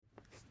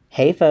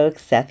Hey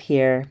folks, Seth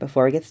here.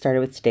 Before we get started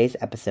with today's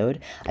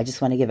episode, I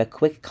just want to give a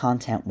quick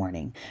content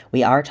warning.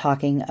 We are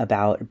talking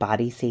about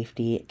body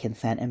safety,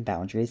 consent, and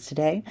boundaries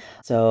today.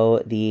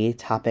 So, the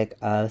topic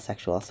of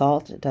sexual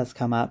assault does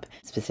come up,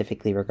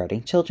 specifically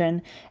regarding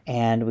children.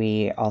 And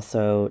we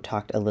also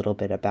talked a little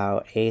bit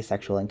about a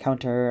sexual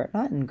encounter,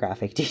 not in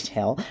graphic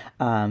detail,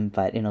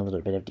 but in a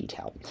little bit of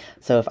detail.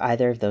 So, if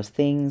either of those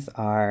things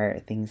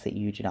are things that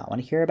you do not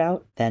want to hear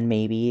about, then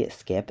maybe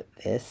skip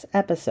this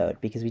episode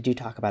because we do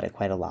talk about it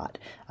quite a lot.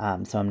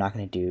 So I'm not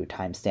going to do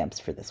timestamps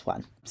for this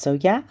one. So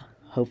yeah,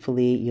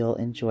 hopefully you'll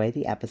enjoy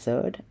the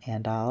episode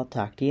and I'll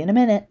talk to you in a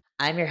minute.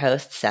 I'm your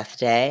host, Seth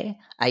Day.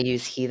 I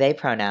use he, they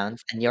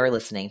pronouns, and you're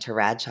listening to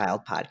Rad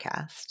Child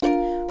Podcast.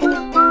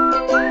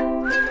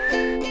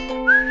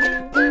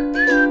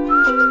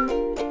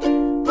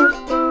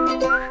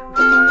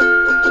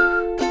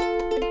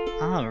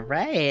 All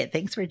right.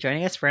 Thanks for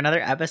joining us for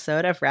another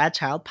episode of Rad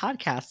Child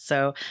Podcast.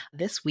 So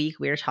this week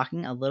we are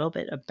talking a little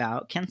bit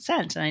about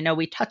consent. And I know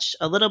we touched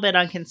a little bit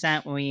on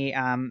consent when we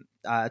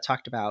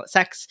talked about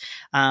sex.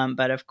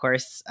 But of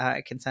course,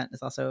 consent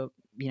is also,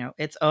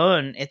 its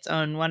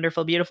own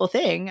wonderful, beautiful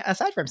thing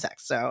aside from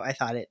sex. So I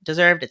thought it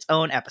deserved its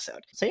own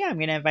episode. So yeah, I'm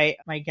going to invite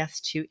my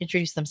guests to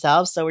introduce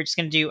themselves. So we're just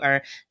going to do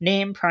our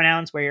name,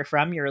 pronouns, where you're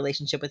from, your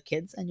relationship with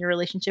kids, and your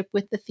relationship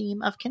with the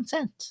theme of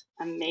consent.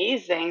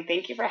 Amazing.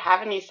 Thank you for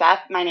having me,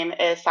 Seth. My name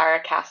is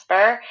Sarah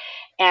Casper,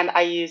 and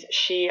I use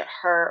she,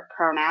 her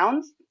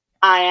pronouns.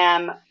 I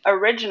am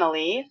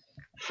originally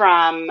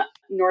from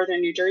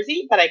northern New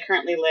Jersey, but I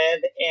currently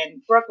live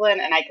in Brooklyn,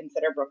 and I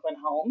consider Brooklyn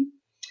home.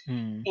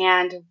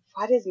 And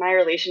what is my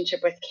relationship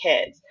with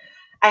kids?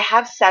 I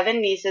have 7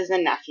 nieces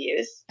and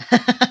nephews.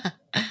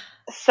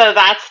 So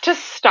that's to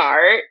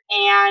start.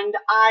 And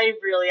I've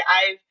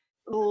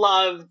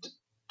loved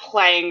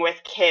playing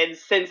with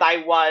kids since I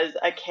was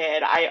a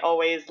kid. I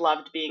always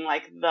loved being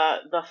like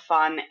the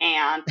fun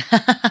aunt.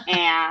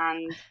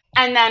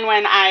 and then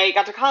when I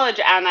got to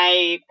college and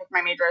I picked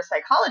my major as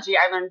psychology,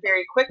 I learned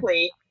very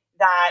quickly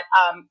that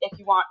if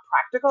you want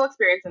practical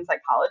experience in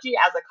psychology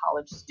as a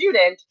college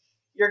student,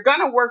 you're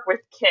gonna work with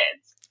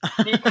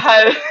kids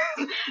because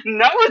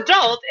no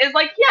adult is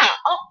like, yeah,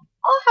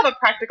 I'll have a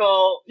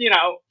practical,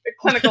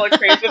 clinical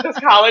experience with this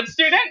college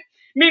student.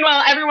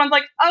 Meanwhile, everyone's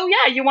like, oh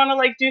yeah, you want to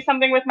like do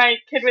something with my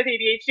kid with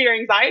ADHD or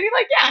anxiety?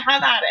 Like, yeah,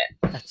 have at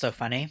it. That's so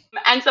funny.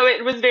 And so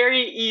it was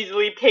very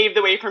easily paved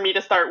the way for me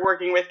to start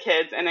working with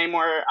kids in a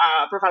more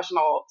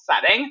professional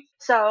setting.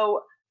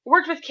 So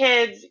worked with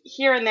kids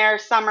here and there,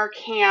 summer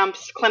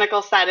camps,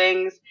 clinical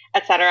settings,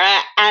 etc.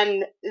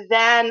 And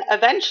then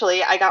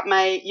eventually I got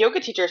my yoga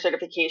teacher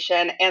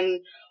certification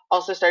and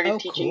also started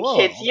teaching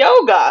kids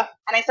yoga.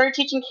 And I started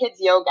teaching kids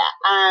yoga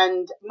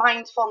and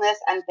mindfulness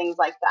and things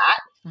like that.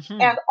 Mm-hmm.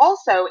 And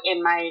also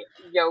in my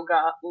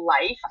yoga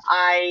life,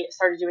 I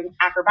started doing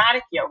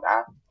acrobatic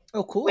yoga.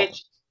 Oh, cool.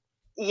 Which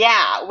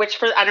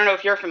for, I don't know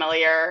if you're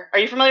familiar. Are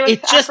you familiar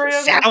with acro yoga?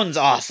 It just sounds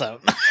awesome.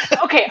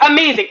 Okay,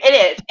 amazing.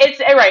 It is. It's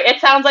right. It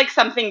sounds like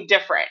something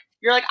different.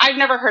 You're like, I've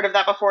never heard of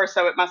that before,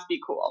 so it must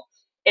be cool.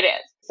 It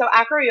is. So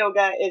acro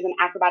yoga is an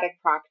acrobatic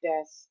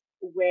practice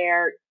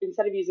where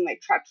instead of using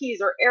like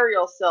trapeze or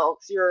aerial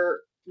silks, you're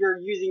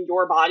using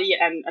your body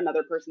and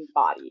another person's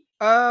body.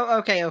 Oh,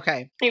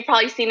 okay. You've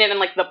probably seen it in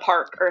like the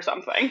park or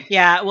something.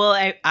 Yeah, well,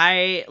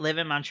 I live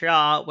in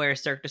Montreal where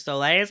Cirque du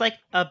Soleil is like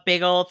a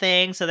big old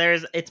thing. So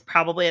there's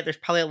probably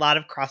a lot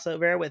of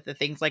crossover with the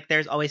things like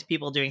there's always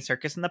people doing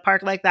circus in the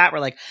park like that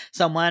where like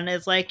someone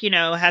is like,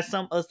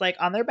 is like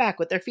on their back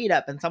with their feet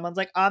up and someone's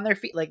like on their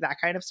feet, like that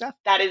kind of stuff.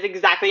 That is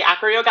exactly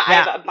acro yoga. Yeah. I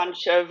have a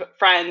bunch of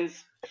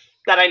friends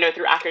that I know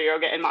through acro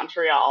yoga in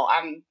Montreal.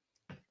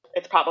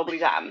 It's probably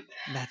them.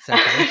 That's so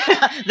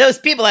funny. Those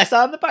people I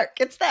saw in the park.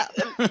 It's them.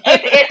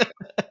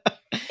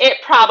 It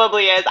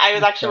probably is. I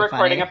was actually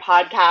recording a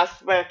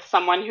podcast with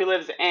someone who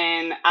lives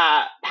in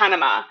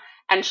Panama,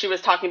 and she was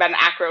talking about an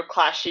acro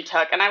class she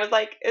took, and I was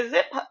like,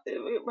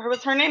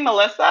 was her name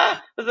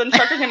Melissa? Was the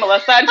instructor's name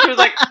Melissa? And she was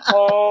like,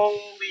 holy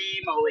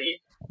moly.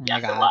 Oh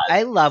my God.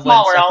 I love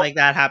when stuff like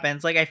that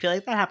happens. Like, I feel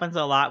like that happens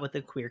a lot with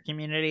the queer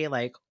community.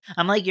 Like,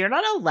 I'm like, you're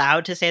not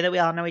allowed to say that we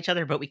all know each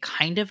other, but we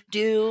kind of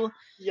do.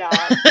 Yeah.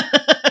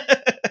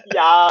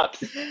 Yup.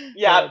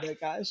 Oh my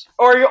gosh.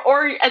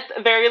 Or at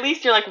the very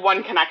least, you're like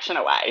one connection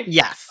away.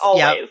 Yes.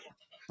 Always. Yep.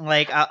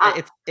 Like,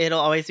 it'll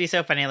always be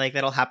so funny. Like,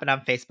 that'll happen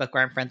on Facebook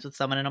where I'm friends with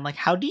someone and I'm like,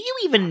 how do you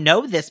even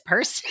know this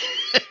person?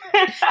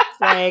 It's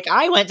like,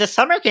 I went to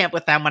summer camp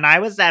with them when I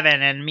was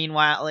 7. And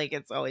meanwhile, like,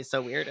 it's always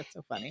so weird. It's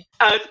so funny.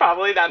 It's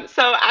probably them.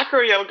 So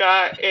acro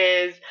yoga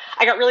I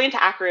got really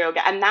into acro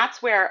yoga, and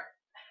that's where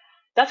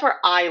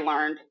I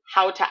learned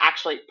how to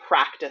actually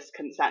practice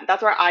consent.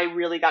 That's where I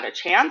really got a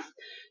chance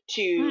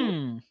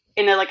to,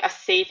 in a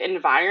safe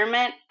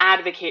environment,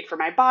 advocate for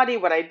my body,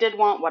 what I did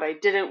want, what I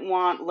didn't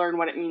want, learn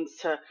what it means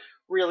to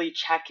really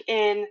check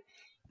in.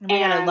 Oh my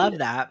God, I love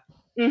that.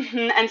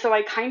 Mm-hmm, and so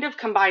I kind of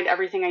combined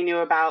everything I knew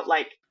about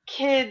like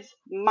kids,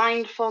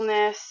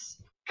 mindfulness,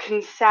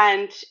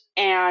 consent,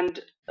 and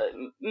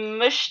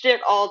mushed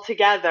it all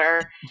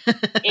together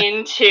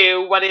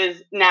into what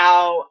is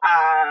now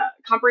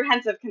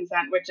comprehensive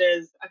consent, which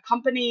is a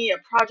company, a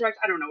project,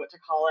 I don't know what to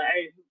call it,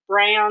 a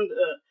brand,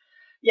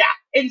 yeah,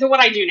 into what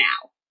I do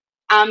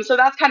now. So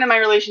that's kind of my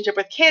relationship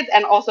with kids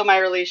and also my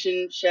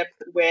relationship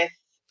with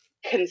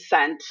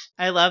consent.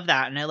 I love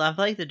that. And I love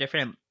like the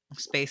different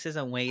spaces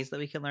and ways that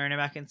we can learn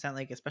about consent,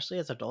 like especially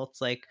as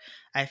adults. Like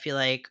I feel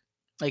like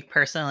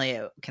personally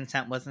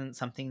consent wasn't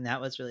something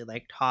that was really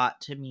like taught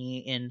to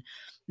me in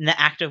the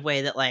active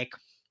way that like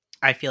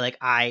I feel like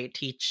I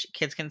teach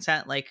kids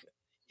consent, like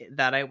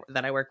that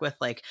I work with,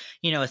 like,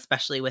 you know,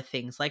 especially with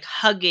things like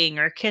hugging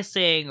or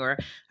kissing or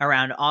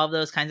around all of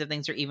those kinds of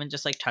things, or even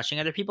just like touching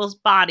other people's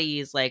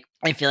bodies. Like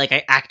I feel like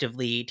I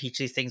actively teach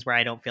these things where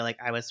I don't feel like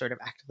I was sort of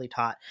actively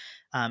taught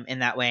in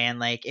that way. And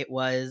like it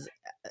was,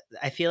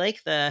 I feel like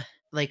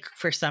like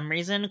for some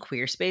reason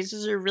queer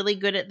spaces are really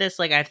good at this.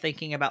 Like I'm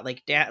thinking about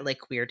like like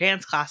queer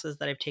dance classes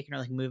that I've taken, or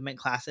like movement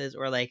classes,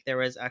 or like there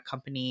was a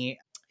company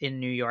in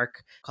New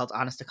York called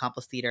Honest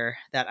Accomplice Theater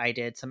that I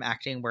did some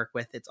acting work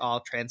with. It's all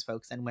trans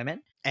folks and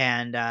women.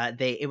 And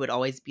it would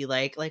always be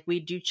like we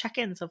do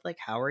check-ins of like,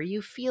 how are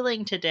you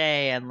feeling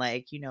today? And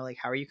like, you know, like,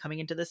 how are you coming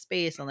into the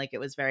space? And like, it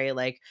was very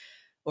like,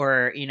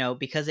 or, you know,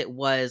 because it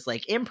was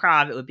like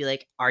improv, it would be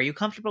like, are you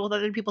comfortable with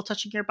other people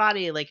touching your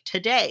body like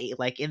today,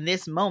 like in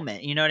this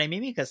moment? You know what I mean?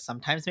 Because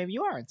sometimes maybe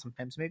you are and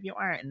sometimes maybe you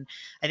aren't. And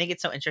I think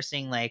it's so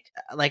interesting. Like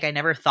I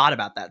never thought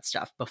about that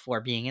stuff before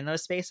being in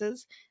those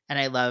spaces. And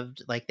I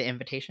loved like the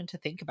invitation to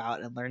think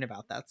about and learn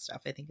about that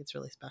stuff. I think it's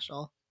really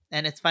special.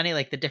 And it's funny,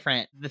 like the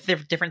different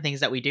things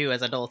that we do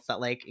as adults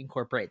that like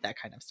incorporate that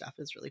kind of stuff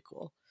is really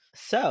cool.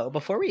 So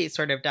before we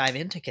sort of dive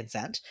into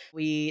consent,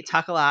 we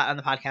talk a lot on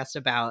the podcast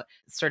about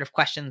sort of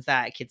questions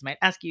that kids might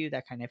ask you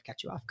that kind of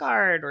catch you off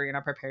guard or you're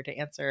not prepared to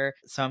answer.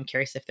 So I'm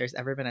curious if there's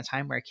ever been a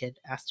time where a kid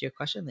asked you a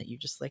question that you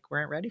just like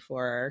weren't ready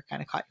for or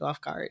kind of caught you off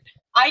guard.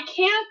 I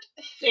can't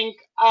think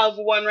of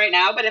one right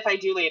now, but if I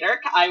do later,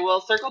 I will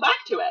circle back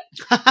to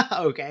it.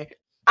 Okay.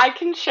 I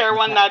can share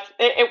one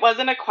it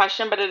wasn't a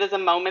question, but it is a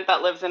moment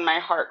that lives in my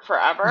heart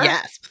forever.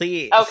 Yes,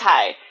 please.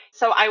 Okay.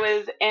 So I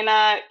was in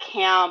a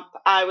camp.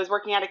 I was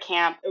working at a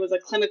camp. It was a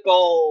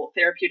clinical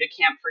therapeutic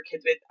camp for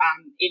kids with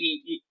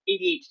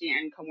ADHD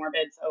and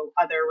comorbid, so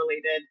other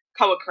related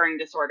co-occurring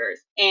disorders.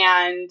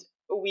 And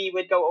we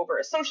would go over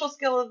a social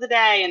skill of the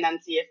day and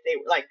then see if they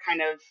like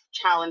kind of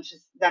challenge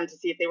them to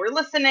see if they were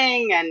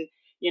listening and,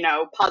 you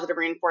know, positive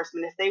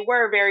reinforcement if they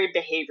were, very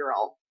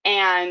behavioral.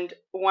 And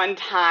one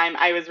time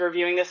I was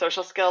reviewing the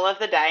social skill of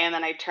the day and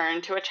then I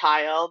turned to a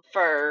child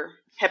for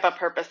HIPAA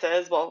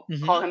purposes, we'll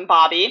call him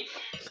Bobby.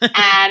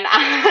 And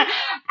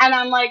and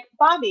I'm like,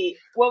 Bobby,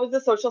 what was the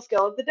social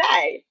skill of the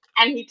day?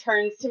 And he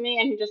turns to me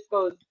and he just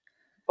goes,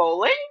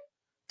 bowling?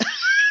 I'm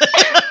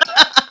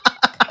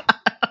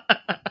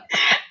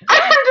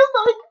just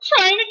like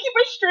trying to keep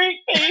a straight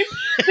face.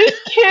 This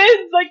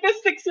kid's like the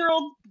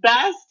 6-year-old's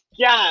best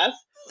guess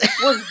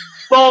was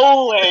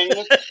bowling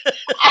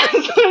as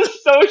the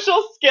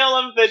social skill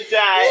of the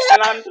day.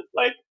 And I'm just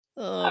like,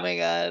 oh my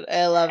God.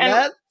 I love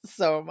that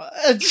so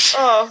much.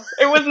 Oh,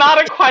 it was not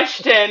a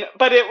question,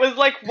 but it was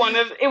like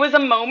it was a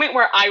moment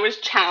where I was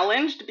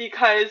challenged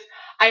because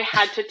I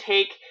had to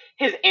take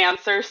his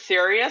answer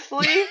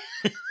seriously.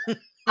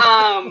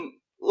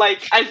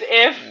 Like as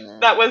if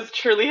that was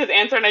truly his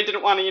answer and I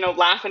didn't want to, you know,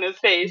 laugh in his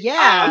face.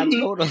 Yeah,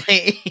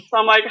 totally. So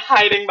I'm like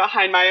hiding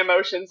behind my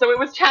emotions. So it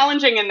was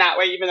challenging in that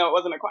way, even though it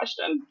wasn't a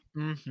question.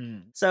 Mm-hmm.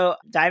 So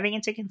diving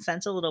into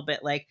consent a little bit,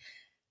 like,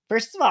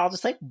 first of all,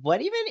 just like,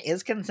 what even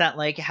is consent?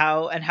 Like,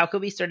 how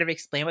could we sort of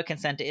explain what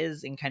consent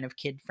is in kind of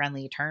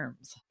kid-friendly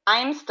terms?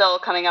 I'm still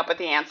coming up with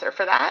the answer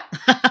for that,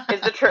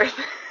 is the truth.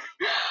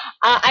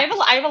 I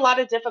have a lot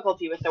of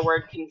difficulty with the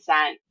word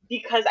consent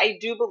because I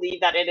do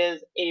believe that it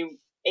is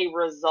a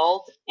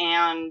result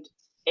and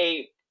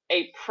a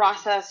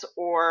process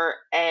or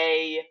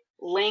a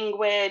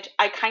language.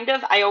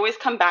 I always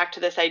come back to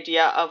this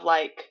idea of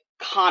like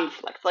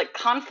conflict. Like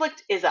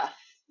conflict is a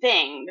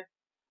thing,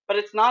 but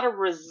it's not a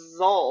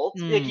result.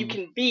 Like you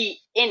can be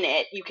in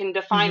it, you can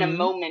define a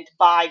moment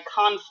by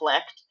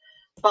conflict,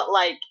 but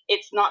like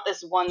it's not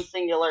this one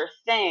singular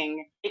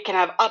thing. It can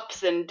have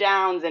ups and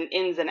downs and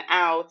ins and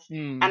outs.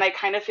 And I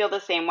kind of feel the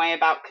same way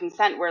about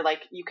consent, where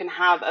like you can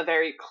have a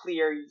very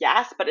clear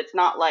yes, but it's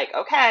not like,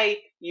 okay,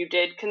 you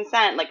did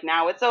consent, like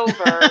now it's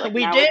over, like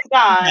now it's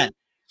done.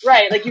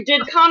 Right, like you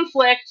did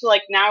conflict,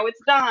 like now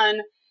it's done.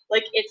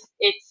 Like it's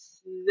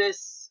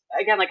this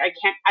again, like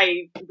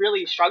I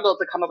really struggle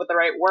to come up with the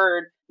right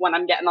word when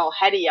I'm getting all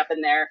heady up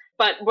in there.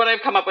 But what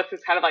I've come up with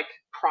is kind of like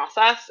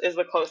process is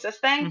the closest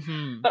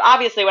thing. But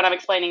obviously when I'm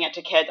explaining it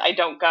to kids, I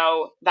don't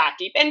go that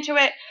deep into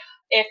it.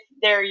 If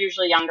they're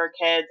usually younger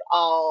kids,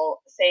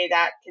 I'll say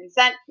that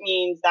consent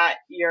means that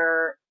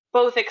you're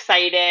both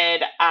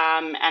excited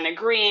and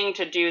agreeing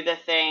to do the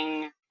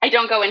thing. I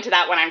don't go into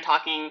that when I'm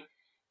talking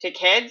to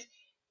kids.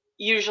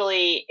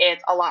 Usually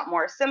it's a lot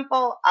more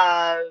simple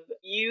of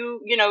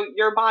you know,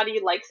 your body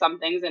likes some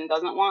things and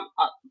doesn't want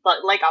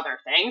like other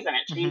things, and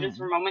it changes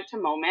from moment to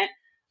moment.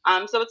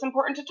 So it's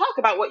important to talk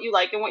about what you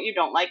like and what you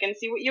don't like and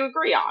see what you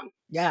agree on.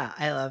 Yeah,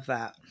 I love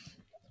that.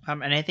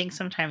 And I think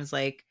sometimes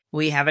like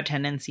we have a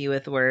tendency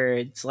with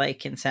words like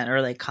consent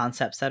or like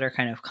concepts that are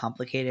kind of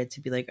complicated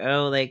to be like,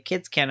 oh, like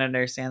kids can't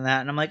understand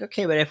that. And I'm like,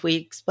 okay, but if we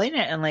explain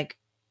it and like,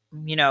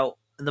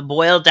 the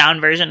boiled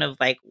down version of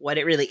like what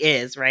it really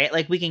is, right?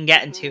 Like we can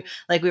get into,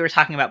 like we were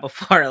talking about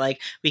before, like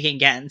we can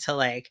get into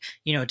like,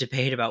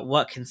 debate about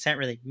what consent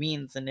really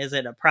means and is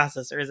it a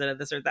process or is it a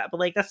this or that? But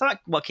like that's not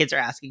what kids are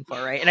asking for,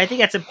 right? And I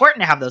think it's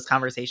important to have those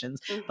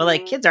conversations. But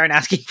like kids aren't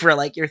asking for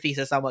like your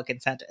thesis on what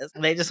consent is.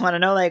 They just want to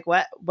know like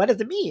what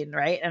does it mean,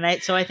 right? And I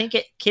think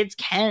kids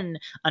can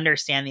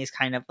understand these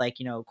kind of like,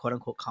 quote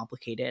unquote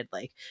complicated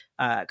like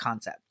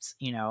concepts,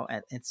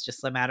 it's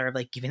just a matter of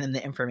like giving them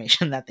the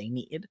information that they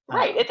need.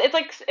 Right. It's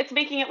like it's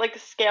making it like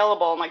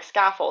scalable and like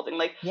scaffolding.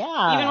 Like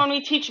even when we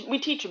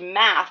teach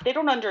math, they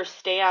don't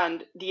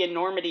understand the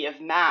enormity of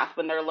math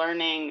when they're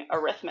learning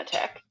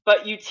arithmetic.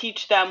 But you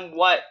teach them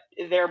what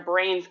their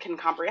brains can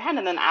comprehend,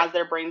 and then as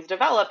their brains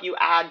develop, you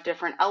add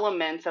different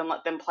elements and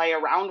let them play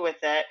around with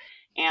it.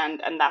 And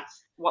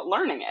that's what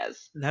learning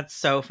is. That's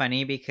so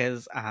funny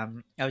because I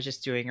was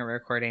just doing a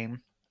recording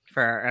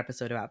for our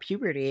episode about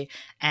puberty,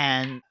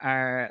 and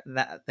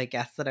the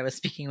guest that I was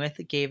speaking with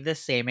gave the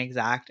same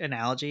exact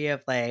analogy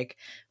of like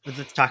was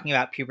talking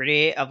about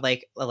puberty of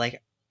like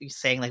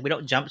saying like we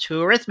don't jump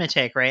to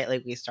arithmetic, right?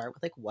 Like we start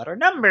with like what are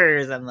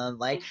numbers and then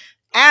like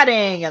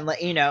adding and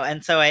like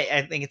and so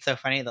I think it's so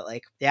funny that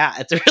like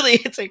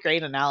it's a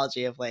great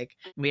analogy of like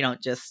we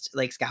don't just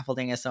like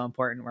scaffolding is so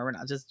important where we're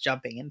not just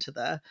jumping into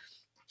the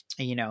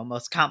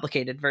most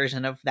complicated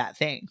version of that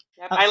thing.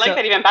 Yep. I like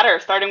that even better,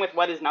 starting with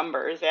what is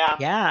numbers.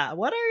 Yeah,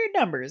 what are your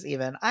numbers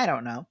even? I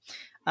don't know.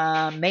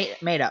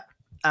 Made up.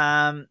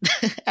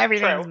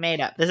 Everything's made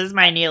up. This is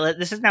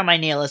now my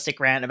nihilistic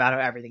rant about how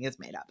everything is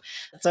made up.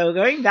 So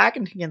going back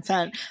into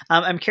consent,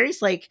 I'm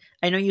curious, like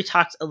I know you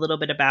talked a little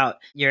bit about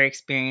your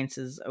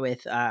experiences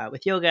with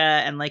yoga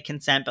and like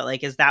consent, but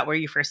like is that where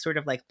you first sort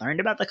of like learned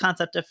about the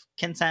concept of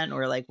consent,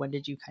 or like when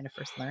did you kind of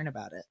first learn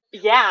about it?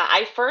 Yeah,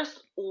 I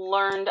first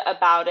learned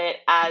about it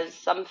as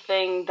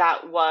something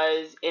that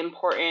was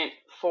important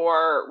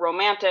for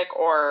romantic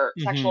or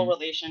sexual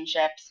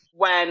relationships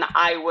when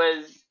I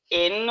was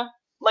in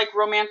like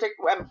romantic,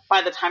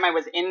 by the time I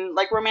was in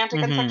like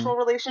romantic and sexual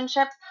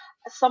relationships.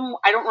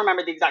 I don't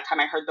remember the exact time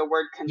I heard the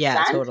word consent.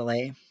 Yeah,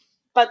 totally.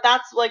 But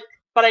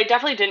but I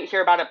definitely didn't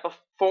hear about it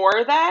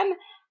before then.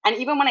 And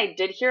even when I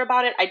did hear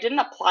about it, I didn't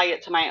apply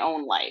it to my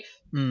own life.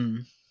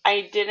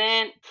 I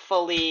didn't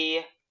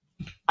fully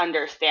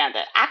understand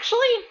it.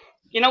 Actually,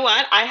 you know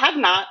what? I have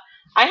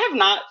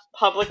not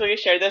publicly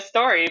shared this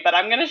story, but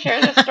I'm going to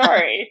share this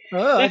story.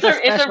 I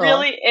think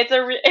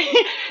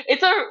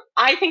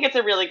it's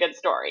a really good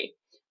story.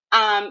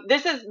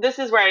 This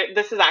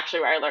is actually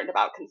where I learned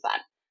about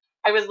consent.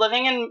 I was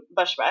living in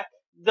Bushwick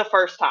the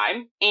first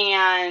time,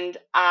 and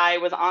I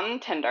was on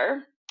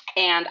Tinder,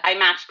 and I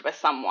matched with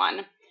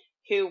someone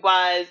who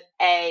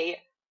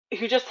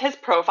his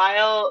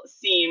profile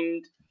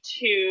seemed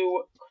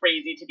too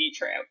crazy to be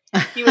true.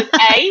 He was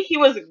he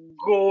was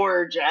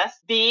gorgeous.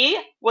 B,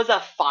 was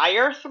a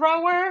fire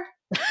thrower.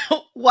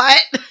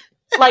 What?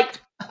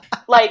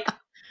 Like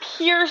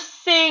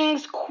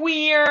piercings,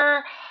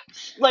 queer,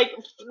 like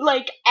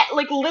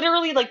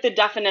literally like the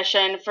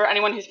definition for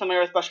anyone who's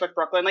familiar with Bushwick,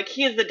 Brooklyn. Like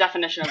he is the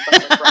definition of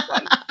Bushwick,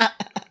 Brooklyn.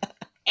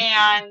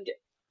 And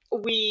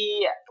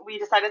we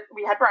decided,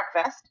 we had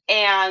breakfast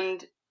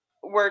and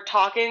we're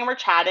talking and we're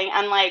chatting,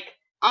 and like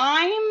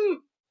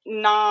I'm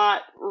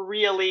not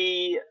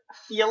really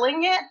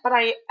feeling it, but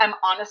I am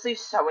honestly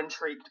so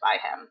intrigued by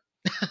him.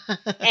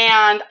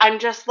 And I'm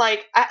just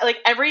like,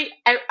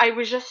 I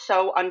was just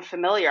so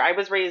unfamiliar. I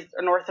was raised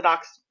an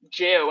Orthodox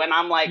Jew, and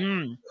I'm like,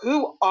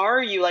 who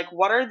are you? Like,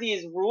 what are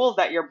these rules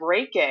that you're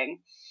breaking?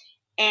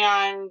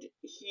 And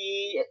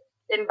he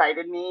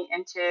invited me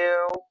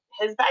into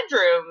his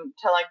bedroom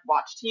to like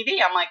watch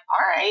TV. I'm like,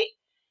 all right.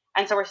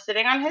 And so we're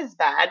sitting on his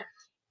bed,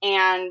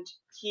 and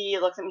he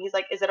looks at me. He's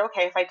like, is it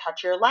okay if I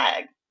touch your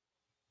leg?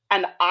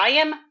 And I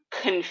am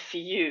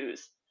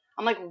confused.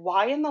 I'm like,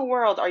 why in the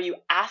world are you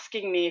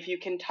asking me if you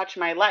can touch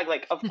my leg?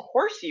 Like, of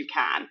course you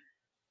can.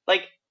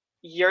 Like,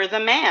 you're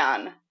the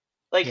man.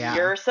 Like,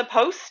 you're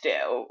supposed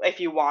to, if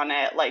you want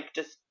it, like,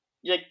 just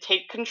like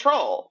take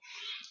control.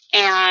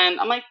 And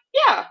I'm like,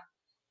 yeah.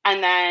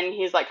 And then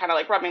he's like kind of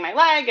like rubbing my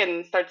leg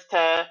and starts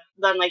to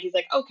then like he's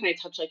like, oh, can I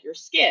touch like your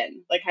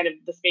skin? Like kind of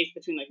the space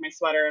between like my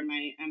sweater and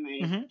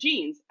my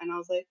jeans. And I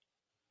was like,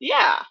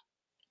 yeah.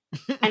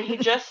 And he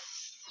just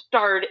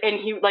started, and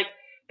he like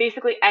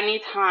basically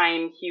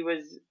anytime he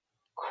was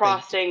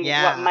crossing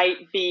what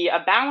might be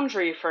a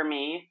boundary for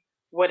me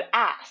would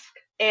ask.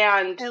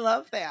 And I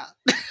love that.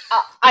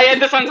 I had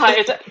this one time.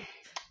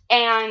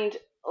 And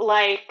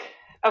like,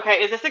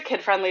 okay, is this a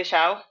kid-friendly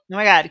show? Oh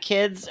my God,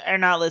 kids are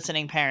not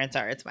listening. Parents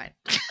are. It's fine.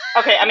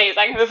 Okay,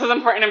 amazing. This is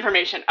important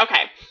information.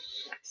 Okay,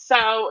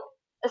 so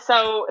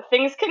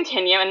things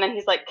continue, and then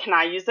he's like, "Can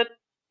I use it?"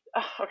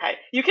 Okay,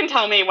 you can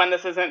tell me when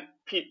this isn't.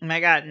 Oh my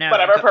God, no.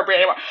 Whatever appropriate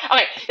anymore.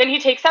 Okay, then he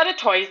takes out a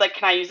toy. He's like,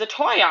 "Can I use a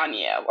toy on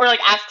you?" Or like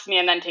asks me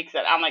and then takes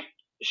it. I'm like,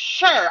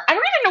 "Sure." I don't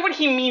even know what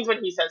he means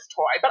when he says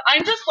toy, but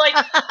I'm just like,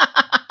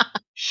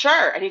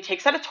 sure. And he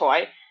takes out a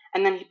toy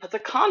and then he puts a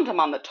condom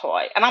on the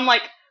toy. And I'm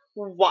like,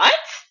 what?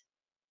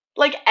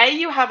 Like, A,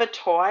 you have a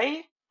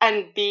toy,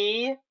 and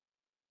B,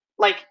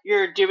 like,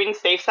 you're doing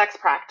safe sex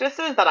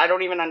practices that I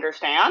don't even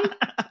understand.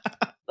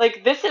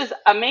 Like, this is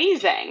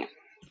amazing.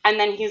 And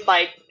then he's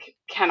like,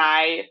 can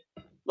I,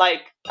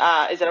 like,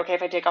 is it okay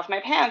if I take off my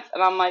pants?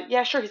 And I'm like,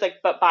 yeah, sure. He's like,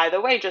 but by the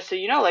way, just so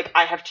you know, like,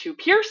 I have 2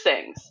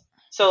 piercings.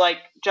 So, like,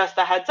 just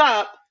a heads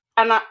up.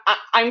 And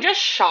I'm just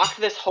shocked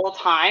this whole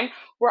time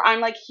where I'm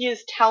like, he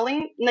is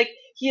telling, like,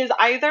 he is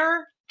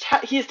either,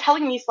 he is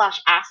telling me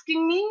 /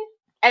 asking me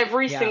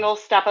every Yeah. single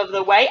step of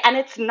the way. And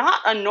it's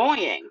not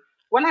annoying.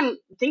 When I'm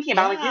thinking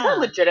about it, like, these are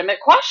Yeah. legitimate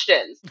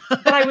questions.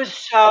 But I was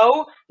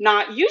so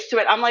not used to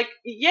it. I'm like,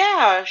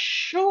 yeah,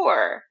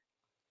 sure.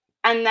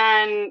 And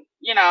then,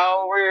 you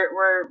know,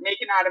 we're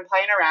making out and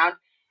playing around.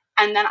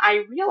 And then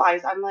I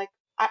realize I'm like,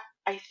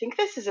 I think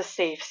this is a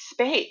safe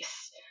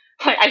space.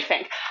 Like, I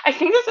think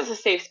this is a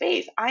safe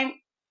space.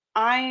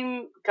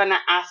 I'm gonna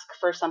ask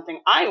for something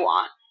I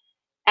want.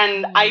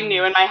 And I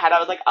knew in my head, I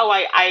was like, oh,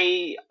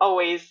 I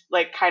always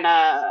like kind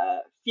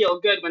of feel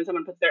good when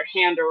someone puts their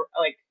hand or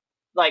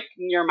like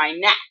near my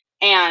neck.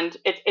 And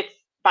it's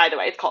by the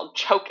way, it's called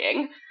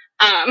choking.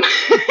 Um,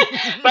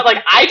 but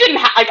like I didn't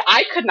like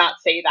I could not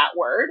say that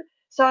word.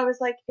 So I was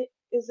like,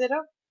 is it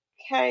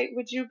okay?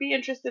 Would you be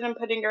interested in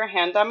putting your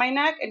hand on my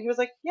neck? And he was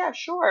like, yeah,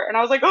 sure. And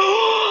I was like,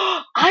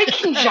 oh, I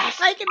can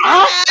just I can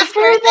ask just ask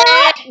for for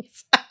that.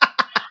 things.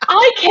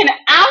 I can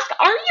ask.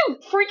 Are you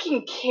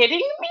freaking kidding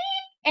me?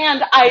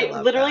 And I I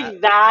love literally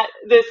that.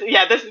 this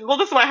this is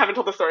why I haven't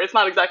told the story. It's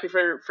not exactly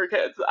for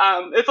kids.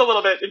 It's a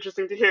little bit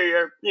interesting to hear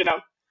your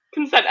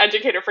consent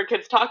educator for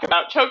kids talk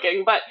about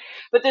choking, but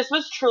this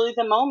was truly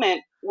the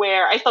moment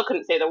where I still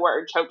couldn't say the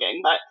word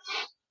choking, but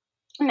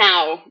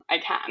now I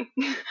can.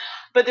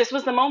 But this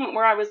was the moment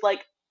where I was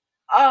like,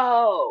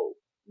 oh,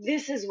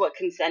 this is what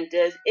consent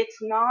is. It's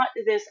not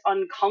this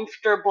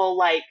uncomfortable,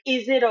 like,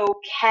 is it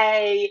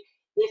okay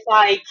if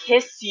I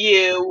kiss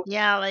you?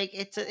 Yeah, like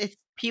it's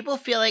people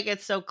feel like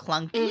it's so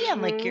clunky and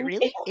like it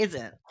really It's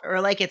isn't. Or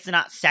like it's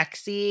not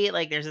sexy.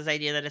 Like there's this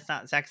idea that it's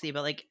not sexy,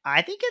 but like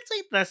I think it's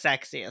like the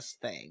sexiest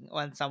thing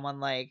when someone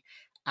like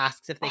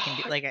asks if they can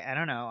do like I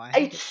don't know. I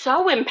think it's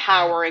so it's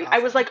empowering. I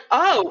was awesome. like,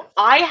 oh,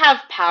 I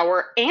have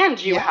power and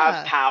you have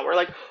Yeah. power.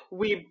 Like,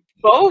 we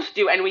both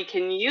do, and we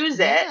can use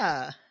it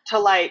Yeah. to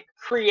like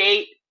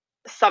create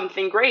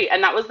something great.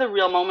 And that was the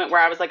real moment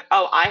where I was like,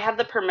 oh, I have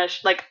the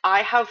permission, like,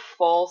 I have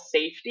full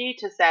safety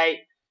to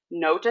say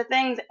no to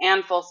things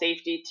and full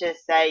safety to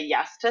say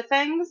yes to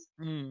things.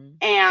 Mm.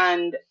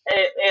 And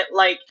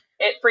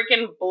it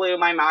freaking blew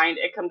my mind.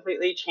 It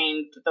completely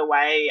changed the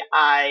way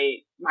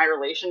my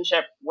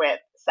relationship with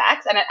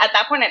sex. And at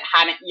that point, it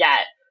hadn't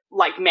yet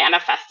like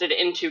manifested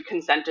into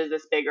consent as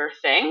this bigger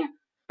thing.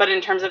 But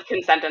in terms of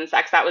consent and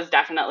sex, that was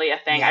definitely a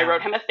thing. I Yeah.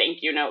 wrote him a thank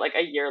you note like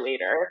a year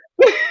later.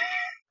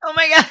 Oh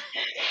my god.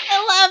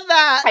 I love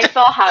that. I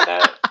still have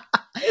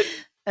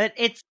it.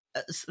 It's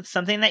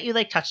something that you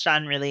like touched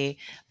on really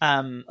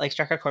like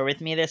struck a chord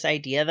with me, this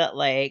idea that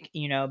like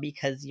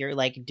because you're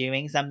like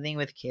doing something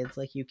with kids,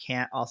 like you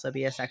can't also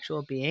be a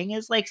sexual being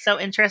is like so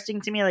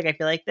interesting to me. Like I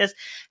feel like this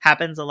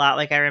happens a lot.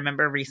 Like I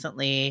remember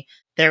recently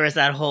there was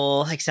that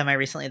whole like semi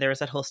recently there was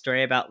that whole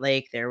story about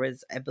like there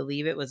was, I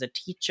believe it was a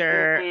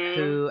teacher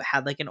who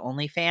had like an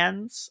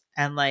OnlyFans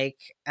and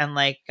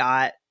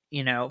got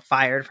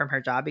fired from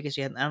her job because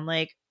she had, I'm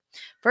like,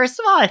 first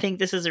of all, I think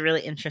this is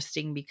really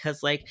interesting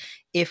because, like,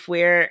 if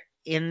we're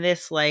in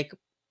this, like,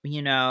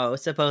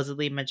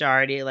 supposedly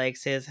majority, like,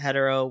 cis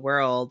hetero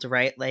world,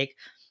 right? Like,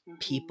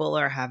 people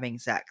are having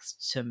sex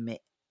to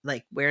make,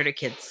 like, where do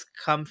kids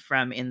come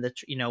from in the,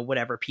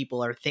 whatever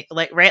people are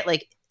like, right?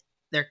 Like,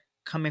 they're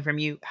coming from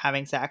you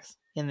having sex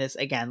in this,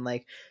 again,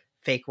 like,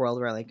 fake world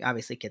where like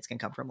obviously kids can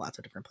come from lots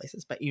of different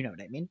places, but you know what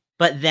I mean.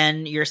 But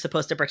then you're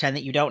supposed to pretend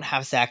that you don't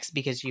have sex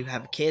because you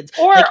have kids,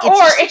 or like it's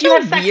just if you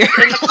have sex weird,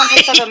 in the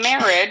context of a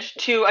marriage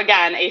to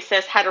again a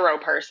cis hetero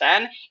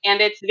person, and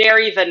it's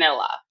very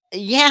vanilla.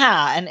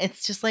 Yeah, and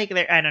it's just like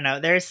there, I don't know,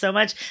 there's so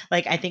much,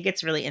 like I think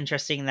it's really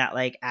interesting that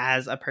like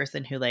as a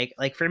person who like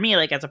for me,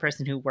 like as a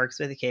person who works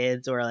with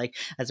kids, or like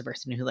as a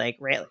person who like,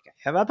 right, like I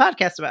have a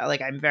podcast about,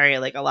 like I'm very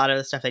like a lot of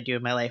the stuff I do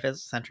in my life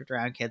is centered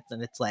around kids,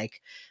 and it's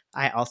like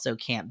I also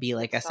can't be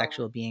like a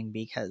sexual being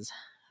because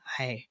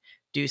I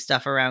do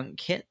stuff around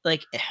kids,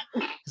 like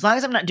as long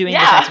as I'm not doing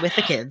the sex with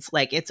the kids,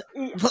 like it's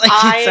like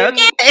it's I'm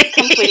okay.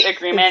 complete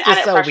agreement, It's and just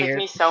it so frustrates weird.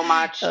 me so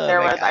much. Oh There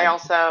my was I god.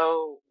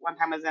 also one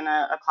time was in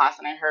a class,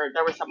 and I heard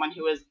there was someone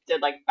who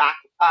did like back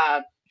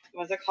what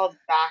was it called,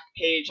 back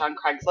page on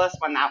Craigslist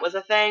when that was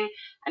a thing,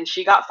 and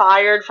she got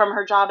fired from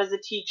her job as a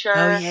teacher.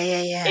 Oh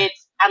yeah.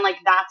 It's and like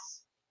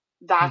that's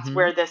Mm-hmm.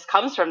 where this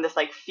comes from, this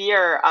like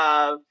fear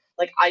of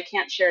like I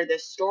can't share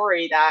this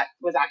story that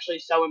was actually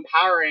so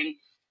empowering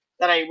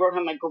that I wrote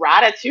him a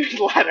gratitude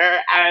letter,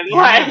 and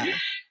like Yeah.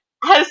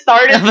 has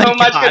started Oh my so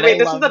much good. god, I Wait,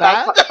 this is love the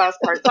that. best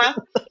part, Seth.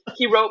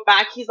 he wrote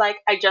back, he's like,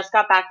 I just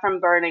got back from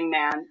Burning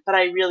Man, but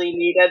I really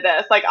needed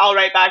this. Like, I'll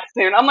write back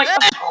soon. I'm like,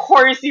 of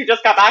course you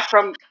just got back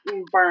from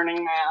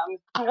Burning Man.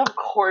 Like, of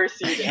course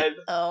you did.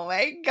 Oh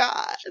my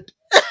God.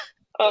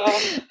 Um,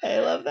 I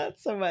love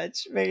that so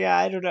much. But yeah,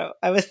 I don't know.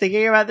 I was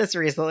thinking about this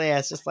recently.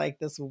 It's just like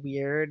this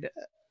weird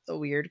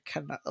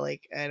kind of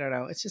like, I don't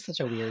know. It's just such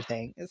a weird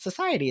thing.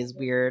 Society is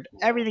weird.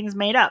 Everything's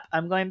made up.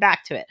 I'm going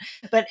back to it.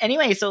 But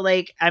anyway, so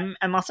like I'm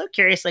also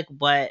curious like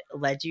what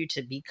led you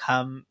to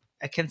become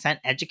a consent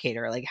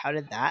educator? Like how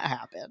did that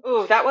happen?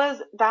 Ooh, that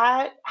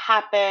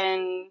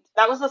happened.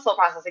 That was the slow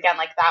process again.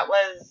 Like that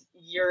was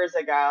years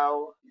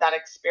ago. That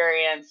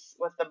experience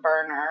with the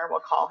burner, we'll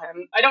call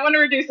him. I don't want to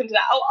reduce him to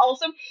that. Oh,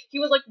 also, he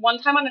was like one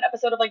time on an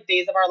episode of like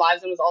Days of Our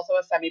Lives and was also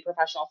a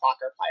semi-professional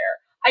soccer player.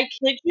 I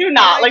kid you Oh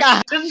not. my Like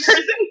God. this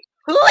person,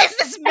 Who is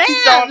this man?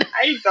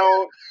 I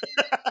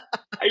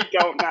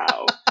don't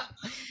know.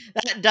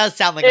 That does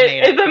sound like a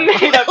made up. It's a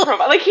made up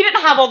profile. Like he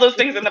didn't have all those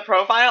things in the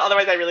profile,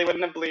 otherwise I really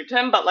wouldn't have believed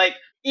him. But like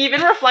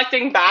even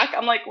reflecting back,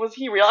 I'm like, was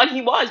he real? And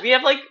he was. We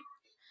have like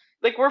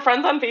we're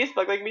friends on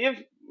Facebook. Like we have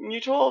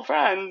mutual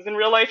friends in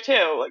real life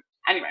too. Like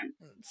anyway.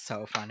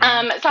 So funny.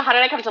 So how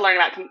did I come to learn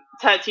about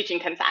to teaching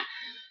consent?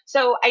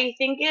 So I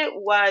think it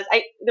was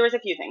there was a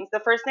few things.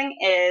 The first thing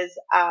is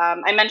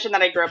I mentioned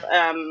that I grew up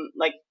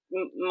like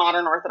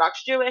modern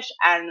Orthodox Jewish,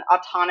 and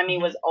autonomy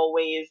was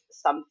always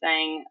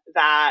something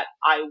that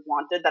I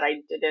wanted that I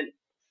didn't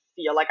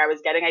feel like I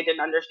was getting. I didn't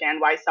understand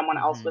why someone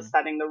else was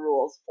setting the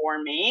rules for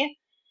me,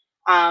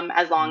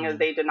 as long as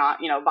they did not,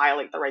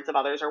 violate the rights of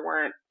others or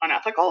weren't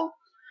unethical.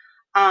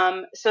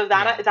 So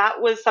that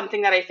was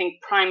something that I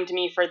think primed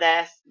me for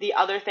this. The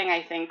other thing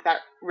I think that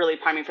really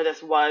primed me for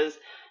this was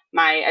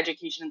my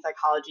education in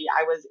psychology.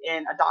 I was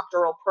in a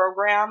doctoral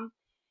program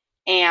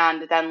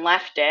and then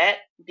left it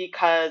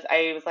because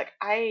I was like,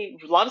 I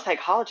love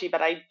psychology,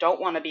 but I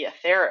don't want to be a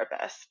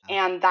therapist.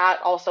 And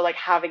that also like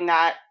having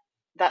that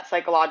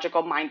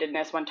psychological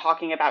mindedness when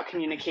talking about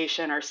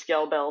communication or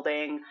skill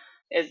building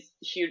is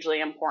hugely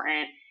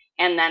important.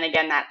 And then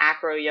again, that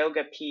acro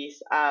yoga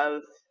piece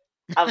of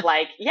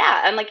like,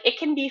 yeah, and like it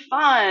can be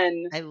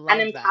fun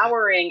and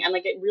empowering that. And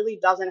like it really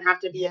doesn't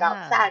have to be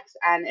about sex,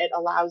 and it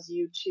allows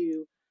you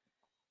to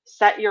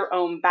set your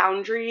own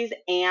boundaries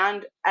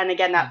and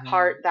again that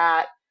part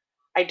that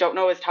I don't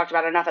know is talked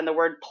about enough, and the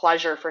word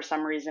pleasure for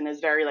some reason is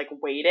very like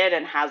weighted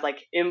and has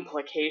like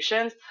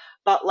implications,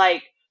 but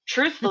like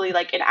truthfully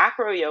like in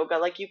acro yoga,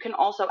 like you can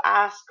also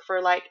ask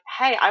for like,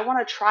 hey, I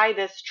want to try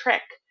this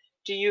trick,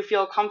 do you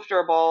feel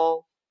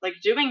comfortable like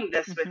doing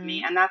this with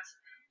me? And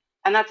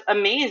that's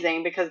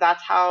amazing because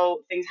that's how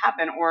things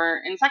happen. Or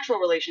in sexual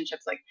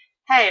relationships, like,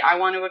 hey, I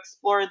want to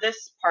explore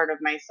this part of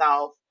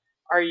myself.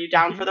 Are you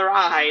down for the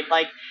ride?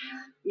 Like,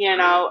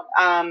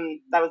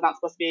 that was not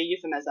supposed to be a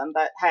euphemism,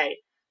 but hey.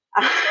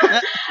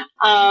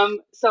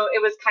 So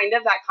it was kind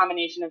of that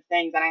combination of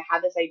things. And I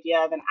had this idea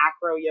of an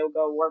acro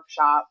yoga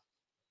workshop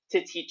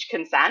to teach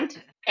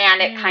consent.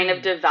 And it kind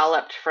of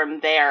developed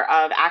from there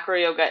of acro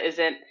yoga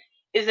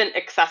isn't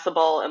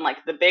accessible in like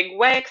the big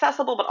way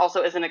accessible, but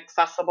also isn't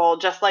accessible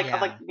just like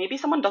of like maybe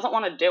someone doesn't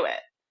want to do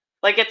it.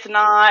 Like it's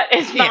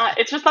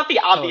just not the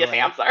obvious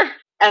answer.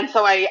 And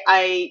so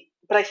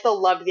but I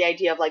still loved the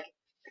idea of like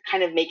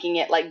kind of making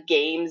it like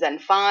games and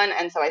fun.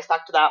 And so I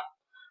stuck to that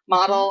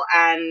model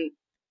and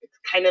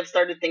kind of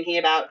started thinking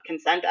about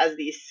consent as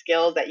these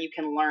skills that you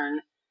can learn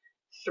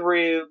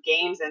through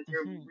games and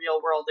through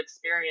real world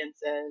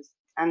experiences.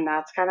 And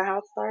that's kind of how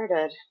it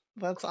started.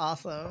 That's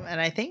awesome. And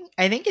I think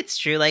it's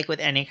true, like with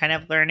any kind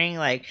of learning,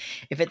 like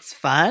if it's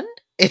fun,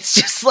 it's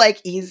just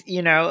like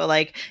easy,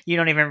 like you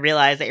don't even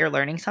realize that you're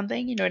learning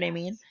something. You know what I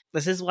mean?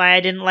 This is why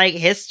I didn't like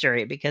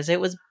history, because it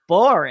was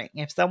boring.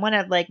 If someone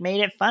had like made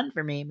it fun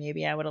for me,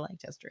 maybe I would have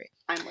liked history.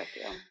 I'm with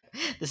you.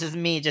 This is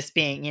me just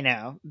being,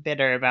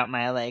 bitter about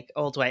my like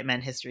old white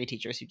men history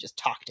teachers who just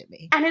talked at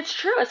me. And it's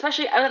true,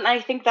 especially, and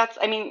I think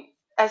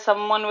as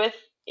someone with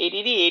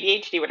ADD,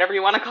 ADHD, whatever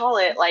you want to call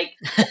it, like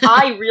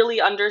I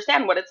really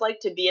understand what it's like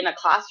to be in a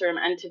classroom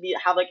and to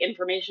have like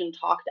information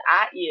talked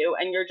at you,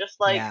 and you're just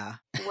like,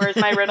 where's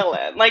my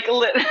Ritalin? Like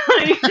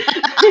literally,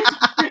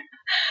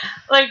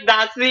 like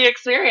that's the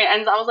experience.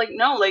 And I was like,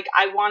 no, like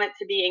I want it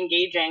to be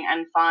engaging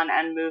and fun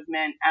and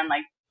movement and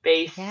like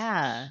based.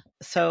 Yeah.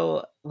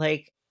 So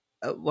like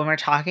when we're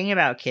talking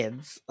about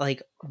kids,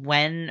 like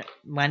when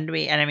do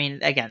we, and I mean,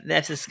 again,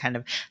 this is kind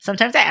of,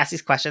 sometimes I ask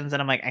these questions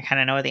and I'm like, I kind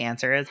of know what the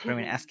answer is, but I'm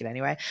going to ask it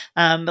anyway.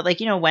 But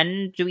like,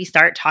 when do we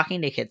start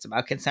talking to kids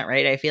about consent,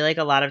 right? I feel like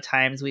a lot of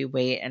times we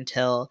wait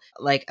until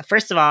like,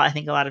 first of all, I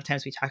think a lot of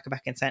times we talk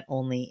about consent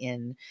only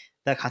in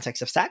the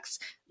context of sex,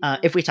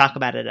 if we talk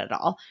about it at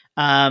all.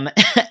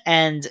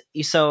 And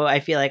so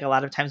I feel like a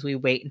lot of times we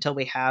wait until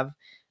we have,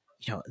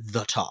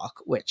 the talk,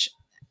 which,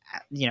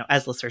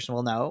 as listeners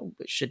will know,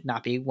 it should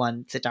not be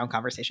one sit down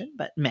conversation,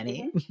 but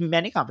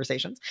many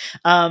conversations.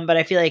 But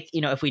I feel like,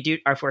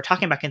 if we're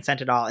talking about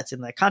consent at all, it's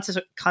in the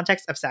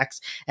context of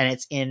sex, and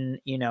it's in,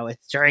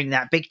 it's during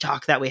that big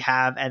talk that we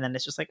have. And then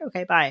it's just like,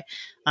 okay, bye.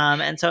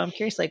 And so I'm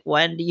curious, like,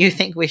 when do you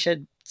think we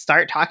should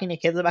start talking to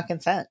kids about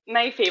consent.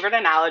 My favorite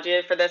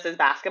analogy for this is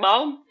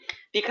basketball,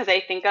 because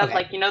I think of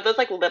Okay. those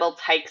little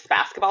Tykes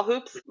basketball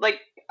hoops.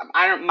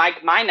 I don't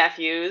my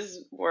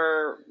nephews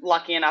were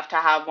lucky enough to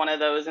have one of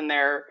those in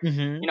their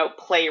Mm-hmm.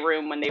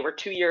 playroom when they were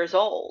 2 years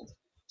old.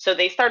 So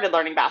they started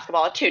learning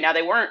basketball at 2. Now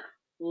they weren't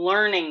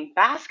learning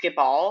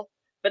basketball,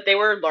 but they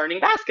were learning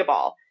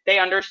basketball. They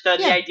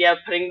understood the Yeah. idea of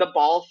putting the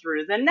ball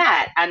through the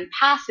net and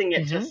passing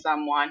it to Mm-hmm.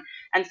 someone,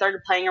 and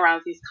started playing around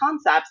with these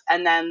concepts.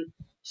 And then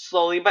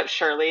slowly but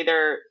surely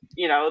their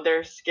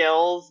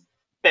skills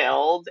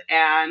build,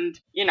 and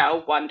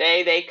one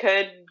day they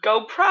could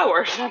go pro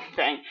or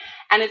something.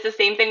 And it's the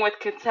same thing with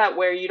consent,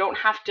 where you don't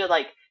have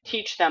to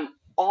teach them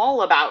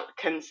all about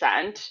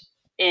consent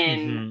in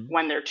Mm-hmm.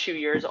 when they're 2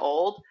 years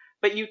old,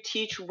 but you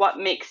teach what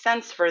makes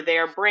sense for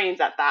their brains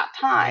at that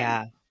time.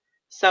 Yeah.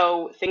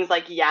 So things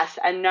like yes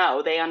and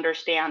no, they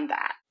understand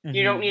that.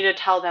 You don't Mm-hmm. need to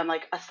tell them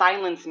a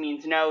silence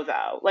means no,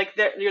 though.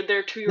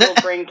 Their 2 year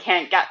old brain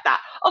can't get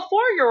that. A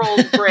 4 year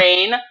old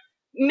brain,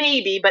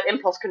 maybe, but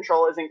impulse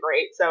control isn't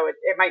great, so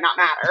it might not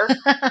matter.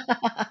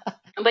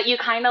 But you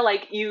kind of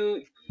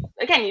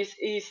again,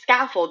 you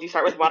scaffold. You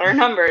start with what are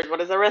numbers, what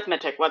is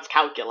arithmetic, what's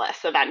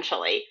calculus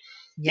eventually,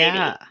 Yeah,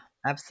 maybe.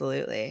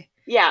 absolutely.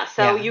 Yeah,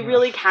 so Yeah. you Ugh,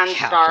 really can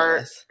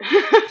start.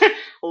 calculus.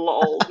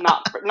 Lol,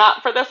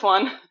 not for this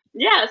one.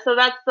 Yeah, so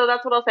that's what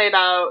I'll say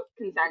about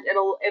consent.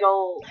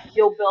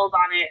 You'll build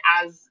on it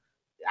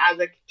as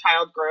a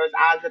child grows,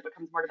 as it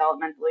becomes more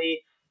developmentally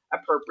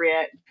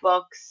appropriate.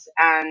 Books,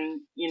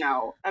 and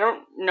I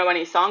don't know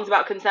any songs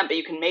about consent, but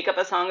you can make up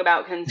a song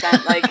about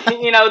consent,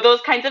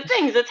 those kinds of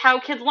things. It's how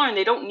kids learn.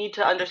 They don't need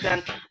to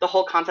understand the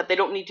whole concept. They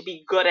don't need to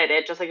be good at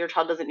it, just like your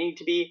child doesn't need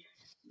to be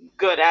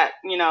good at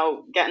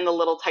getting the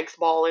little Tykes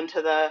ball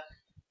into the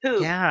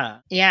hoop. Yeah.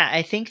 Yeah,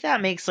 I think that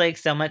makes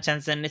so much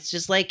sense, and it's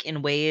just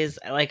in ways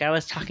I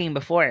was talking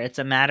before, it's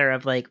a matter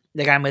of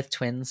I'm with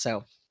twins,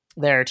 so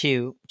there are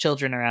two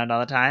children around all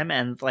the time,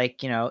 and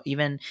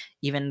even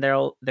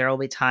there'll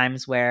be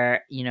times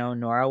where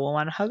Nora will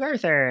want to hug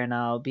Arthur, and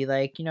I'll be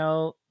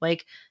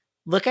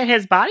look at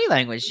his body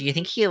language. Do you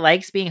think he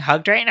likes being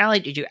hugged right now?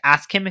 Did you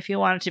ask him if he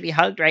wanted to be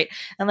hugged, right?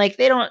 And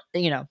they don't,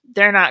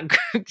 they're not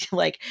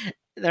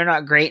they're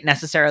not great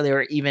necessarily,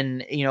 or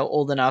even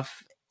old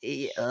enough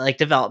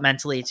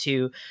developmentally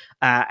to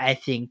I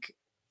think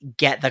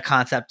get the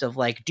concept of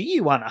do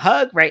you want a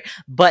hug, right?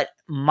 But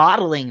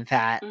modeling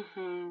that,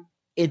 Mm-hmm.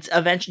 it's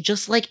eventually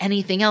just like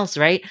anything else,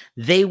 right?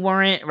 They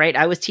weren't, right?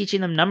 I was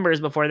teaching them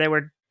numbers before they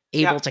were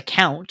able Yep. to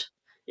count,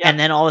 Yep. and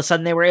then all of a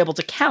sudden they were able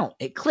to count.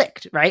 It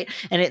clicked, right?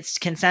 And it's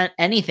consent.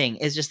 Anything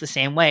is just the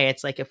same way.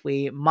 It's if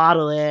we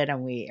model it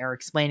and we are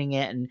explaining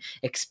it and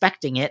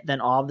expecting it,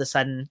 then all of a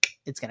sudden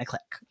it's gonna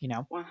click.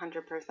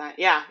 100%.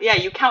 Yeah. Yeah.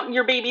 You count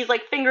your baby's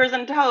fingers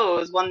and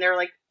toes when they're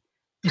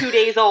 2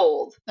 days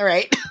old. All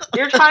right.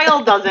 Your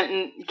child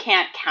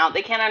can't count.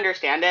 They can't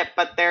understand it,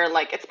 but they're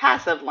it's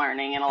passive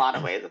learning in a lot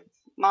of ways. It's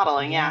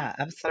modeling. Yeah.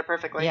 Yeah, Said it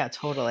perfectly. yeah,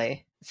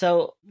 totally.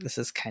 So this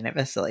is kind of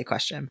a silly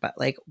question, but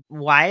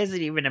why is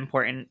it even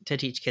important to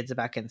teach kids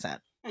about consent?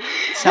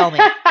 Tell me.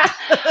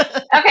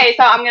 Okay,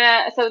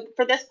 so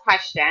for this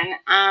question,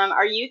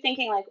 are you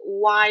thinking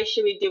why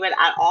should we do it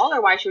at all,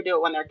 or why should we do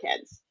it when they're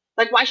kids?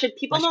 Why should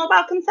people know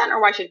about consent,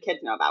 or why should kids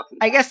know about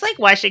consent? I guess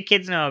why should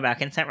kids know about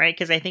consent, right?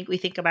 Because I think we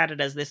think about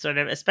it as this sort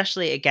of,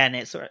 especially again,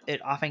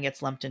 it often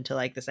gets lumped into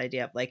this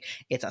idea of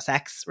it's a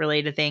sex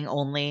related thing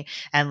only,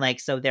 and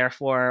so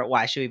therefore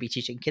why should we be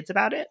teaching kids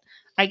about it?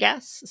 I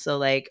guess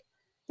so. Yeah.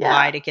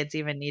 Why do kids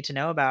even need to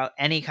know about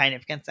any kind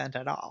of consent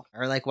at all,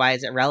 or why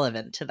is it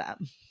relevant to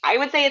them? I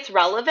would say it's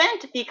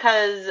relevant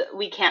because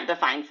we can't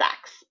define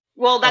sex.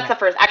 Well, that's Okay. the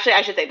first. Actually,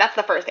 I should say that's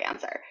the first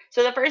answer.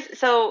 So the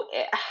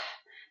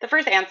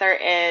first answer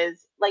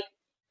is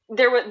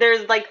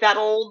there's that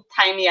old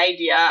timey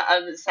idea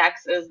of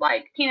sex is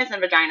penis and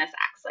vagina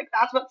sex.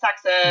 That's what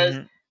sex is.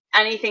 Mm-hmm.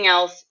 Anything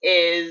else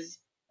is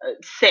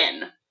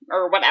sin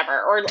or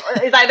whatever, or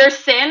is either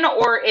sin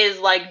or is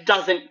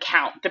doesn't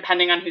count,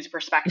 depending on whose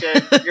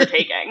perspective you're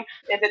taking.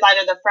 If it's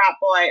either the frat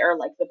boy or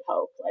the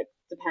pope,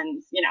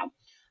 depends,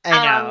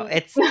 I know,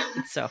 it's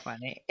so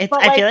funny. It's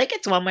But I feel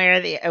it's one way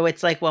or the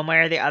it's one way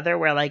or the other,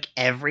 where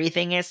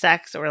everything is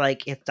sex, or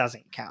it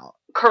doesn't count.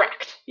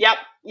 Correct. Yep.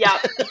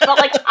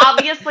 But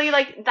obviously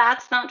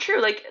that's not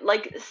true.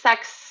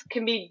 Sex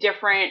can be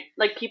different.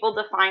 People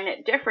define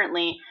it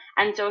differently.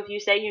 And so if you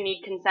say you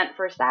need consent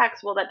for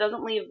sex, well, that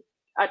doesn't leave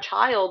a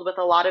child with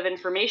a lot of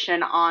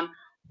information on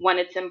when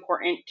it's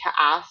important to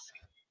ask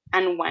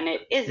and when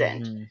it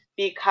isn't. Mm-hmm.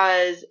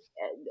 Because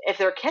if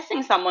they're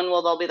kissing someone,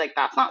 well, they'll be like,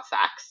 that's not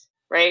sex,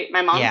 right?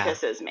 My mom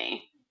kisses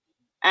me.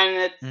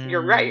 And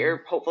you're right.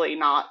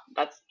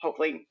 That's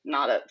hopefully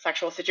not a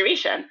sexual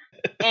situation.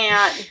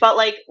 But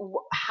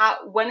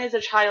when is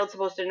a child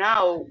supposed to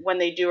know when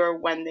they do or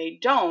when they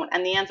don't?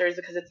 And the answer is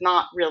because it's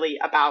not really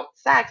about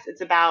sex.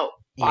 It's about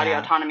body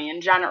autonomy in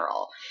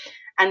general.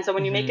 And so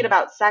when you make it Mm-hmm.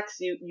 about sex,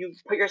 you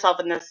put yourself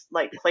in this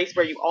like place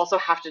where you also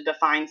have to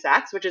define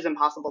sex, which is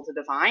impossible to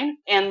define,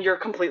 and you're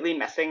completely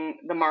missing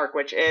the mark,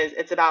 which is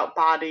it's about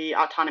body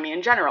autonomy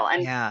in general.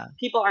 And Yeah.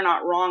 people are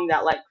not wrong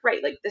that like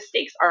right, like the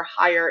stakes are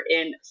higher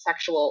in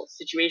sexual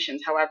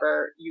situations,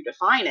 however you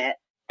define it.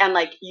 And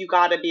like you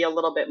got to be a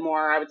little bit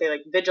more, I would say,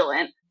 like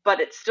vigilant, but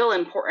it's still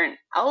important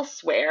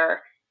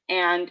elsewhere.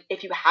 And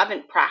if you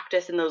haven't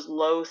practiced in those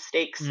low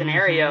stakes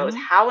scenarios,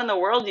 Mm-hmm. how in the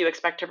world do you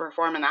expect to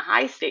perform in the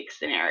high stakes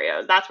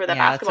scenarios? That's where the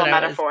Yeah, basketball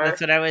that's metaphor.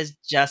 what I was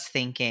just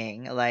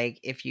thinking. Like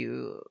if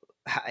you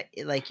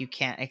like you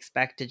can't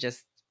expect to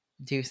just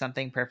do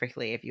something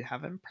perfectly if you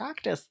haven't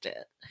practiced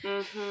it.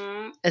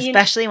 Mm-hmm.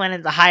 Especially when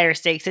it's a higher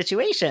stake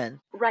situation.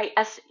 Right.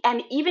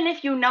 And even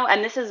if you know,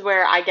 and this is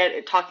where I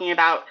get talking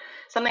about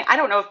something I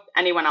don't know if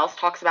anyone else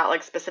talks about,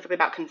 like specifically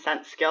about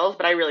consent skills,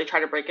 but I really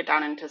try to break it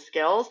down into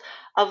skills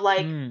of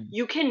like, Mm.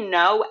 you can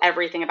know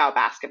everything about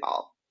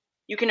basketball.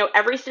 You can know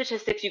every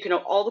statistics, you can know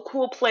all the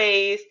cool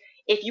plays.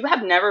 If you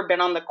have never been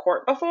on the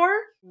court before,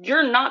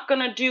 you're not going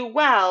to do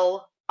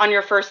well on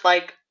your first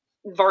like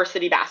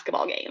varsity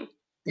basketball game.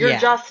 You're Yeah,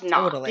 just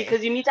not, totally.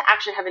 because you need to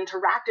actually have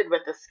interacted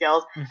with the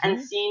skills and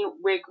Mhm. seen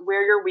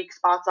where your weak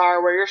spots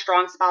are, where your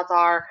strong spots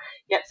are,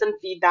 get some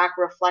feedback,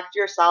 reflect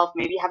yourself,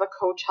 maybe have a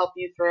coach help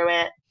you through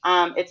it.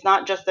 It's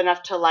not just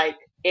enough to like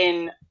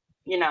in,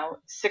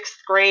 sixth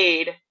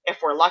grade, if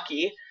we're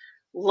lucky,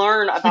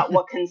 learn about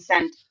what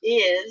consent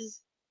is.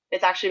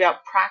 It's actually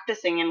about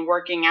practicing and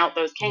working out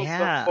those kinks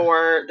Yeah.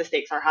 before the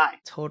stakes are high.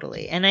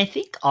 Totally. And I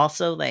think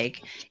also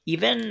like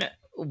even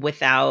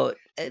without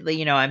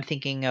I'm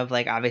thinking of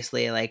like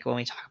obviously like when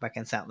we talk about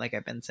consent, like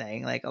I've been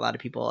saying, like a lot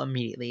of people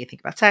immediately think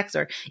about sex,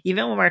 or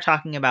even when we're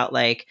talking about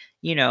like,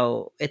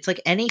 it's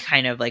like any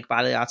kind of like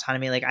bodily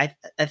autonomy. Like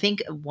I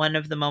think one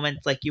of the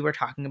moments like you were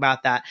talking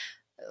about that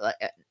like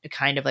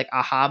kind of like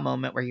aha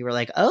moment where you were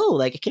like, oh,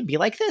 like it can be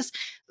like this.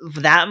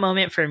 That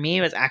moment for me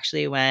was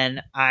actually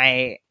when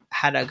I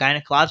had a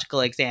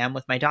gynecological exam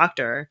with my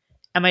doctor,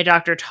 and my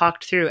doctor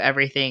talked through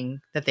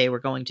everything that they were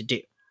going to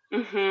do.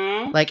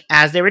 Mm-hmm. Like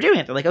as they were doing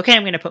it, they're like, okay,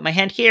 I'm going to put my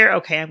hand here.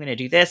 Okay, I'm going to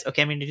do this.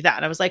 Okay, I'm going to do that.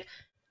 And I was like,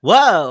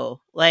 whoa,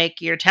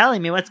 like you're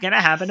telling me what's going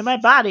to happen to my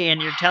body,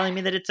 and you're telling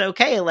me that it's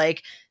okay.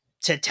 Like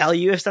to tell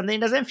you if something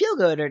doesn't feel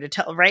good, or to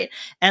tell, right?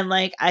 And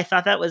like I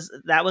thought that was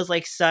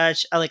like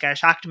such a, like a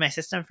shock to my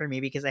system for me,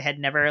 because I had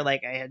never,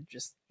 like I had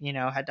just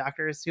had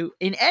doctors who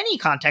in any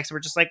context were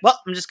just like, well,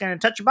 I'm just going to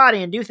touch your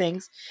body and do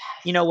things,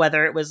 Yes.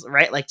 whether it was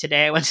right, like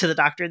today I went to the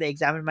doctor, they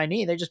examined my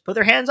knee, they just put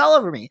their hands all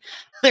over me.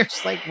 They're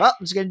just like, well,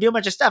 I'm just going to do a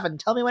bunch of stuff and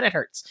tell me when it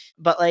hurts.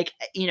 But like,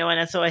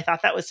 and so I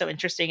thought that was so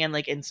interesting, and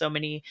like in so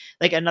many,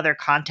 like another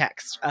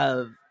context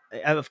of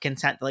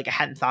consent that like I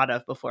hadn't thought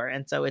of before.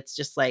 And so it's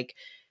just like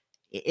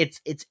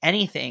it's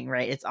anything,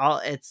 right?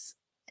 It's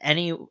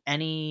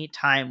any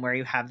time where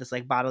you have this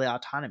like bodily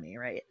autonomy,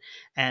 right?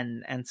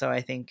 And so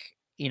I think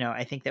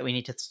that we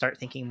need to start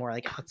thinking more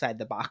like outside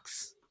the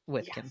box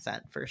with Yes.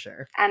 consent for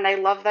sure. And I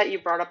love that you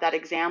brought up that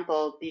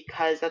example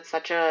because that's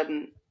such a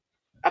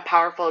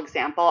powerful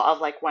example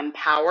of like when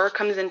power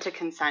comes into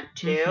consent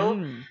too.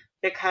 Mm-hmm.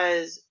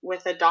 Because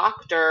with a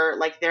doctor,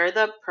 like they're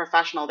the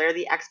professional, they're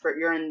the expert,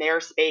 you're in their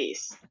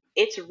space.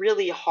 It's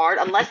really hard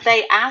unless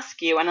they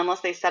ask you and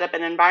unless they set up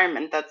an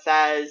environment that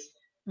says,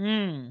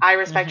 I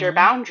respect your Mm-hmm.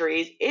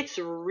 boundaries. It's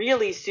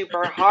really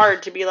super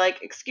hard to be like,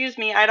 excuse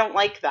me, I don't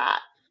like that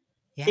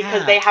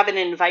because Yeah. they haven't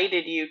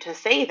invited you to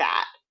say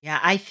that. Yeah,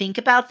 I think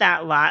about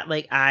that a lot.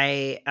 Like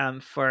I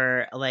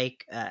for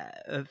like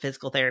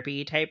physical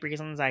therapy type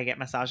reasons, I get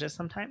massages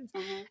sometimes.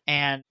 Hmm.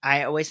 And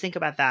I always think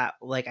about that.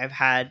 Like I've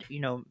had,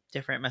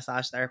 different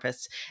massage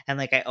therapists, and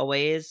like I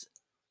always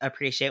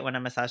appreciate when a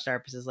massage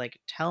therapist is like,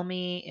 tell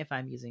me if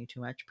I'm using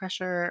too much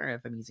pressure or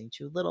if I'm using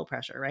too little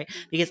pressure, right?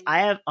 Because Hmm. I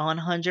have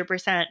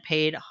 100%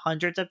 paid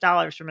hundreds of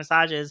dollars for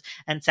massages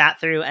and sat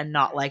through and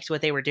not liked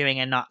what they were doing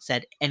and not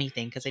said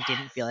anything because I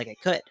didn't feel like I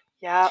could.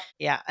 Yeah.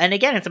 Yeah. And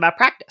again, it's about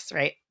practice,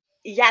 right?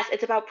 Yes,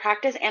 it's about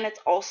practice, and it's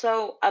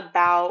also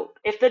about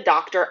if the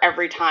doctor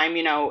every time,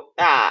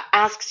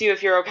 asks you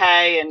if you're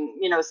okay and,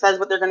 says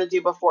what they're going to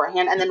do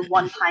beforehand, and then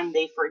one time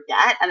they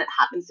forget and it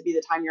happens to be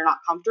the time you're not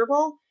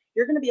comfortable,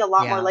 you're going to be a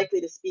lot more Yeah.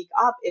 likely to speak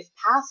up if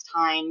past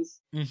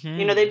times, they've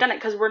Mhm. done it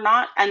because we're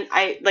not, and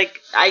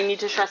I need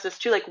to stress this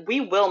too, like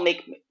we will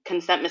make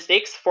consent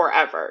mistakes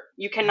forever.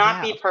 You cannot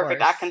Yeah, be of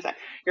perfect at course. consent.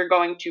 You're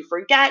going to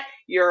forget,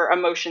 your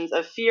emotions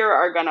of fear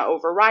are going to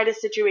override a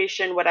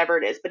situation, whatever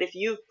it is. But if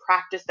you've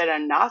practiced it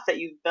enough that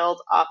you've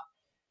built up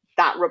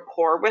that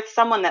rapport with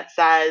someone that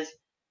says,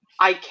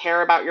 I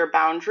care about your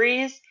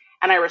boundaries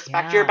and I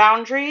respect your Yeah.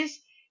 boundaries,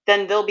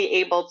 then they'll be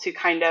able to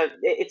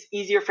it's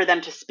easier for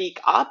them to speak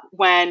up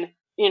when,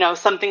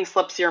 something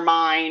slips your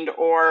mind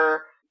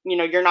or,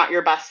 you're not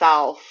your best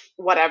self,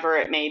 whatever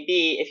it may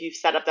be, if you've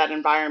set up that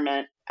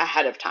environment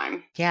ahead of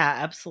time. Yeah,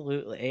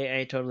 absolutely.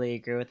 I totally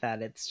agree with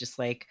that. It's just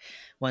like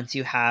once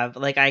you have,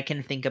 like I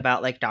can think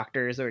about like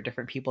doctors or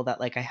different people that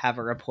like I have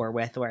a rapport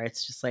with, where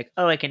it's just like,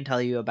 oh, I can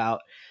tell you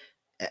about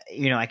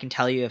I can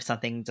tell you if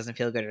something doesn't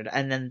feel good,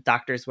 and then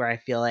doctors where I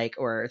feel like,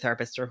 or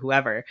therapists or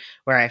whoever,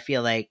 where I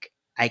feel like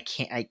I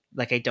can't, I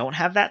don't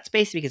have that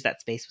space because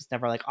that space was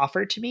never like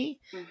offered to me.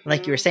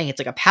 Like you were Mhm. saying, it's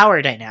like a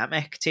power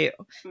dynamic too.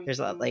 There's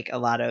Mhm. like a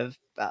lot of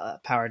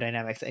power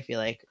dynamics I feel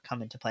like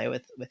come into play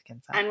with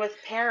consent. And with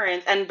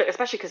parents, and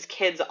especially because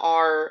kids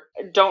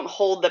don't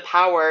hold the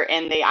power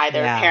in the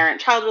either Yeah.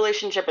 parent-child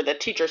relationship or the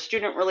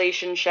teacher-student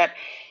relationship.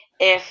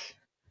 if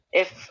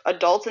if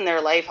adults in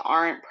their life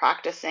aren't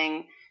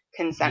practicing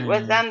consent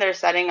with Mm. them, they're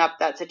setting up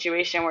that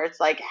situation where it's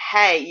like,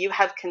 hey, you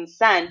have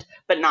consent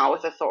but not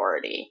with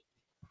authority.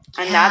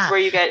 And that's Yeah. where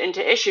you get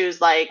into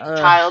issues like Ugh.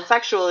 child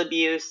sexual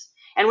abuse,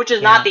 and which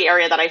is not Yeah. the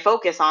area that I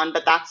focus on,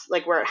 but that's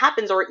like where it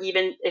happens. Or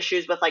even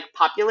issues with like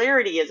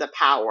popularity as a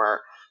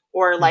power,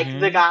 or like the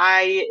Mm-hmm.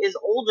 guy is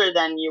older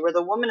than you or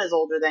the woman is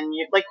older than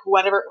you, like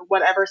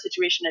whatever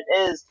situation it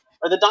is,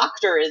 or the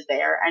doctor is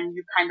there and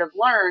you kind of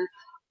learn,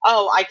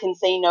 oh, I can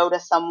say no to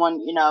someone,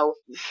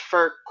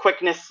 for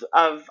quickness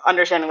of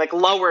understanding, like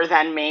lower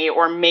than me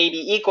or maybe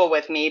equal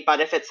with me, but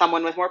if it's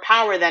someone with more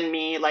power than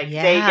me, like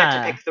they get to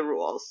Yeah. pick the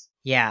rules.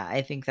 Yeah,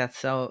 I think that's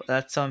so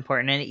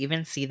important, and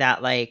even see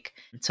that like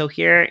so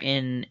here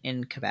in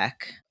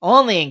Quebec,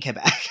 only in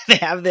Quebec, they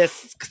have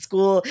this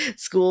school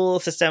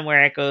system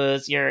where it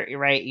goes. You're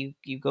right.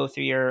 You go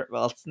through your,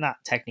 well, it's not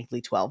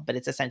technically 12, but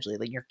it's essentially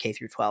like your K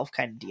through 12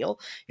 kind of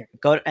deal. You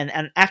go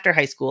and after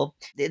high school,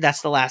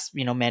 that's the last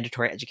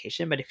mandatory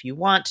education. But if you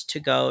want to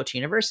go to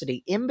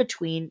university, in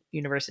between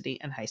university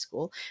and high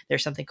school,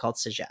 there's something called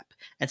Cégep,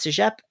 and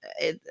Cégep,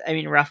 I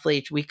mean,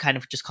 roughly we kind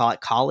of just call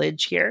it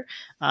college here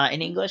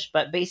in English,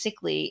 but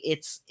basically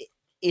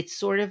it's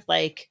sort of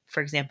like,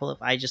 for example,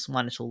 if I just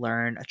wanted to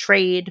learn a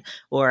trade,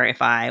 or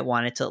if I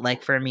wanted to,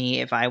 like for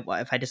me, if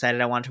I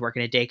decided I wanted to work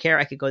in a daycare,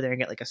 I could go there and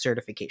get like a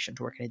certification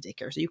to work in a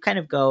daycare. So you kind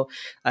of go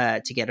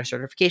to get a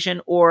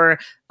certification, or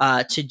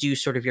to do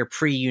sort of your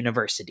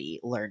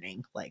pre-university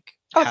learning, like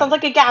Oh, it how sounds to,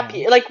 like a gap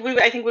year. Like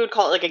I think we would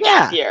call it like a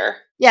gap yeah. year.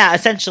 Yeah,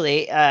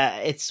 essentially,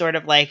 it's sort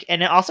of like,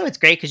 and also it's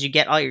great because you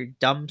get all your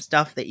dumb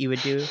stuff that you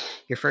would do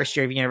your first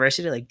year of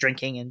university, like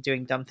drinking and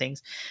doing dumb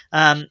things.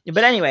 But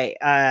anyway,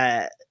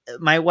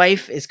 my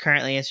wife is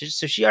currently,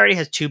 so she already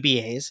has 2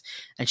 BAs,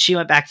 and she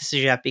went back to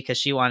CEGEP because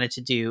she wanted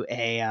to do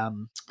a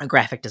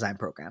graphic design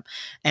program,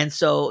 and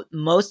so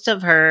most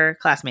of her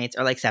classmates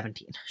are like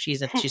 17. She's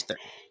 30.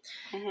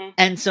 Hmm.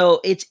 And so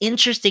it's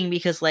interesting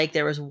because like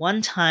there was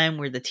one time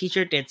where the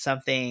teacher did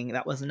something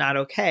that was not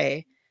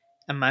okay,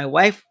 and my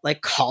wife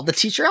like called the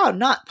teacher out,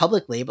 not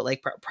publicly, but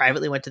like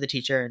privately went to the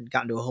teacher and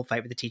got into a whole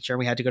fight with the teacher.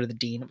 We had to go to the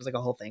dean. It was like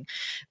a whole thing.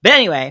 But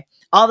anyway,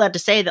 all that to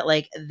say that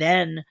like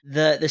then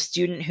the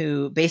student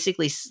who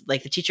basically,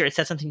 like the teacher had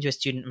said something to a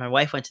student, my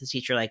wife went to the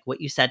teacher like,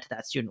 what you said to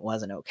that student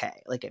wasn't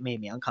okay. Like it made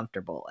me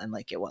uncomfortable, and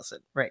like it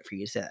wasn't right for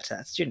you to say that to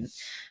that student.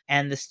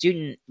 And the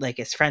student like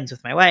is friends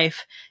with my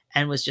wife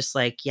and was just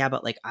like, yeah,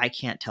 but like I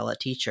can't tell a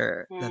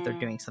teacher that they're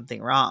doing Mm,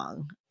 something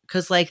wrong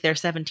because like they're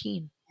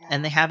 17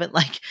 and yeah. they haven't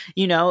like,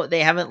 they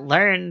haven't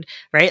learned,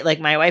 right? Like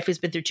my wife who's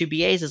been through 2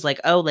 BAs is like,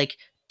 oh, like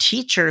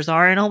teachers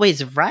aren't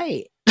always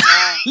right.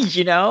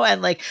 Yeah.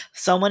 And like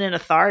someone in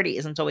authority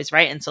isn't always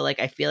right. And so like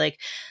I feel like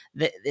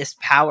this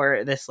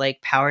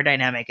like power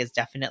dynamic is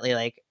definitely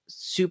like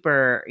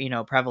super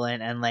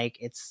prevalent, and like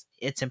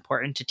it's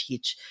important to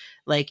teach.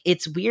 Like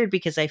it's weird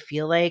because I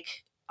feel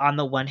like on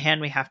the one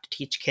hand we have to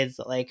teach kids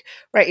that like,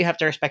 right, you have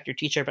to respect your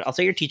teacher, but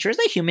also your teacher is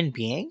a human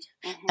being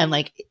and Hmm.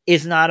 like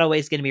is not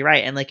always going to be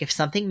right, and like if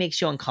something makes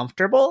you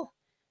uncomfortable,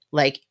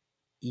 like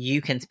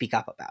you can speak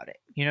up about it,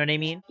 you know what I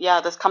mean?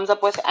 Yeah, this comes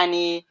up with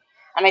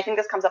and I think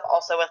this comes up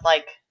also with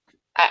like,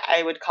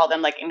 I would call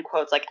them like in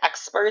quotes, like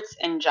experts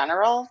in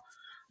general,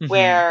 Mm-hmm.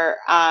 where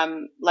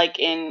like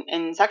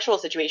in sexual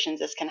situations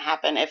this can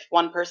happen if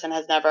one person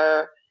has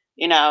never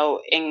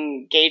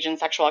engaged in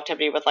sexual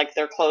activity with like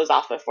their clothes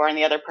off before, and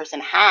the other person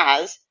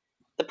has.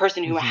 The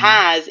person who Mm-hmm.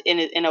 has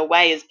in a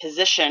way is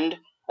positioned,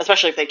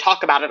 especially if they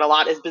talk about it a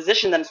lot, is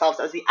positioned themselves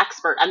as the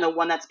expert and the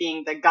one that's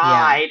being the Yeah.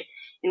 guide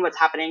in what's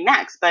happening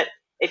next. But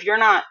if you're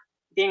not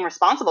being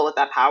responsible with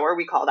that power,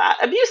 we call that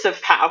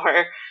abusive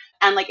power.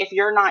 And like if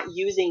you're not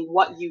using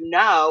what you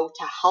know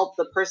to help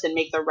the person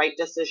make the right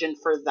decision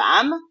for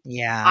them, I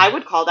Yeah.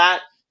 would call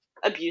that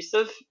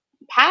abusive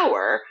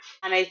power.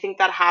 And I think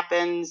that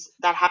happens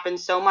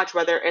so much,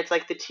 whether it's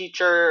like the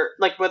teacher,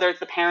 like whether it's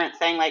the parent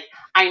saying like,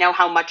 I know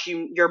how much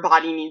your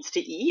body needs to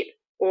eat,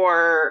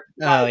 or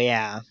Oh that,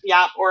 yeah.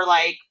 yeah, or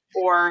like,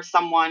 or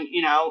someone,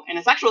 in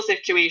a sexual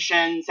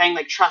situation saying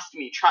like, trust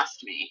me.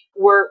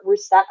 We're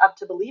set up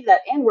to believe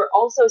that, and we're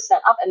also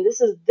set up, and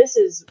this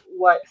is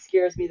what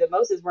scares me the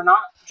most, is we're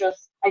not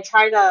just,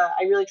 I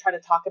really try to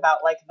talk about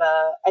like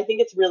I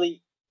think it's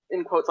really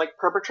in quotes like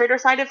perpetrator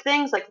side of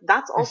things, like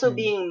that's also Mm-hmm.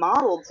 being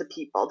modeled to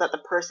people, that the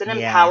person in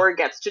Yeah. power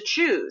gets to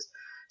choose.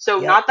 So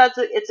Yep. not that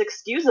it's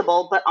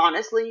excusable, but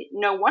honestly,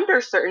 no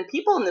wonder certain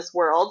people in this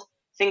world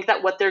think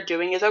that what they're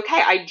doing is okay.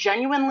 I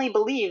genuinely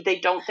believe they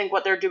don't think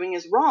what they're doing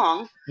is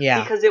wrong,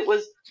 Yeah. because it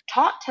was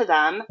taught to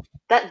them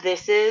that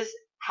this is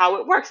how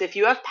it works. If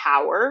you have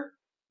power,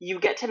 you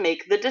get to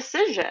make the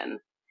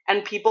decision,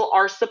 and people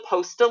are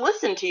supposed to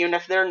listen to you, and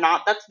if they're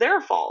not, that's their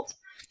fault,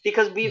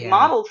 because we've Yeah.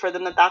 modeled for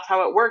them that that's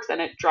how it works,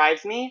 and it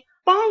drives me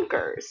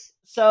bonkers.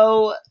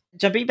 So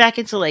jumping back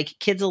into like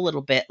kids a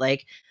little bit,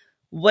 like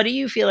what do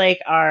you feel like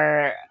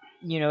are,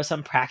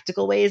 some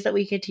practical ways that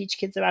we could teach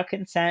kids about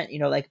consent,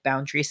 like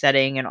boundary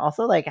setting and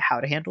also like how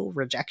to handle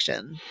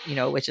rejection,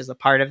 which is a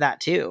part of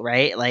that too,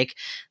 right? Like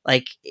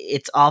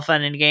it's all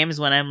fun and games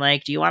when I'm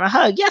like, do you want a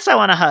hug? Yes, I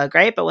want a hug,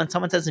 right? But when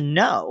someone says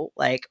no,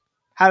 like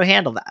how to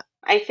handle that?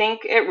 I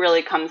think it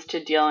really comes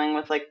to dealing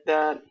with like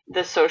the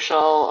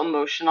social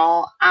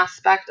emotional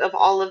aspect of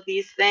all of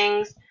these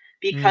things,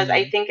 because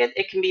I think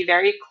it can be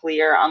very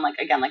clear on like,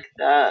 again, like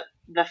the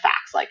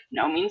facts, like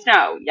no means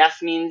no,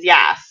 yes means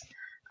yes.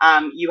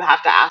 You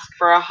have to ask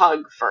for a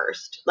hug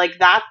first, like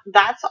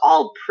that's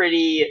all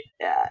pretty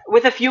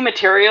with a few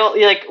material,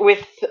 like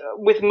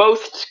with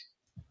most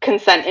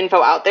consent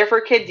info out there for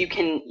kids, you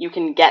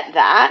can get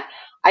that.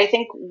 I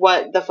think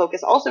what the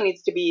focus also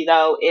needs to be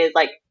though is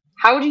like,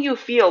 how do you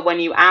feel when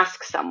you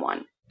ask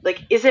someone? Like,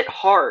 is it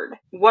hard?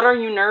 What are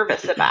you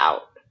nervous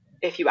about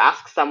if you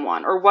ask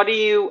someone? Or what are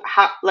you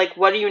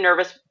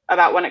nervous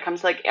about when it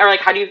comes to like, or like,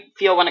 how do you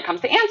feel when it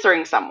comes to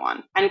answering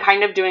someone? And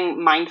kind of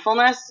doing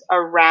mindfulness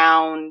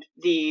around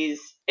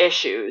these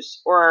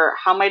issues, or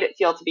how might it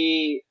feel to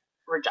be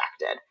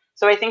rejected?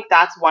 So I think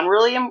that's one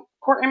really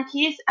important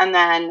piece. And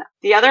then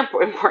the other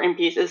important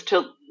piece is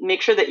to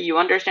make sure that you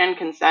understand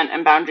consent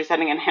and boundary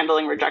setting and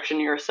handling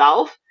rejection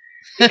yourself,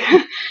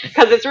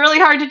 because it's really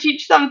hard to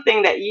teach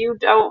something that you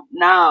don't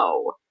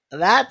know.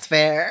 That's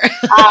fair.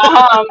 And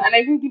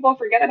I think people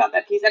forget about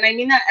that piece. And I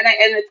mean that, and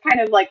it's kind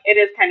of like, it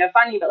is kind of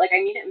funny, but like, I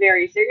mean it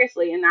very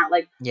seriously in that,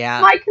 like,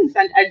 my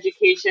consent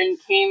education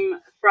came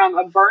from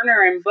a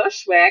burner in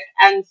Bushwick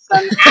and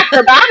some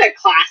acrobatic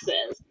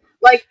classes.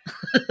 Like,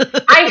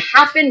 I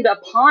happened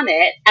upon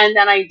it, and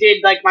then I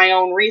did like my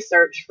own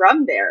research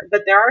from there.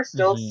 But there are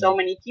still so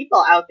many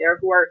people out there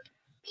who are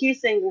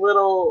piecing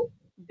little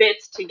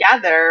bits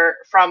together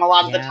from a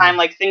lot of the time,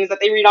 like things that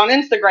they read on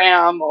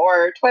Instagram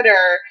or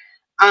Twitter,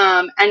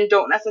 and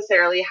don't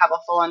necessarily have a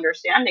full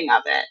understanding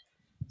of it.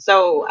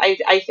 So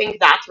I think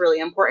that's really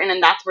important,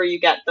 and that's where you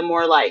get the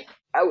more like,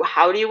 oh,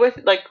 how do you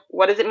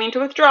what does it mean to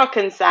withdraw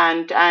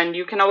consent? And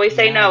you can always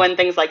say no and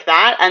things like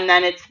that. And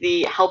then it's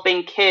the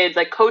helping kids,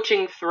 like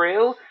coaching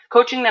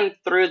them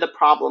through the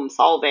problem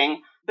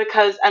solving,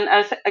 because, and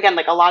again,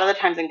 like a lot of the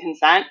times in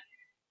consent,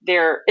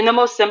 there, in the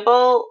most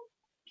simple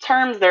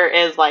terms, there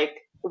is like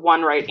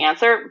one right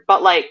answer,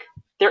 but like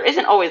there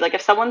isn't always. Like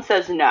if someone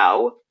says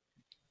no,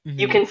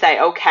 you can say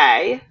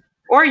okay,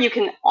 or you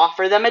can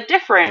offer them a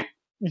different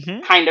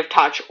kind of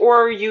touch,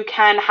 or you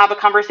can have a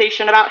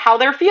conversation about how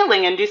they're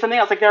feeling and do something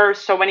else. Like there are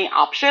so many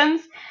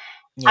options.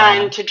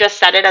 And to just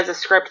set it as a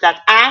script that's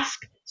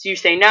ask, so you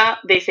say no,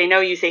 they say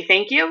no, you say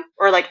thank you,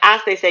 or like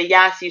ask, they say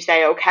yes, you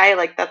say okay.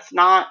 Like that's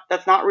not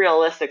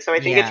realistic. So I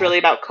think it's really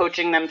about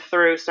coaching them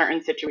through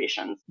certain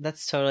situations.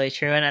 That's totally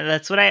true, and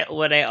that's what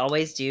I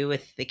always do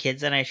with the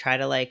kids, and I try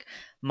to like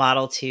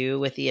model too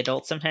with the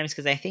adults sometimes,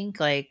 because I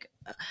think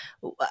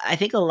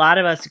a lot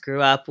of us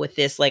grew up with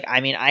this, like, I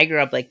mean, I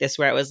grew up like this,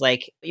 where it was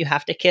like, you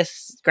have to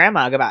kiss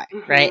grandma goodbye,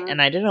 right? And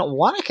I didn't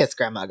want to kiss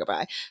grandma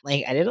goodbye.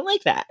 Like, I didn't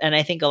like that. And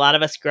I think a lot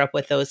of us grew up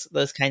with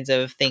those kinds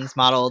of things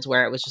modeled,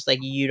 where it was just like,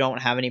 you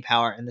don't have any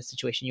power in the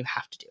situation, you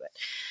have to do it.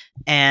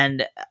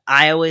 And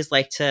I always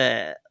like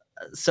to,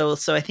 so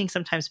I think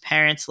sometimes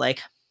parents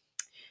like,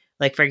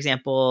 for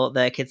example,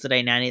 the kids that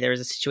I nanny, there was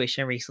a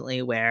situation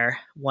recently where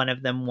one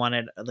of them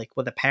wanted, like,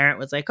 well, the parent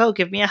was like, oh,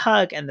 give me a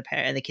hug. And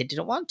the kid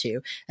didn't want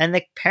to. And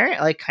the parent,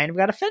 like, kind of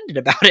got offended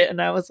about it.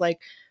 And I was like,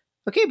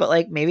 okay, but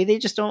like maybe they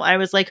just don't. I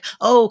was like,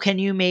 oh, can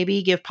you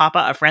maybe give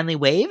Papa a friendly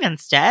wave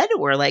instead?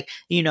 Or like,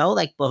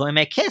 like blow him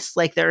a kiss.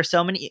 Like there are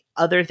so many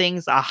other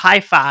things, a high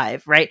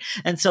five, right?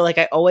 And so like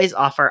I always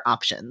offer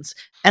options.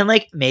 And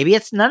like maybe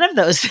it's none of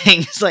those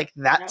things. Like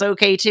that's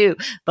okay too.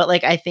 But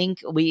like I think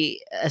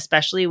we,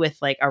 especially with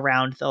like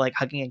around the like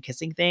hugging and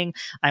kissing thing,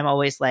 I'm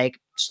always like,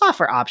 just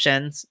offer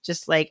options.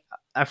 Just like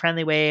a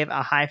friendly wave,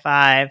 a high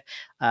five,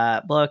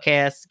 blow a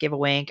kiss, give a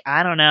wink.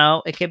 I don't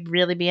know. It could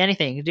really be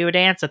anything. You do a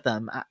dance with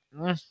them.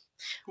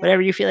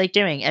 Whatever you feel like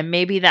doing. And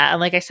maybe that, and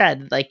like I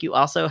said, like you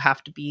also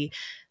have to be,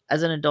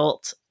 as an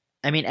adult,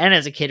 I mean, and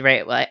as a kid,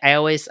 right?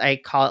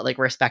 I call it like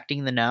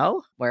respecting the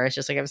no, where it's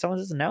just like, if someone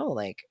says no,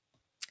 like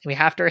we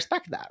have to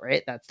respect that,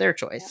 right? That's their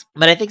choice.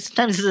 But I think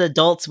sometimes as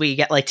adults, we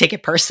get like, take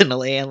it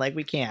personally, and like,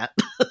 we can't.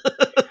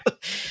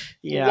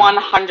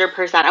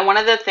 100%. And one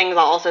of the things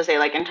I'll also say,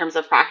 like in terms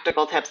of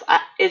practical tips,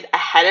 is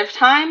ahead of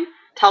time,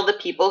 tell the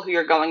people who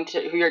your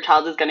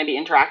child is going to be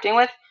interacting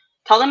with,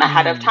 tell them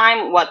ahead of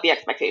time what the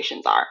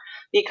expectations are.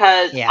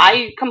 Because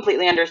I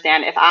completely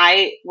understand, if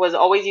I was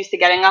always used to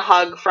getting a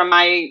hug from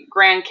my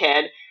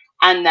grandkid,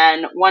 and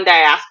then one day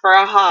I ask for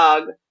a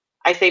hug,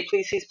 I say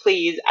please, please,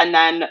 please, and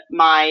then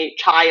my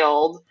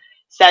child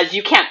says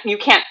you can't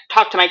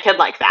talk to my kid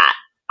like that,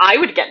 I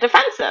would get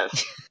defensive.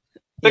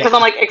 Because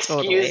I'm like,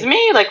 excuse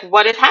me, like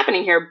what is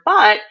happening here?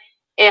 But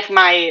if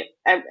my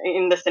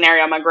in the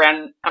scenario, I'm a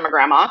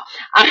grandma.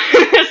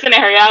 In this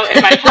scenario,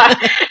 if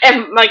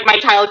like my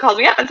child calls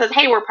me up and says,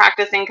 "Hey, we're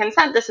practicing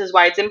consent. This is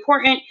why it's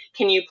important.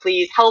 Can you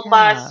please help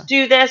us Yeah.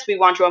 do this? We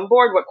want you on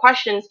board. What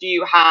questions do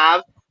you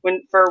have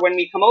when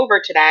we come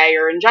over today,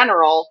 or in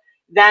general?"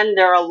 Then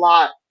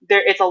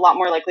it's a lot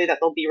more likely that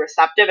they'll be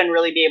receptive and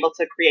really be able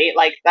to create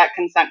like that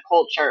consent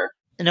culture.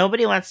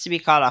 Nobody wants to be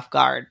caught off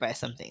guard by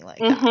something like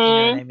that. You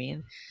know what Mm-hmm. I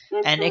mean?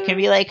 And it can Mm-hmm.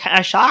 be like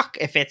a shock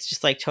if it's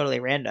just like totally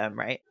random,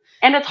 right?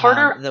 And it's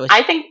harder. I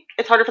Which, think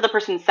it's harder for the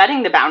person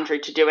setting the boundary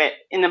to do it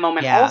in the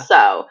moment yeah.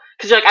 also.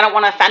 Because you're like, I don't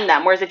want to offend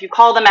them. Whereas if you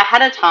call them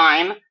ahead of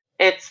time,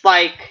 it's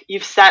like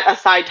you've set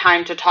aside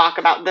time to talk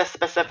about this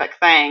specific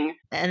thing.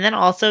 And then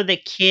also the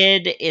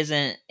kid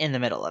isn't in the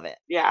middle of it.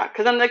 Yeah,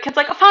 because then the kid's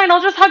like, oh, fine,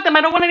 I'll just hug them.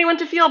 I don't want anyone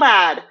to feel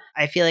bad.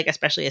 I feel like,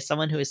 especially as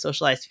someone who is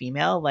socialized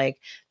female, like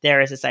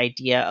there is this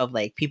idea of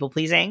like people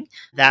pleasing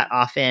that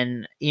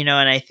often, and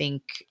I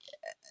think,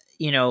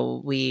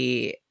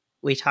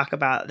 we talk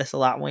about this a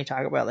lot when we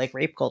talk about like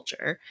rape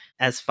culture,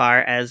 as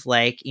far as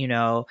like,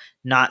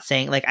 not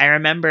saying, like, I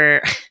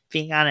remember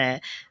being on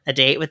a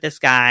date with this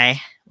guy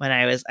when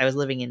I was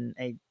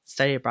I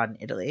studied abroad in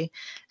Italy,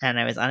 and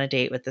I was on a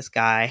date with this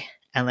guy,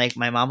 and like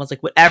my mom was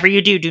like, whatever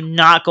you do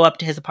not go up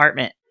to his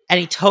apartment. And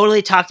he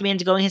totally talked me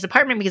into going to his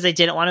apartment because I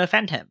didn't want to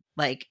offend him.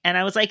 Like, and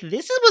I was like,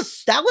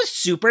 that was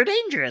super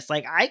dangerous.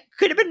 Like, I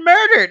could have been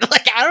murdered.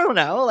 Like, I don't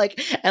know. Like,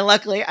 and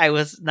luckily I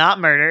was not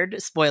murdered.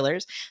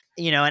 Spoilers,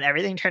 and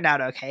everything turned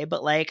out okay.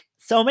 But like,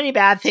 so many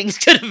bad things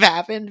could have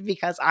happened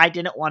because I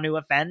didn't want to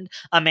offend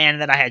a man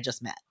that I had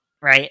just met.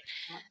 Right.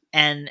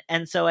 And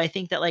so I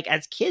think that like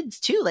as kids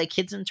too, like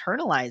kids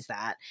internalize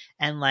that.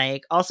 And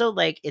like, also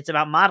like it's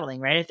about modeling,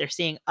 right? If they're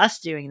seeing us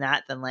doing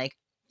that, then like,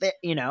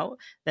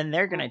 then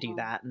they're gonna do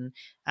that. And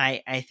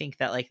I think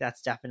that like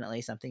that's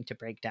definitely something to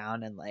break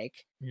down and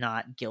like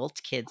not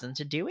guilt kids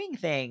into doing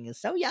things.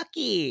 So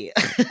yucky.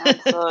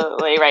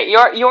 Absolutely right.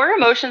 Your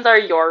emotions are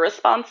your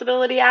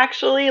responsibility,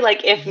 actually.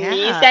 Like if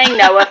me Yeah. saying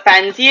no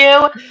offends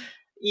you,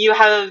 you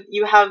have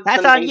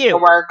That's some on things you. to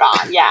work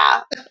on.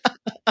 Yeah.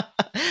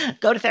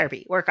 Go to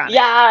therapy, work on it.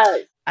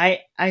 Yes.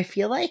 I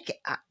feel like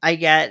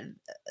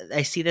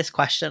I see this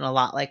question a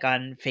lot, like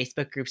on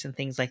Facebook groups and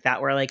things like that,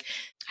 where like,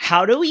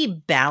 how do we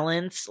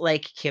balance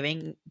like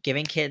giving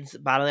kids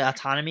bodily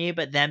autonomy,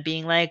 but then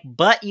being like,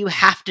 but you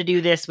have to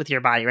do this with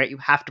your body, right? You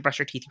have to brush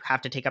your teeth, you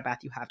have to take a bath,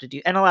 you have to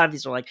do, and a lot of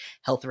these are like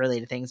health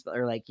related things, but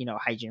or like,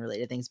 hygiene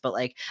related things. But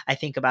like, I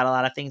think about a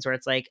lot of things where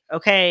it's like,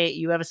 okay,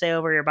 you have a say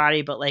over your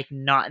body, but like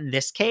not in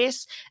this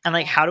case. And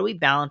like, how do we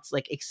balance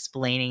like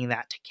explaining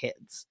that to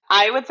kids?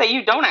 I would say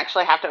you don't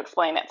actually have to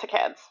explain it to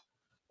kids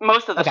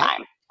most of the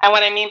time. And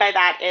what I mean by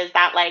that is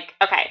that, like,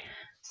 okay,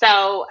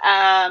 so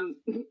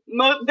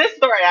this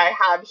story I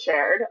have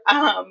shared.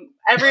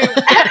 Every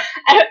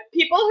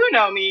people who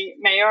know me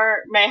may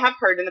have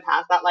heard in the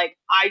past that like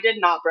I did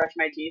not brush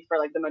my teeth for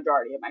like the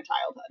majority of my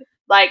childhood.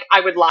 Like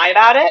I would lie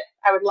about it.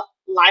 I would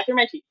lie through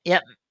my teeth.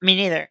 Yep, me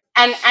neither.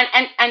 And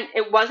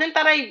it wasn't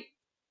that I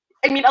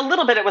mean, a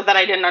little bit it was that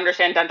I didn't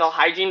understand dental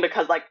hygiene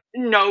because, like,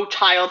 no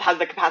child has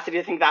the capacity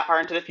to think that far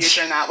into the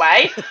future in that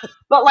way.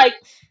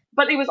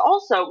 But it was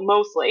also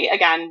mostly,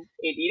 again,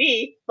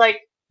 ADD, like,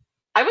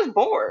 I was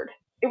bored.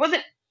 It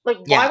wasn't, like,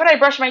 why would I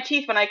brush my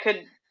teeth when I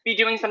could be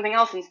doing something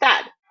else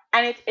instead?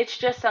 And it's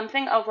just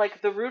something of,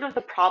 like, the root of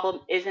the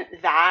problem isn't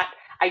that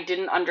I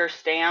didn't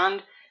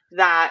understand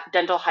that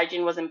dental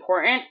hygiene was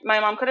important. My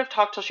mom could have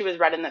talked till she was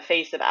red in the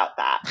face about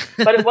that.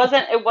 But it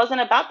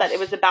wasn't about that. It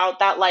was about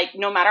that, like,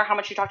 no matter how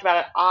much you talked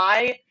about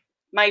it,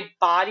 my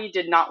body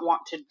did not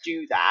want to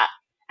do that.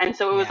 And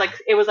so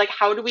it was like,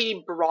 how do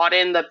we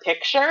broaden the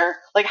picture?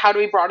 Like, how do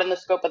we broaden the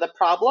scope of the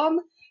problem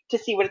to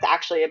see what it's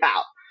actually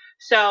about?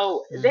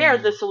 So there,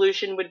 the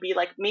solution would be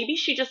like, maybe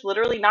she just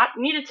literally not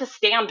needed to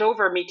stand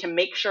over me to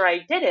make sure I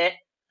did it,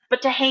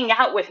 but to hang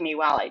out with me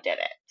while I did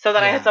it, so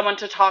that I had someone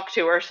to talk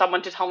to or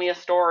someone to tell me a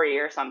story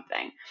or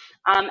something.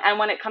 And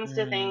when it comes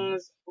to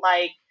things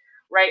like,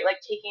 right, like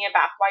taking a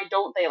bath, why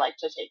don't they like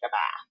to take a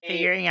bath?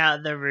 Figuring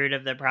out the root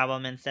of the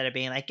problem instead of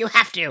being like, you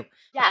have to.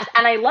 Yes,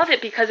 and I love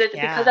it because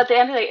because at the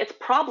end of the day, it's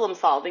problem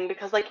solving,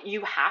 because like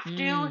you have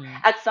to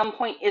at some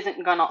point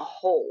isn't gonna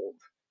hold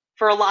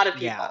for a lot of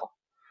people. Yeah.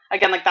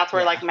 Again, like that's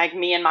where like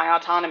me and my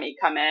autonomy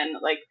come in.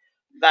 Like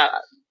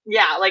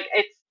like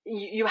it's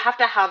you have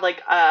to have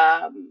like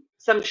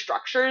some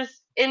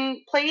structures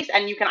in place,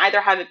 and you can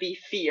either have it be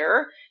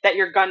fear that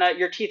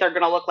your teeth are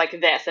gonna look like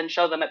this and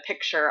show them a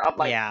picture of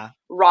like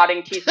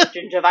rotting teeth with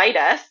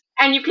gingivitis,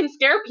 and you can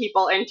scare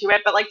people into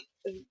it, but like,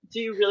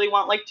 do you really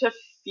want like to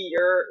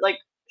fear, like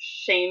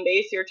shame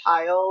base your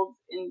child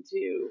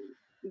into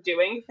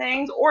doing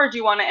things, or do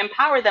you want to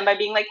empower them by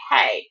being like,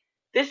 hey,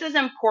 this is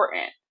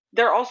important?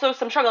 There are also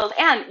some struggles,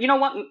 and you know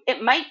what,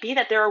 it might be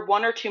that there are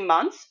 1 or 2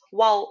 months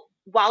while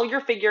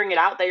you're figuring it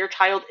out that your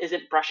child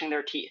isn't brushing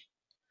their teeth,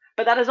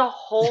 but that is a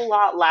whole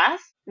lot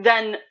less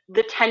than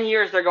the 10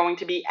 years they're going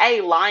to be A,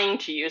 lying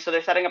to you, so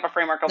they're setting up a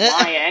framework of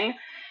lying,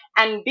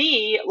 and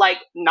B, like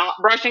not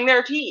brushing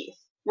their teeth.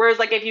 Whereas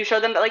like if you show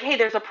them that like, hey,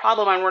 there's a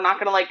problem and we're not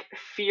gonna like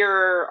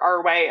fear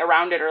our way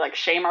around it or like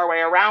shame our way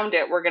around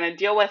it, we're gonna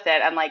deal with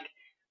it and like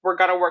we're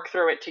gonna work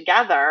through it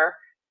together.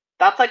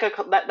 That's like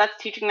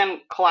that's teaching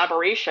them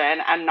collaboration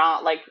and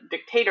not like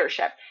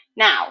dictatorship.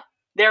 Now,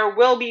 there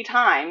will be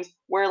times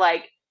where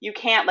like you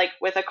can't, like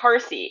with a car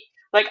seat.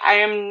 Like I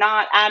am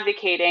not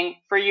advocating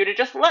for you to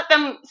just let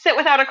them sit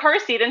without a car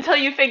seat until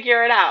you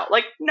figure it out.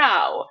 Like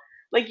no.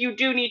 Like you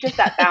do need to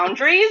set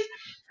boundaries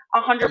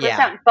 100%.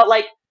 Yeah. But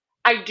like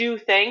I do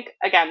think,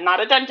 again,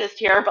 not a dentist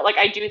here, but like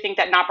I do think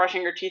that not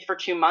brushing your teeth for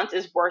 2 months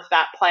is worth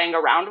that playing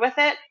around with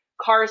it.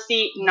 Car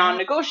seat, Yeah.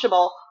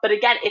 non-negotiable. But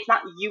again, it's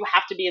not you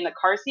have to be in the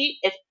car seat.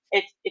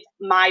 It's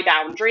my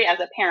boundary as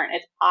a parent.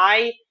 It's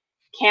I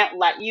can't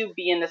let you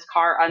be in this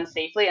car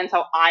unsafely, and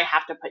so I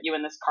have to put you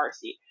in this car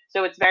seat.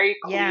 So it's very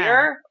Yeah.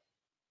 clear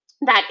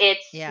that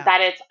Yeah.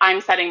 it's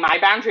I'm setting my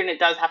boundary, and it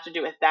does have to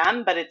do with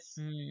them, but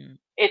Mm.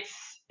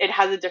 it's it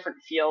has a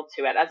different feel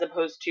to it as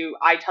opposed to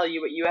I tell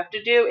you what you have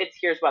to do. It's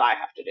here's what I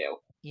have to do.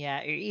 Yeah,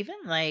 or even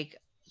like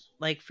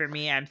for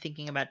me, I'm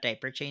thinking about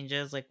diaper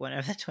changes. Like one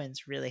of the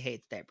twins really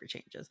hates diaper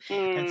changes.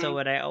 And so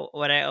Mm,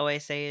 what I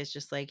always say is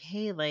just like,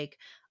 "Hey, like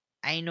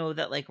I know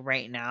that like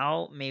right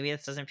now maybe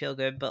this doesn't feel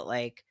good, but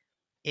like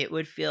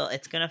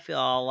it's going to feel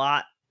a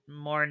lot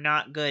more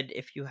not good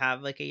if you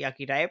have like a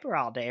yucky diaper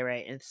all day,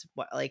 right? It's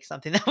like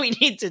something that we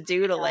need to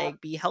do to yeah.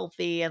 like be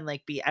healthy and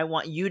like be I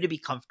want you to be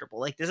comfortable.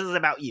 Like this is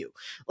about you."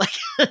 Like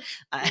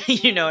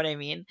you know Mm-hmm. what I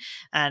mean?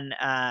 And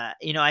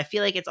I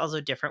feel like it's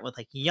also different with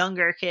like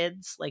younger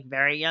kids, like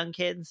very young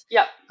kids.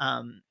 Yep.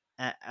 Um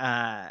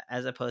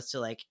as opposed to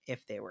like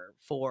if they were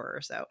 4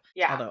 or so.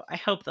 Yeah. Although I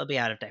hope they'll be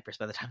out of diapers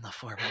by the time they're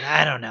 4, but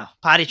I don't know.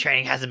 Potty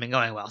training hasn't been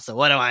going well, so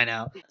what do I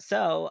know?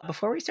 So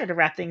before we start to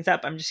wrap things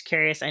up, I'm just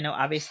curious. I know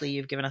obviously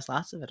you've given us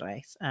lots of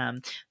advice,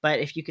 but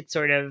if you could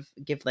sort of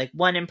give like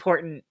one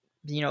important,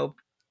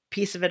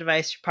 piece of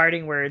advice,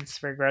 parting words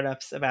for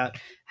grown-ups about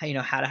how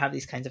to have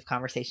these kinds of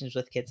conversations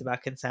with kids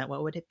about consent,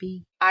 what would it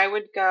be? I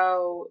would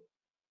go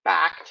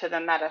back to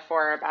the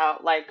metaphor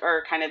about like,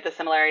 or kind of the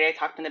similarity I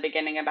talked in the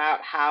beginning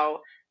about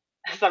how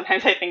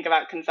sometimes I think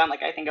about consent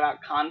like I think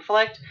about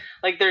conflict.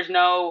 Like there's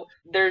no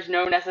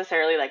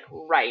necessarily like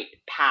right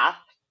path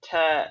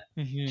to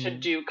Mm-hmm.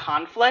 do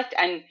conflict.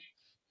 And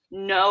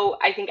no,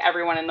 I think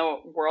everyone in the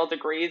world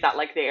agrees that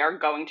like they are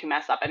going to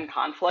mess up in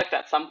conflict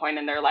at some point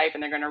in their life,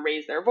 and they're going to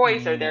raise their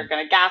voice, or they're Mm,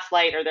 going to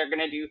gaslight, or they're going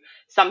to do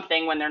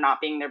something when they're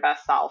not being their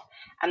best self.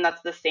 And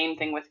that's the same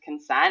thing with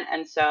consent.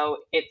 And so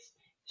it's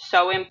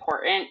so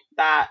important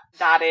that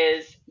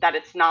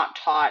it's not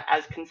taught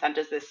as consent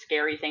as this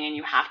scary thing and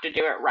you have to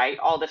do it right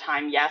all the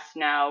time. Yes,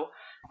 no.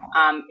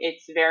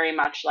 It's very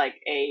much like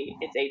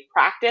it's a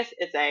practice.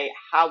 It's a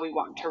how we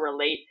want to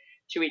relate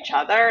to each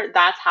other.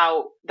 That's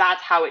how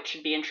it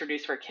should be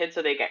introduced for kids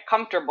so they get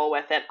comfortable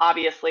with it.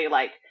 Obviously,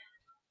 like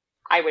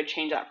I would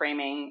change that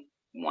framing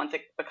once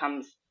it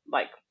becomes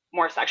like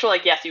more sexual.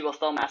 Like yes, you will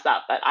still mess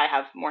up, but I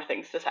have more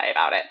things to say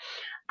about it.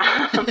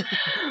 Um,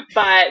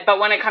 but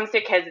when it comes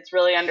to kids, it's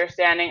really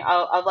understanding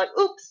of like,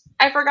 oops,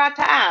 I forgot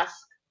to ask.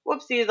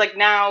 Whoopsies, like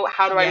now,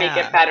 how do I make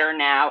it yeah. better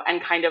now?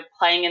 And kind of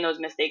playing in those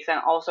mistakes and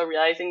also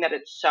realizing that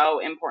it's so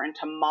important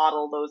to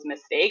model those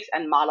mistakes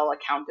and model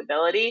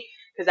accountability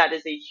because that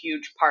is a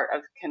huge part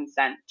of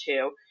consent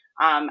too.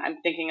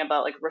 I'm thinking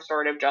about like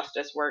restorative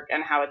justice work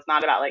and how it's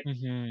not about like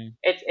Mm-hmm.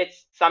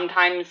 it's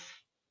sometimes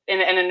in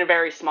a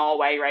very small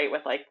way, right?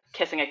 With like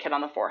kissing a kid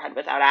on the forehead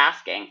without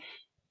asking.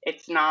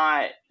 It's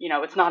not,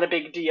 it's not a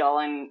big deal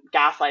and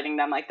gaslighting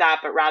them like that,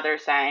 but rather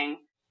saying,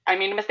 I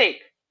made a mistake.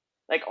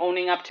 Like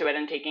owning up to it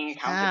and taking Yeah.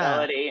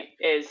 accountability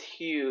is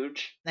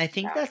huge. I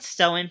think Yeah. that's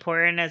so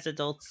important as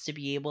adults to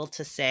be able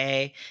to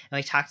say, and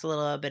we talked a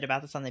little bit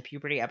about this on the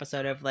puberty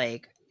episode of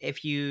like,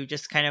 if you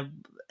just kind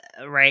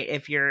of, right,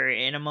 if you're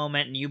in a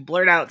moment and you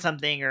blurt out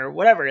something or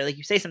whatever, like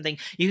you say something,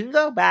 you can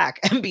go back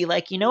and be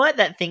like, you know what,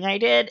 that thing I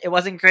did, it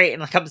wasn't great.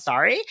 And like, I'm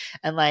sorry.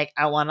 And like,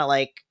 I want to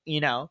like,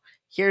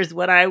 here's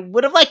what I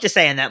would have liked to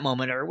say in that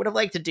moment or would have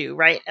liked to do.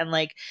 Right. And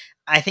like,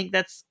 I think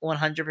that's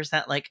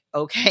 100% like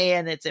okay.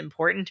 And it's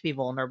important to be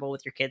vulnerable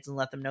with your kids and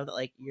let them know that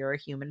like you're a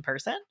human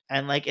person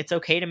and like it's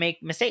okay to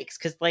make mistakes.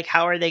 Cause like,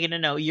 how are they going to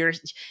know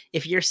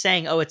if you're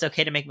saying, oh, it's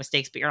okay to make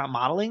mistakes, but you're not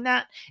modeling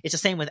that? It's the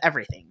same with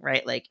everything,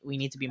 right? Like, we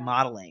need to be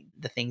modeling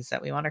the things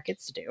that we want our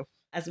kids to do.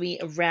 As we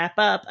wrap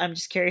up, I'm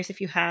just curious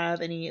if you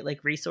have any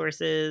like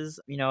resources,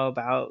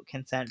 about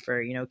consent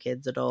for,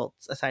 kids,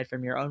 adults, aside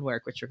from your own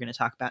work, which we're going to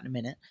talk about in a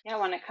minute. Yeah,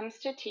 when it comes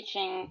to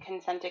teaching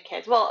consent to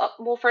kids, well,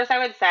 first I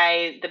would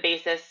say the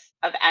basis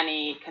of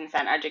any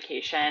consent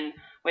education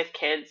with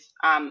kids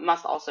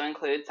must also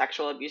include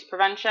sexual abuse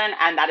prevention,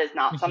 and that is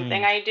not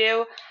something Mm-hmm. I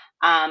do.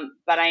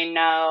 But I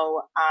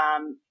know,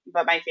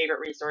 but my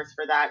favorite resource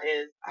for that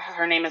is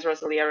her name is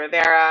Rosalia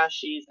Rivera.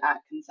 She's at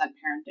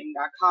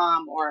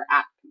consentparenting.com or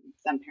at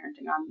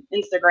consentparenting on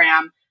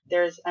Instagram.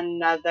 There's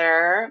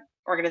another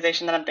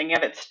organization that I'm thinking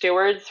of. It's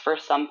Stewards for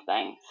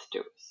something.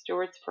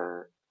 Stewards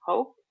for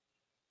Hope.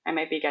 I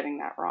might be getting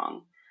that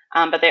wrong.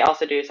 but they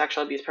also do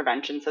sexual abuse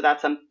prevention. So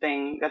that's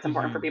something that's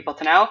important for Mm-hmm. people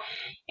to know.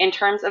 In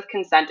terms of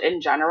consent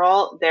in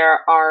general,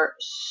 there are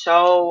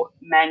so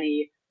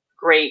many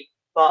great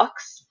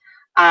books.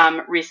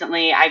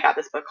 Recently, I got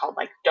this book called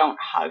like Don't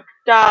Hug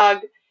Doug.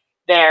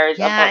 There's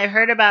a Yeah, book. I've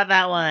heard about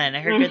that one.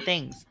 I heard good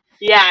things.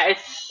 Yeah,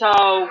 it's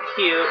so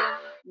cute.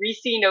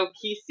 Risi no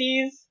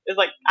Kisses is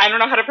like, I don't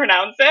know how to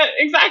pronounce it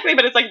exactly,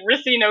 but it's like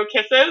Risi no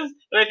Kisses,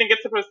 but I think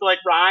it's supposed to like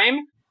rhyme.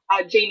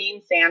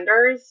 Janine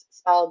Sanders,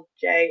 spelled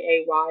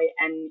Jayneen.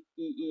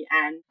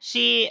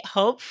 She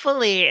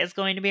hopefully is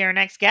going to be our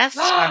next guest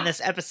on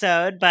this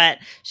episode, but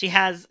she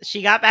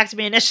got back to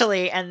me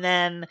initially, and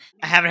then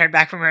I haven't heard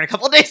back from her in a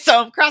couple of days,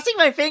 so I'm crossing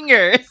my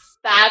fingers.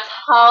 That's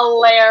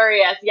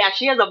hilarious. Yeah,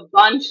 she has a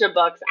bunch of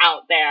books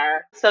out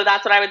there. So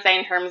that's what I would say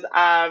in terms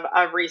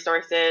of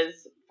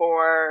resources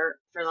for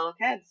little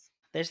kids.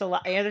 There's a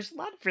lot. Yeah, there's a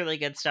lot of really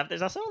good stuff.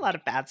 There's also a lot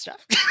of bad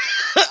stuff.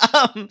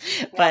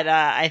 But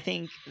I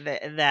think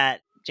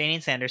that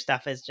Janine Sanders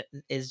stuff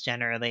is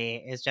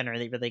generally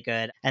really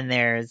good. And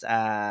there's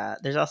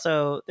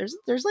also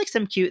there's like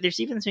some cute. There's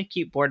even some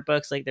cute board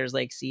books. Like there's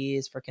like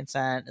C's for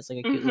Consent. It's like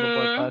a cute little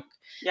board book.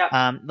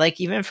 Yeah.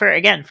 Like even for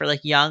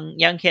like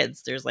young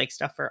kids, there's like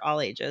stuff for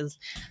all ages.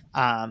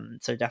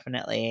 So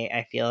definitely,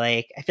 I feel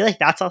like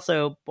that's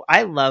also,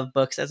 I love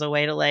books as a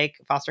way to like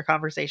foster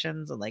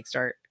conversations and like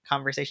start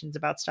conversations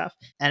about stuff.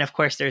 And of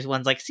course there's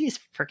ones like C's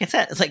for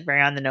Consent. It's like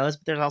very on the nose,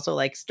 but there's also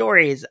like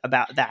stories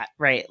about that,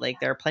 right?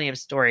 Like there are plenty of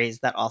stories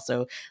that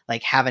also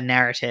like have a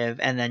narrative,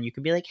 and then you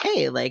can be like,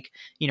 hey, like,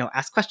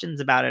 ask questions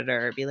about it,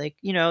 or be like,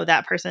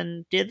 that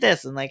person did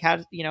this, and like, how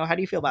do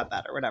you feel about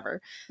that, or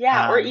whatever.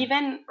 Yeah, or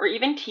even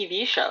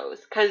TV shows,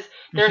 because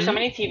there are so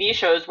many TV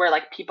shows where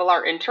like people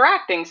are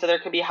interacting, so there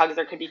could be hugs,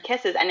 there could be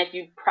kisses, and if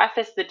you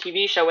preface the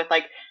TV show with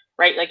like,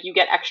 right, like you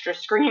get extra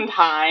screen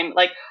time,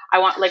 like I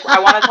want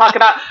to talk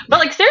about, but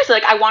like seriously,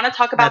 like I want to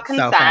talk about That's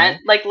so consent, funny.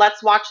 like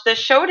let's watch this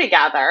show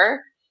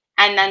together.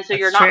 And then so That's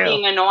you're not true.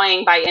 being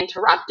annoying by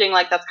interrupting,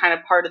 like that's kind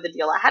of part of the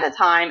deal ahead of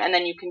time, and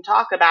then you can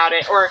talk about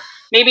it, or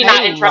maybe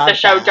not interrupt the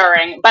show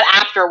during, but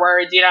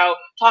afterwards,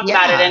 talk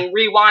about it and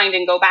rewind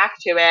and go back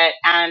to it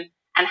and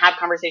have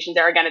conversations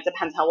there. Again, it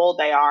depends how old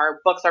they are.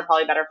 Books are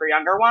probably better for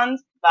younger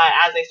ones, but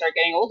as they start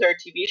getting older,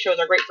 TV shows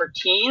are great for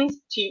teens.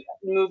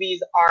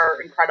 Movies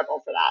are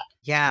incredible for that.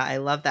 Yeah, I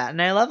love that.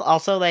 And I love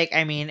also, like,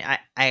 I mean,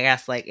 I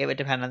guess, like, it would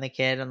depend on the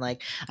kid. And,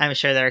 like, I'm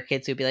sure there are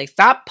kids who'd be like,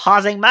 stop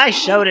pausing my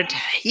show to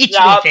teach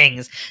me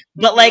things.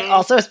 But, like,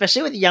 also,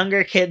 especially with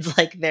younger kids,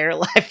 like,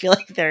 I feel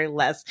like they're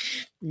less,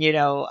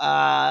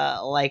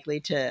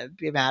 likely to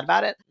be mad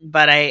about it.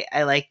 But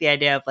I like the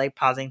idea of, like,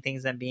 pausing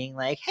things and being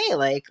like, hey,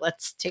 like,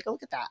 let's take a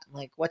look at that.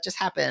 Like, what just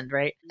happened,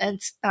 right? And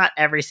it's not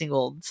every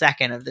single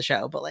second of the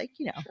show, but, like,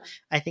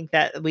 I think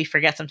that we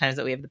forget sometimes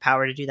that we have the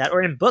power to do that.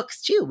 Or in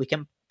books, too. We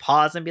can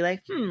pause and be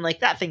like, like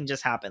that thing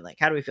just happened. Like,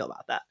 how do we feel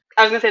about that?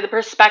 I was gonna say the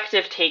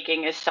perspective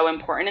taking is so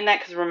important in that,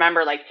 because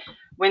remember, like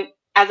when,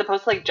 as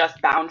opposed to like just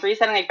boundary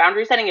setting, like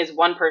boundary setting is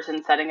one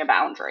person setting a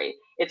boundary.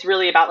 It's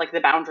really about like the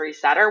boundary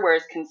setter,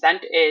 whereas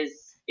consent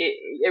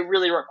it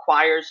really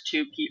requires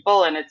two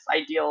people in its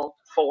ideal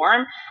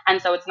form.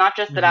 And so it's not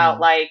just about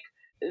like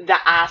the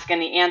ask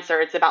and the answer.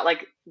 It's about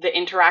like the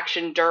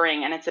interaction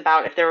during, and it's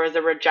about if there was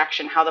a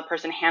rejection, how the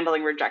person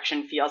handling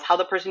rejection feels, how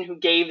the person who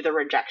gave the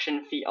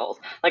rejection feels,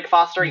 like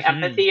fostering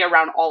empathy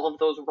around all of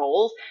those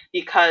roles,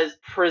 because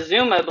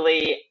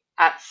presumably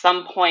at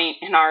some point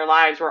in our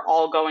lives, we're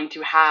all going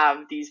to have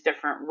these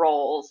different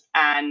roles,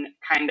 and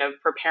kind of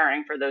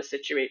preparing for those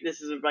situations.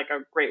 This is like a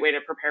great way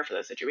to prepare for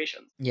those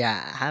situations.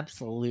 Yeah,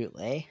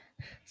 absolutely.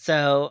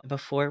 So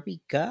before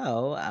we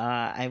go,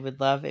 I would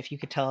love if you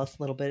could tell us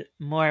a little bit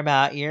more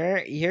about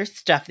your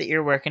stuff that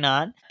you're working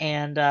on,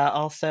 and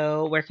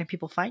also where can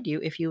people find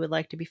you if you would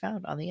like to be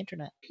found on the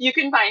internet? You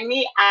can find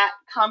me at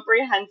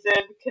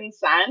Comprehensive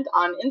Consent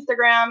on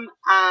Instagram,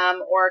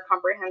 or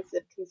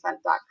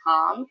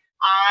comprehensiveconsent.com.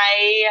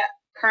 I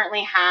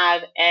currently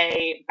have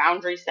a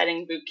boundary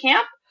setting boot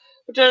camp,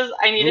 which is,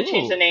 I need to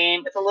change the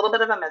name. It's a little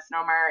bit of a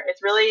misnomer. It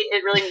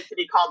really needs to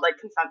be called like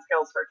Consent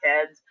Skills for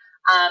Kids.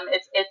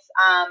 It's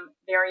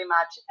very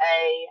much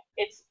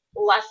it's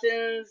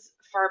lessons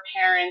for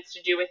parents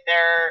to do with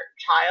their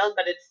child,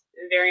 but it's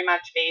very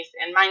much based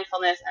in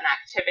mindfulness and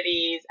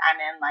activities, and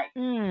in like,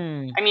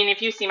 I mean,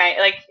 if you see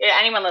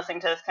anyone listening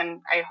to this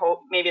can, I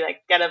hope, maybe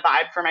like get a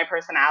vibe for my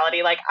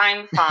personality. Like,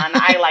 I'm fun.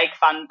 I like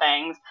fun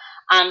things.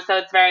 So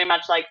it's very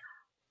much like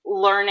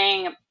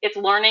learning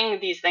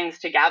these things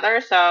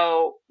together.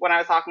 So when I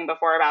was talking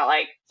before about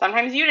like,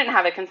 sometimes you didn't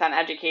have a consent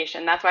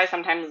education. That's why I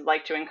sometimes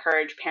like to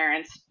encourage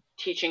parents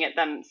teaching it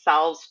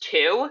themselves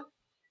too,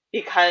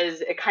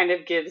 because it kind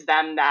of gives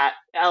them that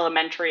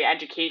elementary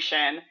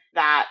education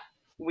that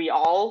we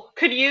all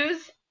could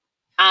use,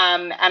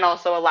 and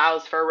also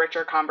allows for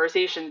richer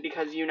conversations,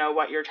 because you know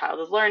what your child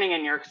is learning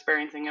and you're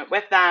experiencing it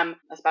with them,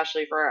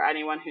 especially for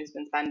anyone who's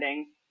been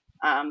spending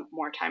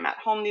more time at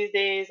home these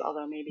days,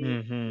 although maybe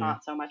Mm-hmm.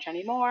 not so much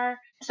anymore.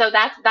 So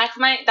that's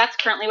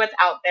currently what's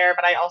out there.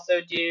 But I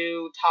also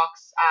do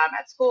talks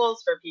at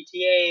schools for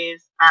PTAs,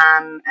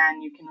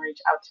 and you can reach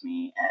out to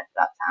me if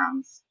that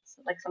sounds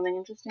like something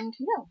interesting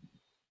to you.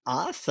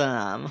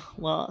 Awesome.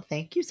 Well,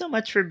 thank you so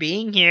much for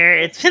being here.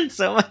 It's been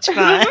so much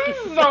fun.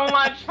 So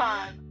much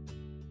fun.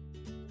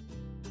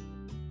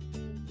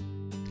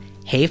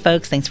 Hey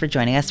folks, thanks for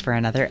joining us for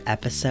another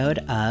episode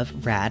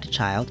of Rad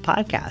Child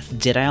Podcast.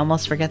 Did I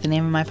almost forget the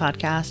name of my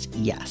podcast?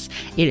 Yes.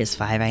 It is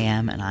 5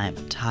 a.m. and I'm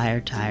a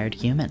tired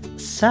human.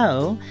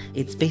 So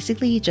it's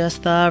basically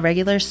just the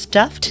regular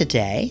stuff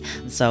today.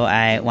 So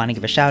I want to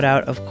give a shout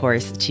out, of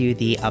course, to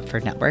the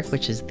Upford Network,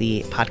 which is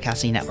the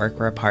podcasting network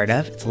we're a part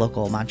of. It's a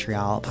local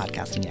Montreal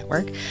podcasting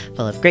network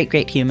full of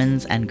great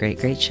humans and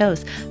great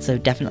shows. So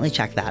definitely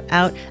check that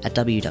out at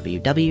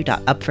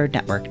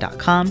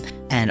www.upfordnetwork.com.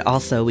 And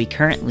also, we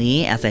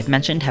currently, as I've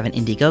mentioned, have an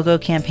Indiegogo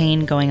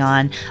campaign going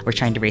on. We're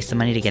trying to raise some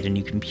money to get a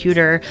new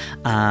computer.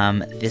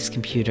 This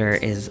computer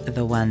is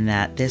the one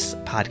that this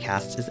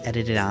podcast is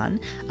edited on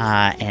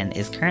and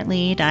is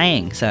currently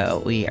dying.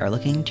 So we are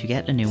looking to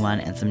get a new one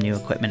and some new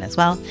equipment as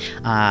well.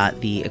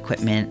 The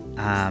equipment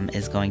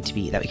is going to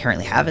be, that we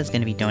currently have, is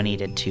going to be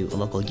donated to a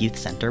local youth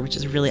center, which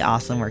is really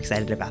awesome. We're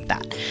excited about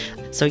that.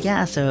 So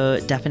yeah, so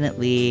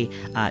definitely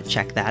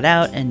check that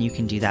out. And you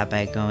can do that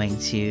by going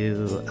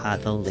to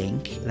the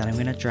link that I'm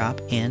going to drop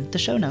in the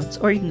show notes,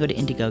 or you can go to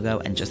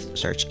Indiegogo and just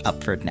search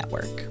Upford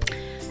Network.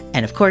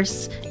 And of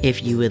course,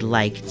 if you would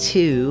like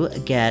to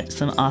get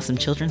some awesome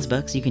children's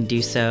books, you can do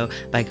so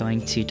by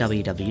going to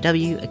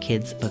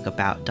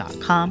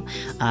www.akidsbookabout.com.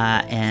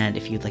 And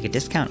if you'd like a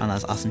discount on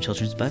those awesome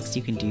children's books,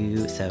 you can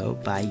do so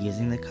by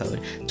using the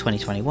code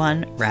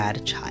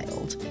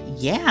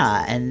 2021RADCHILD.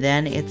 Yeah, and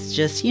then it's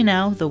just,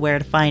 the where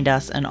to find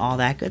us and all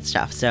that good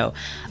stuff. So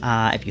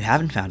if you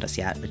haven't found us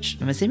yet, which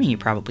I'm assuming you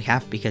probably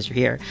have because you're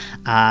here,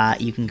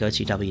 you can go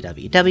to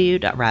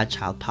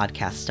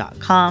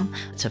www.radchildpodcast.com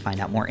to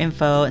find out more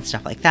info and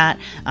stuff like that.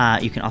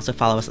 You can also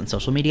follow us on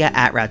social media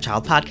at Rad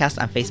Child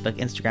Podcast on Facebook,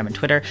 Instagram, and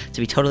Twitter.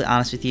 To be totally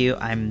honest with you,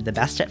 I'm the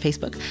best at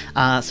Facebook.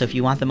 So if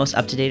you want the most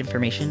up-to-date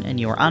information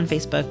and you are on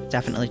Facebook,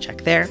 definitely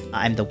check there.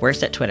 I'm the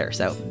worst at Twitter,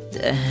 so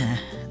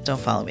don't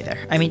follow me there.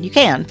 I mean, you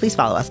can. Please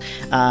follow us.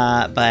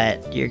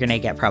 But you're going to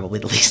get probably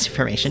the least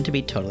information, to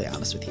be totally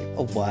honest with you.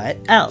 What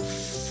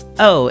else?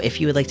 Oh, if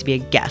you would like to be a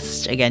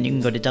guest, again, you can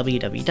go to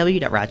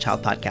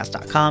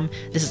www.radchildpodcast.com.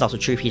 This is also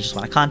true if you just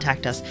want to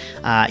contact us.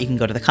 You can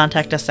go to the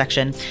Contact Us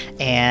section,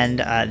 and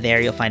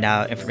there you'll find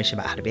out information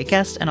about how to be a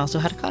guest and also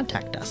how to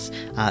contact us.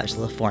 There's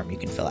a little form you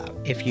can fill out.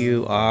 If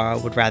you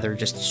would rather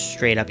just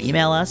straight up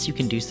email us, you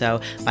can do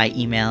so by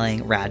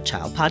emailing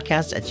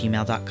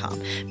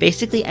radchildpodcast@gmail.com.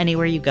 Basically,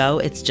 anywhere you go,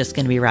 it's just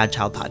going to be Rad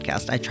Child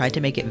Podcast. I tried to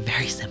make it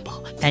very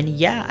simple. And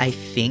yeah, I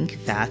think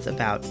that's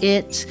about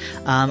it.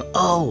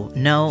 Oh,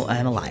 no,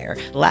 I'm a liar.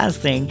 The last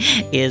thing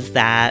is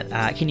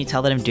that, can you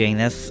tell that I'm doing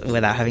this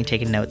without having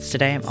taken notes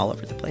today? I'm all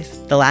over the place.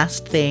 The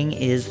last thing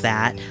is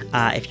that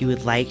if you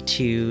would like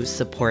to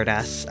support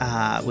us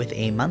with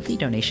a monthly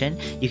donation,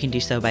 you can do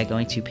so by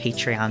going to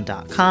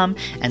patreon.com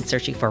and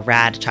searching for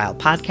Rad Child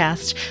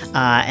Podcast.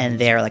 And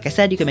there, like I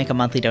said, you can make a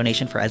monthly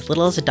donation for as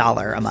little as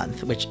 $1 a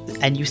month,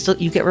 and you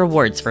get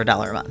rewards for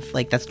 $1 a month.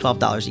 Like, that's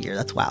 $12 a year.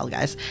 That's wild,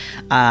 guys.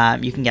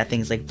 You can get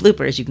things like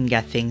bloopers. You can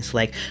get things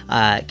like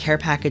care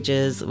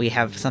packages. We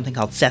have something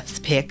called Seth's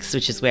Picks,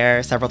 which is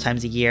where several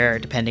times a year,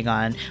 depending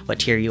on what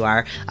tier you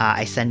are,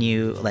 I send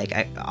you like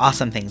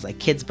awesome things like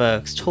kids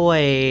books,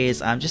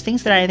 toys, just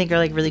things that I think are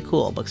like really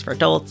cool. Books for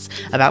adults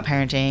about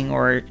parenting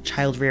or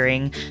child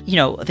rearing,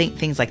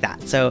 things like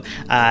that. So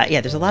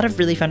yeah, there's a lot of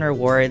really fun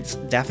rewards.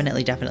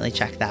 Definitely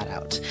check that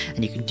out.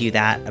 And you can do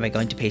that by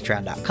going to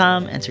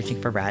patreon.com and searching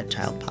for Rad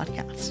Child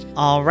Podcast.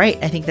 All right,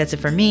 I think that's it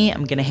for me.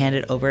 I'm going to hand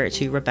it over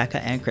to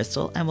Rebecca and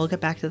Crystal, and we'll get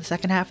back to the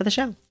second half of the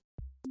show.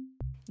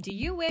 Do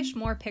you wish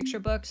more picture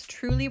books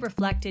truly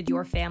reflected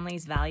your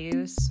family's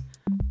values?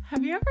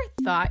 Have you ever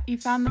thought you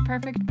found the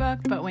perfect book,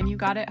 but when you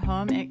got it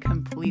home, it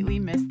completely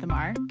missed the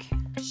mark?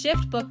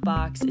 Shift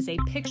Bookbox is a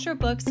picture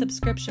book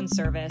subscription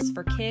service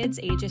for kids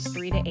ages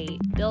 3 to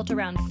 8, built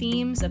around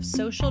themes of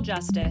social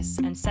justice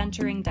and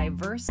centering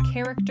diverse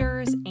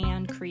characters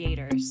and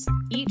creators.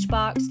 Each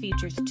box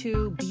features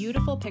 2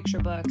 beautiful picture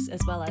books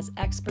as well as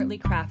expertly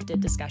crafted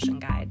discussion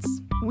guides.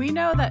 We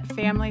know that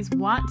families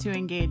want to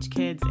engage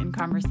kids in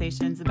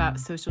conversations about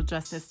social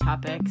justice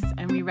topics,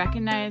 and we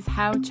recognize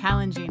how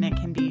challenging it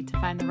can be to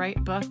find the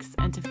right books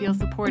and to feel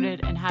supported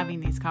in having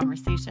these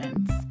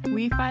conversations.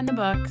 We find the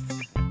books,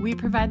 we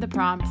provide the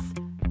prompts,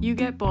 you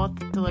get both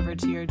delivered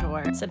to your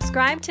door.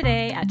 Subscribe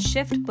today at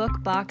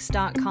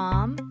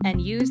shiftbookbox.com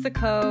and use the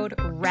code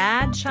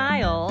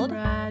RADCHILD.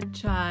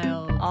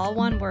 RADCHILD. All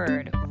one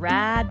word,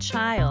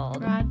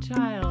 RADCHILD.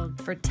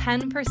 RADCHILD. For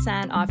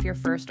 10% off your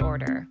first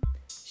order.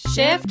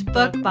 Shift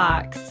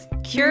Bookbox.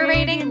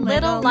 Curating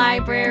little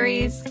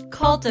libraries,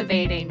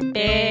 cultivating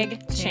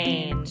big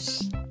change.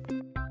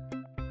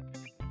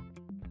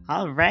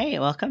 All right,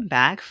 welcome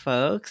back,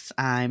 folks.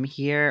 I'm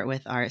here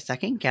with our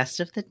second guest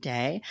of the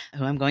day,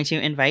 who I'm going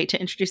to invite to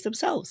introduce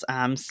themselves.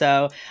 We're just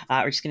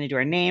going to do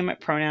our name,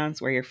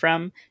 pronouns, where you're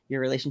from, your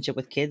relationship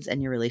with kids,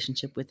 and your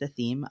relationship with the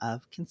theme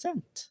of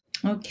consent.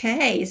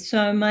 Okay,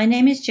 so my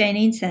name is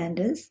Janine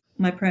Sanders.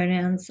 My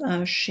pronouns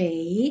are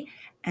she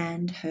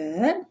and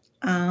her.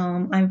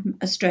 I'm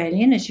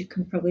Australian, as you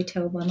can probably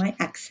tell by my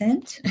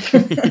accent.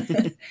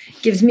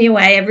 Gives me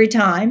away every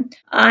time.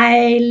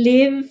 I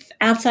live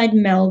outside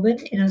Melbourne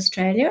in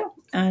Australia.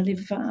 I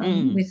live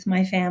with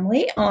my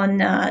family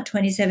on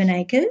 27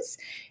 acres,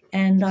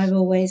 and I've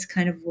always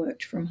kind of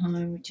worked from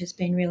home, which has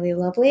been really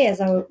lovely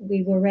as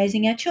we were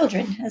raising our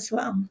children as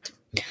well.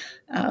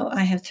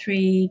 I have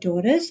 3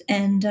 daughters,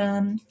 and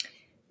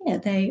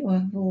they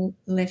have all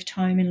left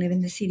home and live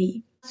in the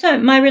city. So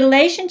my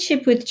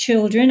relationship with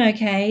children,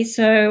 okay,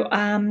 so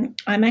I'm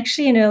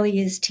actually an early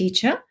years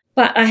teacher,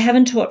 but I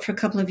haven't taught for a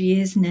couple of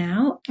years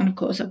now. And of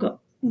course, I've got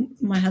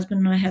my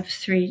husband and I have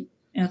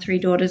our 3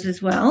 daughters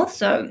as well.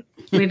 So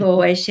we've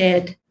always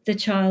shared the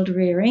child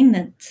rearing,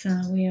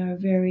 that we are a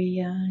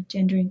very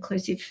gender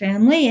inclusive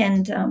family,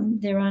 and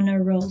there are no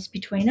roles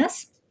between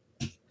us.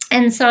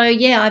 And so,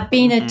 I've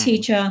been a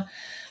teacher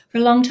for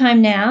a long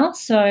time now,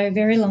 so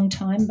very long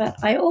time. But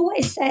I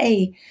always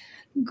say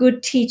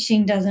good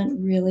teaching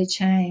doesn't really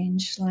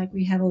change. Like,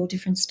 we have all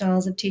different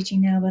styles of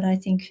teaching now, but I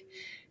think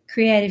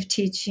creative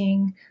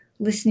teaching,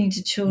 listening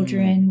to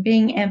children,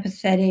 being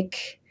empathetic,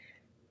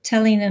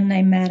 telling them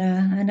they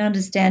matter, and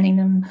understanding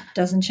them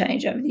doesn't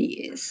change over the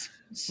years.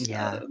 So,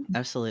 yeah,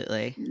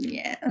 absolutely.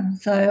 Yeah.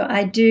 So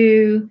I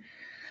do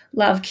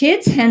love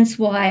kids, hence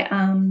why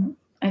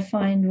I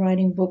find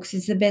writing books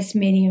is the best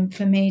medium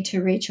for me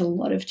to reach a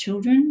lot of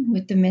children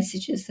with the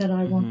messages that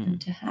I want them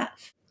to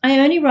have. I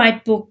only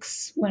write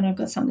books when I've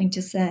got something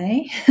to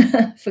say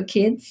for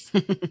kids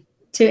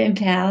to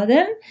empower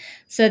them.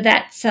 So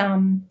that's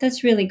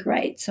really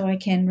great. So I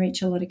can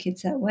reach a lot of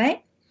kids that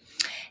way.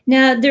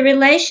 Now, the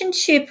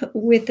relationship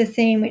with the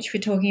theme which we're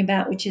talking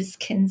about, which is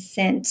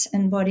consent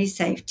and body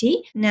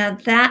safety. Now,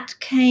 that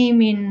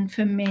came in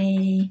for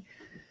me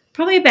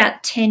probably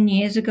about 10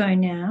 years ago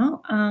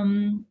now.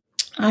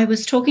 I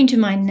was talking to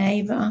my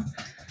neighbour,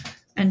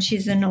 and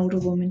she's an older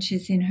woman.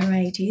 She's in her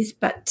 80s,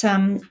 but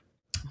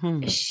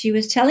she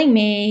was telling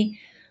me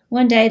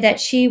one day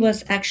that she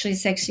was actually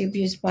sexually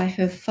abused by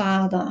her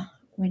father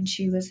when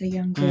she was a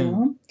young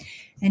girl.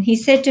 And he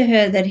said to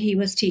her that he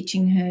was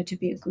teaching her to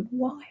be a good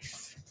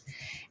wife.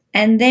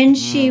 And then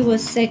she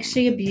was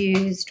sexually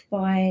abused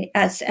by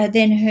us.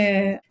 Then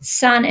her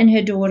son and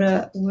her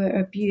daughter were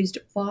abused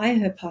by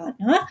her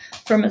partner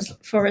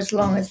for as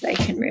long as they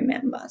can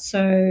remember.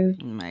 So,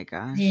 oh my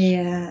gosh.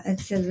 Yeah,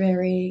 it's a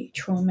very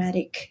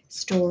traumatic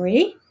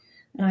story.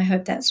 And I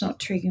hope that's not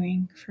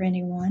triggering for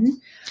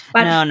anyone.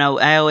 But No.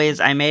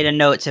 I made a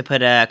note to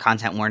put a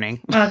content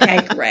warning. Okay,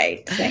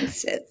 great.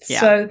 Thanks, Sid. Yeah.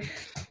 So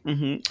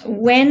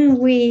when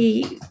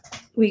we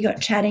got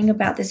chatting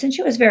about this, and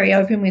she was very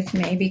open with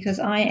me, because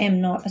I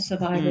am not a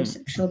survivor of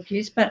sexual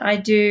abuse, but I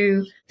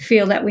do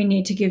feel that we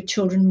need to give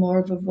children more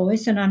of a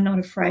voice, and I'm not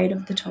afraid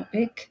of the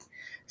topic.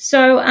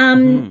 So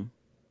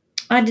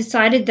I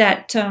decided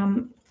that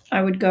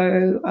I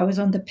was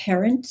on the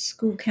parent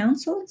school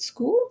council at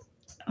school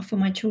for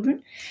my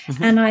children.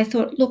 And I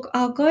thought, look,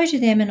 I'll go to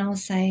them and I'll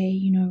say,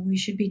 we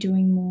should be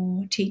doing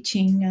more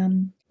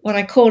teaching what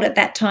I called at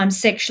that time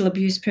sexual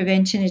abuse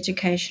prevention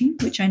education,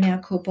 which I now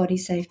call body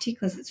safety,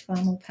 because it's far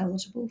more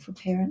palatable for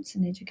parents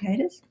and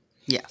educators.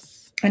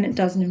 Yes. And it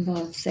doesn't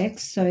involve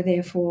sex, so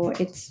therefore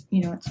it's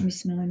a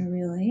misnomer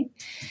really.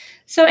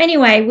 So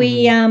anyway,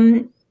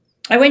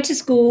 I went to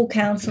school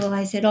council.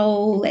 I said,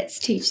 let's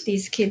teach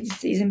these kids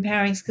these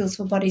empowering skills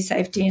for body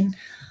safety, and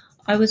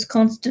I was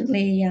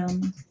constantly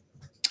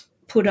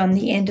put on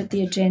the end of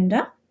the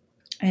agenda,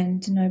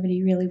 and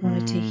nobody really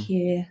wanted to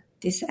hear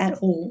this at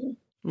all.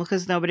 Well,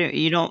 because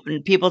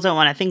people don't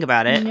want to think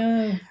about it.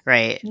 No.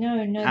 Right. No,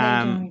 they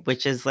don't.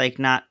 Which is like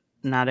not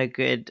a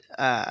good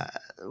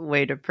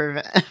way to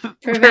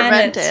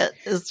prevent it,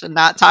 is to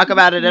not talk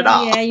about it at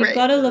all. Yeah, you've right?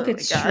 got to look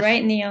it straight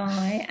in the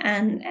eye.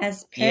 And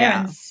as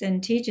parents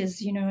and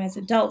teachers, as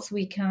adults,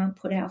 we can't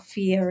put our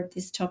fear of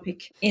this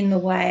topic in the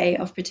way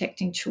of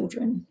protecting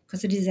children,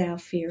 because it is our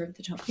fear of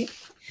the topic.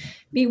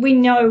 We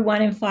know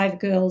 1 in 5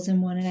 girls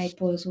and 1 in 8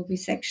 boys will be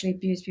sexually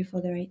abused before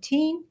they're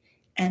 18,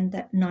 and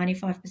that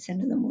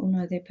 95% of them will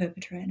know their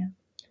perpetrator.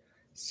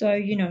 So,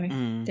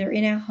 they're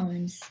in our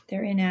homes,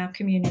 they're in our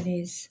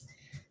communities,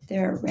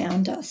 they're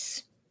around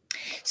us.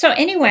 So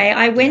anyway,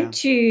 I went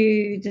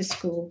to the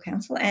school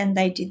council and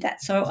they did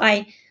that. So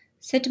I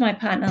said to my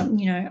partner,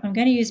 I'm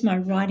going to use my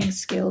writing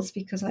skills,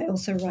 because I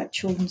also write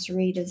children's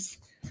readers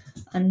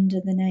under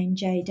the name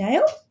J.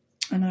 Dale.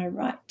 And I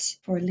write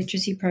for a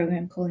literacy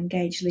program called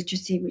Engage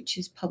Literacy, which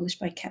is published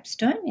by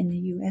Capstone in the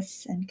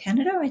US and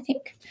Canada, I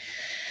think.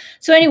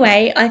 So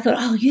anyway, I thought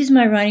I'll use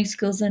my writing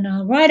skills and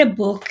I'll write a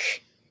book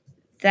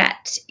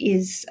that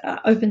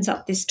opens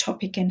up this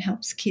topic and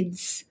helps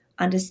kids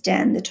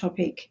understand the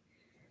topic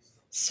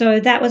So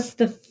that was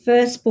the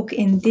first book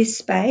in this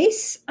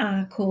space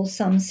called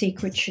Some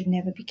Secrets Should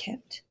Never Be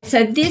Kept.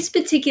 So this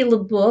particular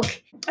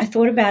book, I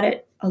thought about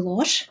it a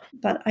lot,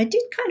 but I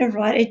did kind of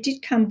write, it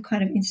did come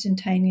kind of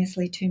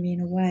instantaneously to me in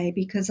a way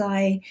because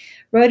I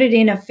wrote it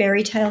in a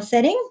fairy tale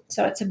setting.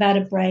 So it's about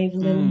a brave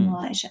little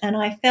knight. And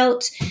I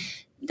felt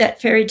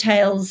that fairy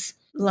tales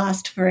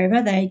last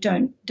forever. They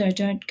don't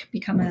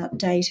become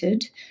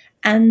outdated.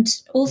 And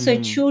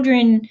also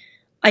children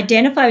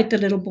identify with the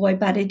little boy,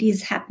 but it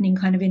is happening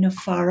kind of in a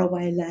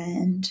faraway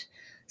land.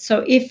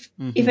 So if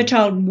a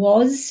child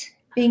was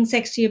being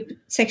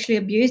sexually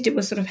abused, it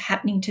was sort of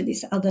happening to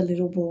this other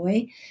little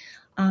boy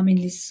in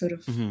this sort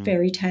of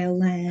fairy tale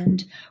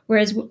land.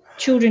 Whereas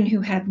children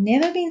who have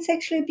never been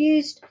sexually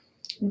abused,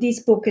 this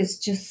book is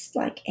just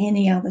like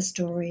any other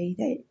story.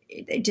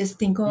 They just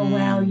think, oh,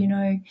 wow, you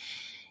know,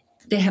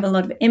 they have a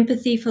lot of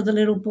empathy for the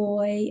little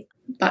boy.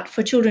 But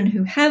for children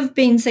who have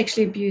been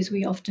sexually abused,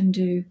 we often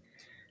do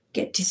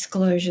get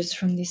disclosures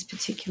from this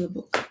particular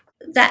book.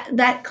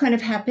 That kind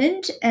of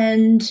happened,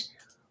 and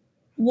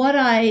what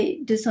I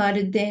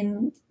decided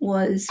then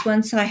was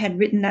once I had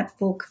written that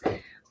book,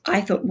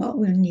 I thought, well,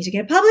 we'll need to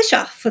get a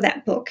publisher for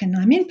that book, and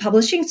I'm in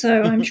publishing,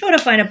 so I'm sure to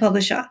find a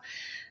publisher.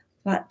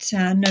 But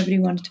nobody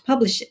wanted to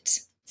publish it.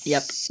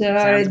 Yep. So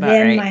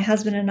then right. My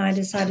husband and I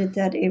decided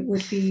that it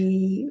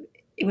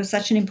was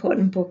such an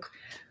important book.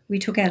 We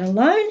took out a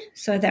loan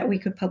so that we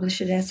could publish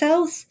it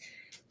ourselves.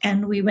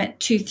 And we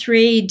went to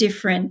 3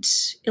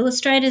 different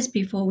illustrators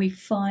before we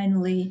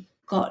finally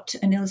got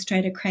an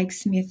illustrator, Craig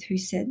Smith, who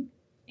said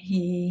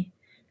he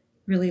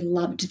really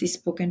loved this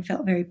book and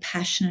felt very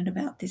passionate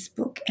about this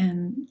book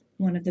and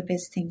one of the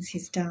best things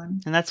he's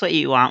done. And that's what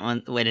you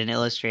want with an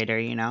illustrator,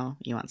 you know?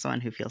 You want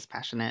someone who feels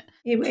passionate.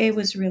 It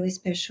was really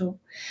special.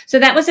 So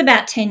that was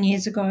about 10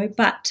 years ago.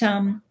 But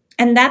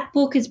and that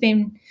book has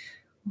been,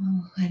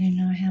 I don't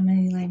know how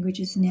many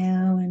languages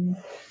now, and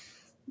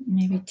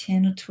maybe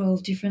 10 or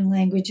 12 different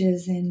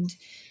languages. And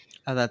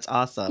oh, that's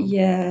awesome.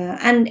 Yeah,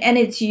 and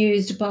it's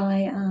used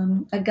by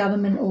a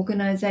government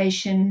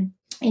organisation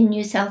in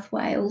New South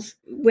Wales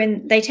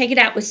when they take it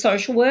out with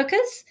social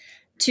workers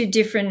to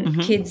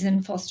different kids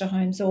in foster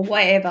homes or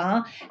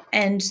whatever,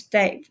 and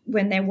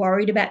when they're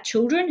worried about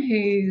children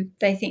who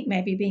they think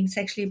may be being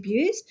sexually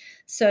abused,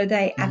 so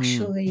they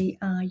actually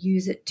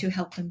use it to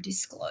help them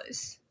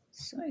disclose.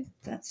 So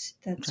that's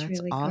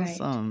really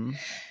awesome. Great.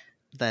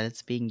 That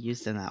it's being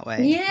used in that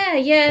way.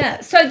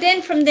 Yeah. So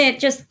then from there,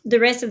 just the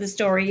rest of the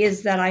story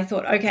is that I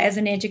thought, okay, as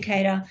an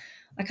educator,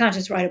 I can't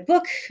just write a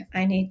book.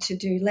 I need to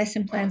do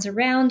lesson plans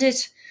around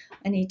it.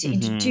 I need to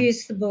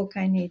introduce the book.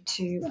 I need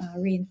to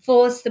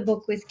reinforce the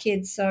book with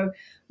kids. So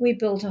we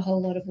built a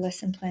whole lot of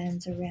lesson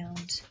plans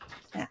around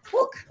that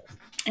book.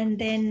 And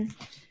then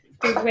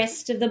the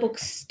rest of the book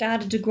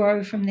started to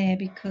grow from there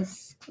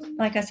because,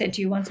 like I said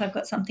to you, once I've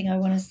got something I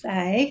want to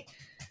say,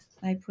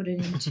 I put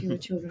it into a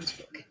children's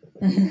book.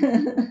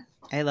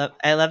 I love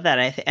that.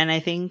 I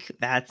think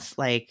that's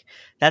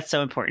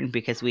so important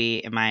because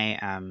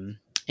in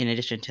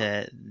addition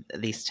to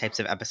these types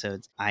of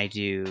episodes, I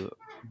do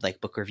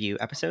like book review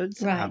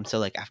episodes. Right. So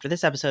like after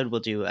this episode,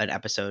 we'll do an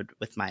episode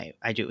with my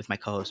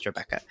co-host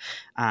Rebecca,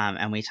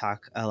 and we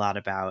talk a lot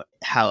about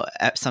how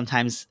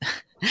sometimes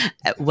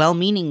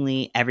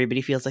well-meaningly everybody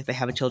feels like they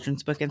have a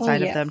children's book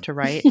inside of them to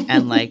write,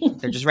 and like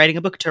they're just writing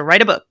a book to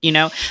write a book, you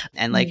know,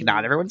 and like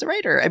not everyone's a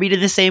writer. I mean,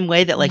 in the same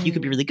way that like you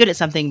could be really good at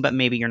something, but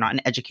maybe you're not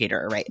an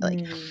educator, right?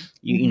 Like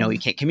you know, you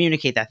can't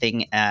communicate that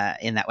thing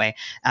in that way.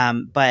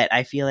 But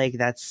I feel like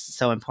that's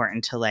so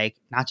important to like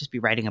not just be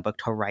writing a book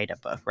to write a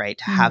book, right?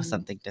 To have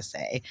something to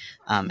say,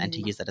 and to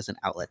use that as an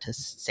outlet to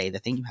say the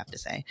thing you have to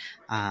say.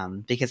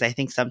 Because I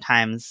think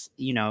sometimes,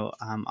 you know,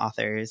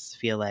 authors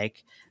feel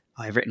like,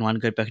 oh, I've written one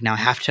good book, now I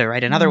have to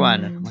write another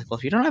one. And I'm like, well,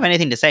 if you don't have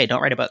anything to say,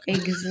 don't write a book.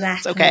 Exactly.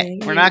 It's okay.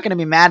 We're not going to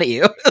be mad at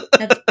you.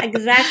 That's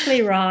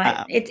exactly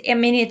right.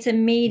 It's a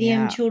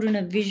medium. Children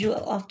are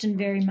often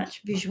very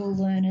much visual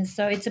learners.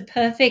 So it's a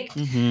perfect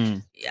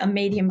a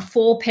medium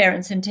for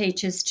parents and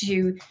teachers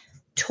to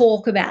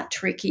talk about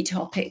tricky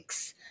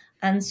topics.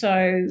 And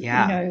so, you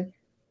know,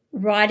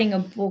 writing a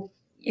book,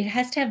 it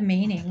has to have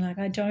meaning. Like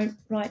I don't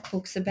write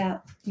books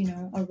about, you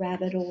know, a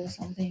rabbit or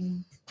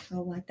something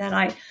like that.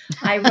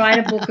 I write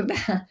a book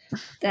about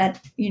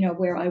that, you know,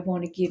 where I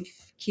want to give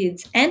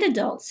kids and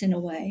adults in a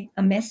way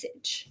a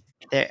message.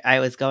 I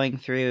was going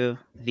through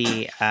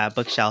the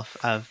bookshelf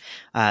of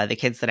the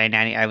kids that I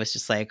nanny. I was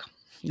just like,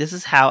 this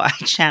is how I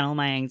channel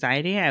my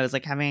anxiety. I was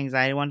like having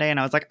anxiety one day and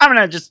I was like, I'm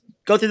going to just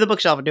go through the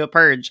bookshelf and do a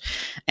purge.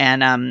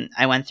 And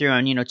I went through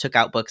and, you know, took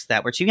out books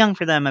that were too young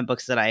for them and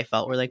books that I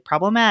felt were like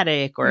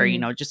problematic or, you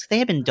know, just they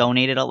had been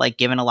donated, like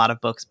given a lot of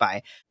books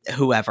by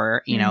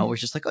whoever, you know, was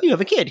just like, oh, you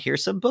have a kid.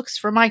 Here's some books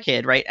for my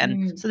kid. Right.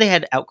 And so they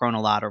had outgrown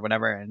a lot or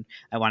whatever. And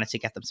I wanted to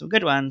get them some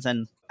good ones.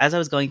 And as I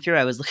was going through,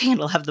 I was looking at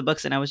a lot of the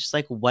books and I was just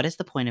like, what is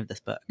the point of this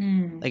book?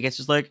 Like, it's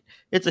just like,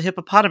 it's a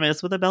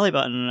hippopotamus with a belly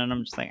button. And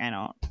I'm just like, I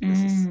know this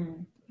is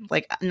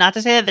like, not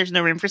to say that there's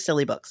no room for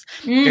silly books.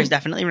 There's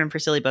definitely room for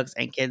silly books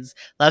and kids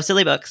love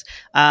silly books.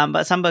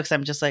 But some books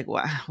I'm just like,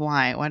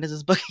 why does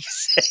this book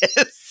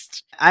exist?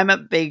 just, I'm a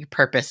big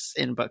purpose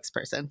in books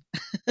person.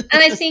 And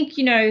I think,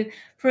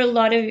 for a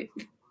lot of,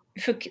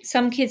 for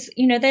some kids,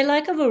 they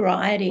like a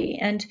variety,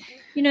 and,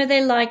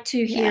 they like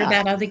to hear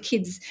about other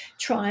kids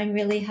trying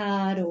really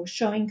hard or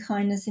showing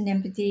kindness and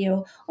empathy,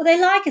 or they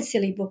like a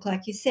silly book,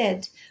 like you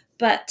said.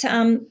 But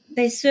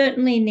they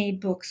certainly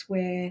need books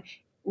where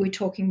we're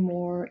talking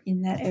more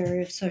in that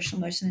area of social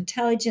emotional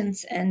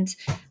intelligence and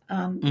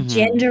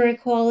gender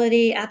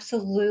equality.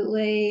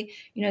 Absolutely.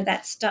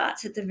 That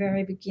starts at the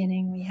very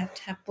beginning. We have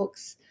to have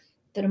books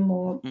that are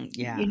more,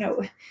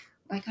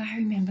 like I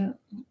remember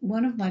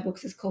one of my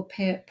books is called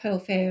Pearl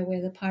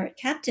Fairweather Pirate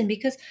Captain,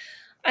 because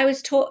I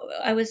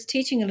was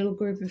teaching a little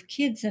group of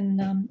kids,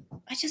 and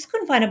I just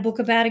couldn't find a book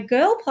about a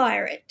girl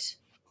pirate,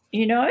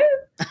 and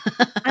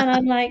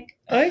I'm like,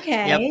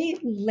 okay,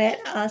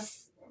 let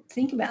us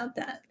think about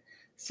that.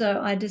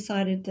 So I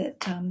decided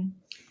that,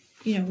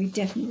 we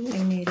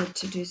definitely needed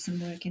to do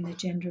some work in the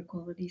gender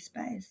equality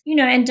space,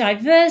 and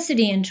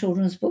diversity in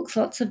children's books,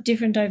 lots of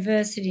different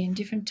diversity and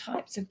different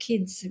types of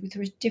kids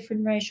with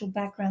different racial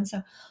backgrounds.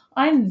 So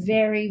I'm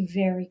very,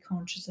 very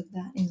conscious of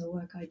that in the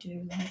work I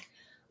do. Like,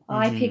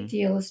 I pick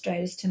the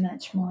illustrators to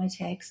match my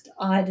text.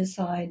 I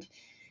decide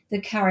the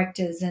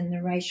characters and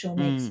the racial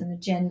mix and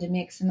the gender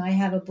mix. And I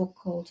have a book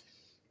called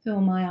Who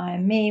Am I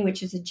Am Me,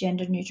 which is a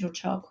gender-neutral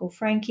child called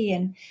Frankie.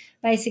 And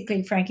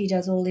basically Frankie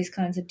does all these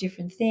kinds of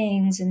different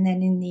things. And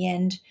then in the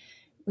end,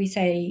 we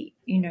say,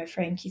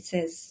 Frankie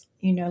says,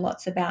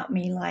 lots about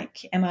me,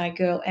 like, am I a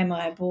girl, am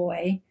I a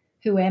boy,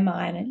 who am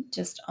I? And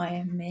I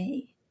am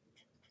me.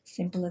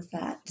 Simple as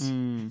that.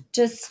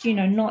 Just,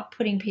 not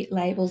putting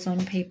labels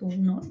on people,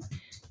 not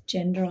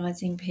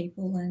genderizing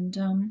people,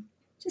 and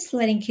just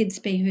letting kids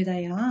be who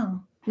they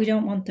are. We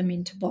don't want them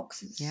into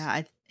boxes. Yeah,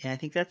 I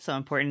think that's so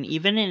important.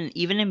 Even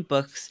in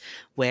books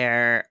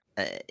where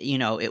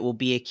it will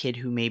be a kid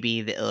who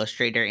maybe the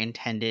illustrator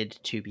intended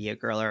to be a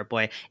girl or a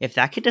boy. If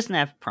that kid doesn't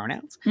have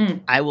pronouns,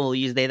 I will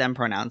use they them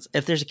pronouns.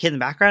 If there's a kid in the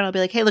background, I'll be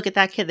like, hey, look at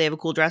that kid, they have a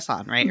cool dress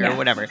on, right? Or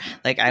whatever.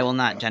 Like, I will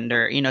not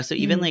gender, so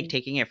even like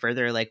taking it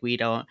further, like, we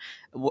don't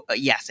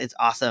yes, it's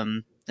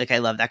awesome. Like, I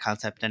love that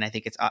concept, and I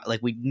think it's like,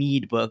 we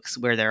need books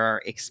where there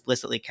are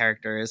explicitly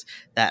characters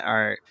that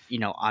are,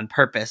 on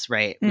purpose,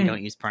 right? We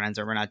don't use pronouns,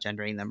 or we're not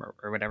gendering them,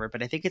 or whatever.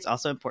 But I think it's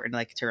also important,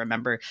 like, to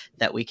remember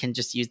that we can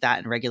just use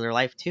that in regular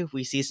life too. If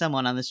we see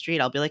someone on the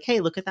street, I'll be like, hey,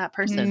 look at that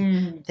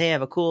person. They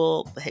have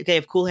cool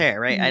hair,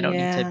 right? I don't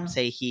need to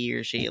say he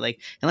or she, like,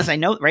 unless I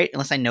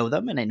know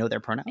them and I know their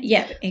pronouns.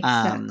 Yeah,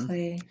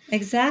 exactly.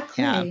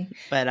 Yeah.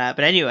 But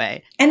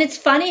anyway. And it's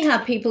funny how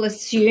people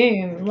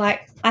assume,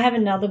 like, I have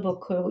another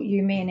book called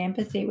You, Me and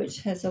Empathy,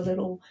 which has a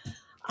little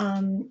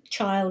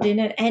child in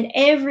it, and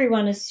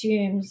everyone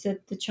assumes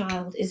that the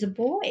child is a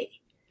boy.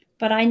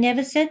 But I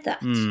never said that.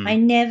 I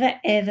never,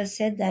 ever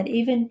said that.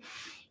 Even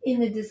in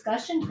the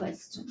discussion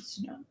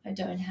questions, I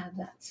don't have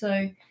that.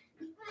 So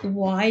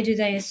why do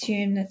they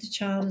assume that the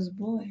child is a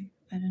boy?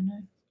 I don't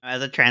know.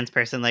 As a trans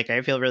person, like,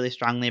 I feel really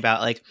strongly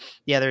about, like,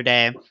 the other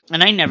day,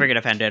 and I never get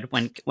offended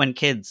when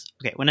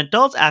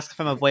adults ask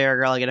if I'm a boy or a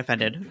girl, I get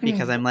offended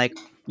because I'm like,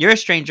 you're a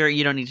stranger,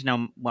 you don't need to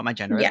know what my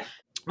gender is.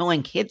 But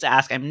when kids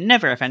ask, I'm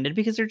never offended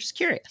because they're just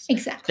curious.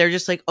 Exactly. They're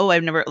just like, oh,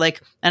 I've never,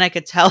 like, and I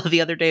could tell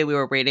the other day we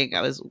were waiting,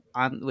 I was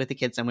on with the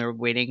kids and we were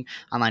waiting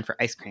online for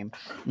ice cream.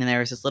 And there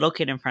was this little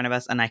kid in front of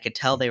us, and I could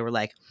tell they were,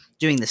 like,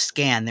 doing the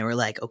scan. They were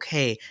like,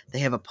 okay, they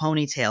have a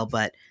ponytail,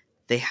 but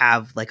they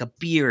have, like, a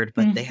beard,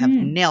 but they have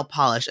nail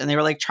polish. And they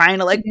were, like, trying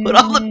to, like, put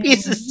all the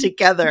pieces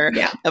together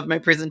of my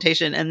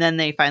presentation. And then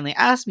they finally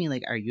asked me,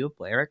 like, are you a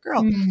boy or a girl?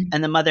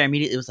 And the mother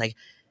immediately was like,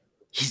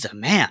 he's a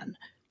man.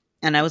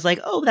 And I was like,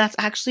 oh, that's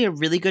actually a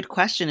really good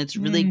question. It's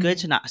really good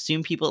to not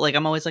assume people, like,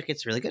 I'm always like,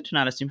 it's really good to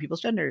not assume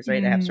people's genders,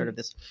 right? I have sort of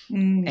this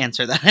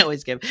answer that I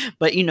always give.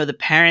 But, the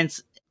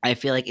parents, I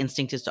feel like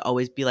instinct is to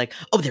always be like,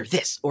 oh, they're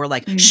this, or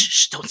like,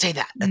 shh, don't say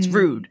that. That's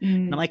rude.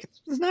 And I'm like,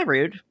 it's not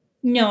rude.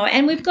 No,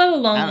 and we've got a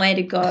long way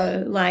to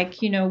go. Like,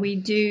 we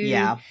do.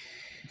 Yeah.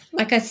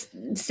 Like I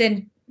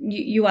said,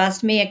 you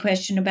asked me a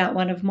question about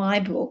one of my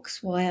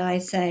books, why I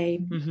say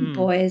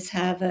boys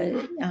have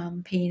a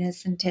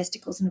penis and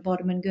testicles and a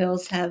bottom, and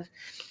girls have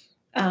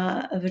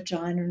a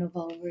vagina and a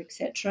vulva,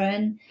 etc.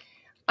 And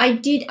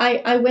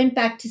I went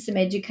back to some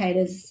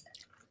educators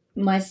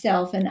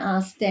myself and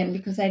asked them,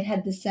 because they'd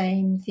had the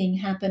same thing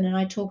happen, and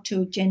I talked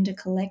to gender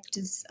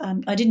collectors.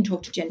 I didn't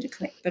talk to Gender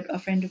Collect, but a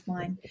friend of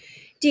mine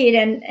did,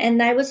 and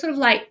they were sort of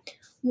like,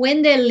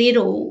 when they're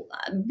little,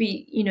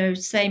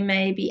 say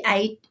maybe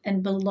 8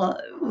 and below,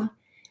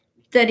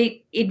 that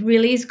it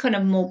really is kind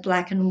of more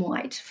black and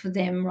white for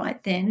them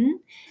right then,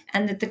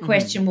 and that the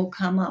question will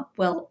come up,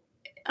 well,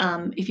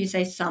 if you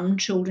say some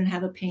children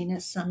have a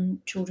penis,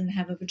 some children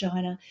have a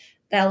vagina,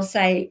 they'll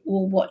say,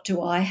 well, what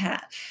do I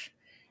have?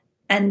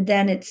 And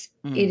then it's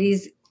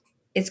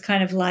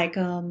kind of like,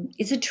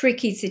 it's a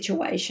tricky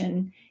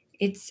situation.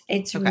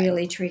 It's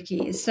really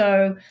tricky.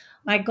 So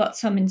I got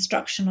some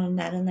instruction on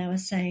that, and they were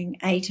saying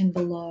 8 and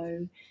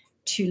below,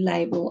 to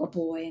label a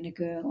boy and a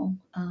girl.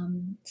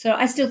 So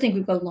I still think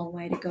we've got a long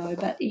way to go,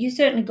 but you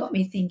certainly got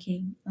me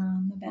thinking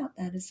about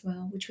that as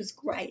well, which was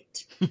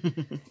great.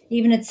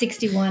 Even at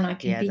 61, I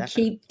can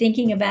keep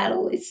thinking about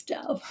all this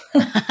stuff.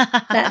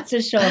 That's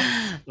for sure.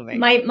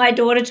 Right. My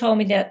daughter told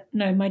me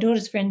my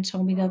daughter's friend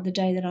told me the other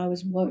day that I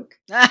was woke.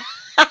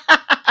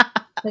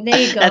 So there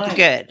you go. That's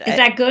good. Is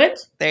that good?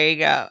 There you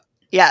go.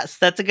 Yes,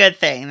 that's a good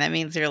thing. That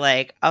means you're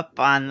like up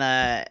on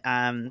the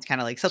kind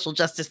of like social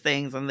justice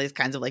things and these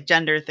kinds of like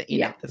gender things, you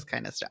know, this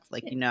kind of stuff.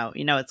 Like you know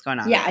what's going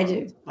on. Yeah, I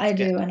do. I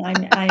do,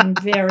 and I'm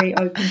very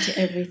open to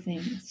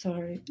everything.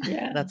 So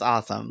yeah, that's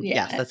awesome.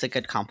 Yeah. Yes, that's a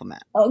good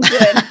compliment. Oh,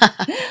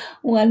 good,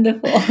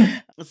 wonderful.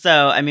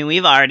 So, I mean,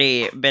 we've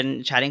already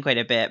been chatting quite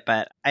a bit,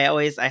 but I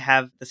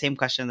have the same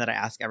question that I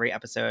ask every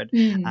episode,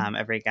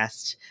 every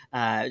guest,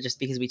 just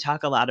because we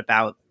talk a lot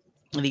about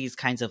these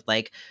kinds of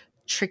like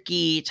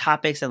tricky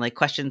topics and like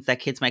questions that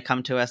kids might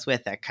come to us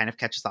with that kind of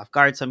catch us off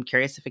guard. So I'm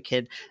curious if a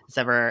kid has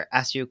ever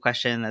asked you a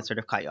question that sort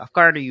of caught you off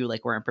guard or you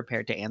like weren't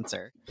prepared to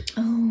answer.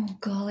 Oh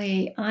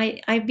golly,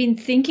 I've been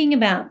thinking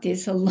about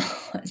this a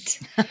lot.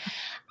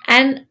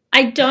 And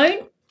I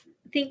don't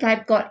think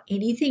I've got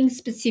anything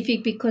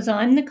specific because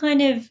I'm the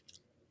kind of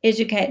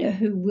educator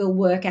who will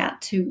work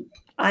out to,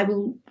 I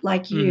will,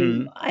 like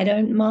you, I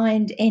don't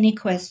mind any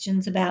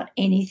questions about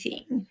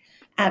anything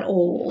at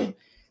all.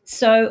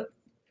 So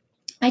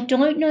I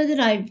don't know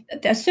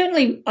that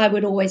certainly I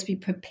would always be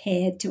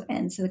prepared to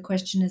answer the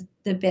question as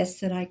the best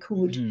that I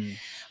could.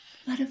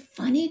 But a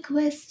funny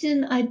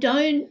question, I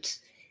don't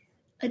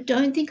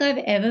think I've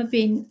ever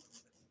been.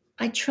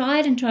 I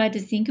tried to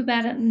think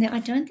about it, and I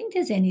don't think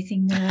there's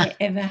anything that I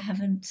ever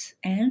haven't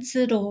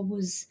answered or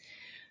was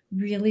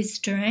really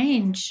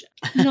strange.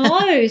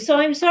 No, so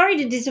I'm sorry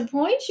to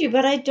disappoint you,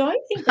 but I don't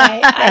think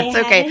I That's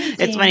okay. anything.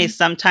 It's funny.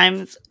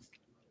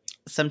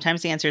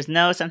 Sometimes the answer is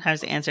no.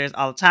 Sometimes the answer is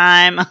all the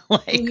time.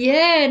 Like,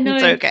 yeah, no,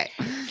 it's okay.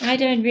 I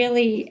don't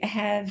really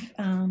have.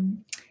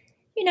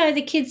 You know,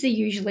 the kids are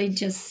usually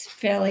just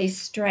fairly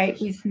straight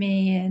with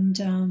me, and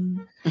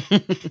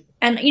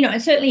you know,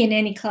 certainly in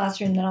any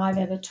classroom that I've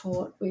ever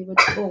taught, we would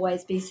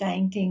always be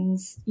saying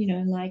things, you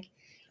know, like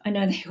I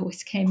know they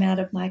always came out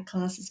of my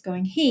classes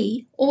going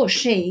he or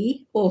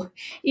she, or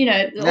you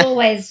know,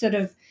 always sort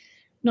of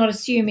not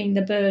assuming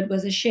the bird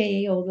was a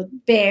she or the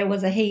bear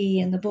was a he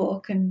in the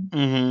book,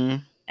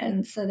 and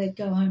so they'd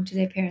go home to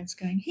their parents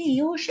going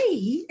he or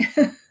she.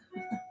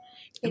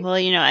 Well,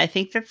 you know, I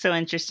think that's so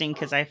interesting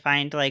because I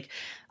find like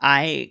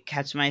I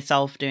catch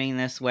myself doing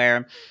this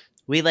where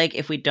we like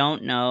if we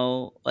don't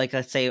know, like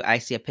let's say I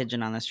see a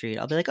pigeon on the street,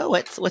 I'll be like, oh,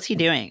 what's he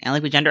doing? And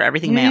like we gender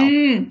everything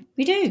male.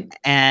 We do,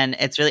 and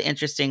it's really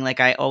interesting.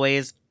 Like I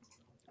always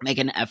make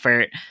an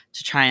effort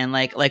to try and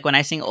like when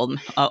I sing Old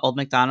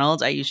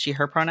MacDonald, I use she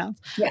her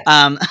pronouns. Yeah.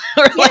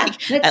 Or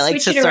like I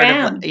like to sort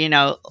around. of, you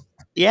know.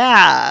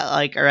 Yeah,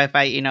 like, or if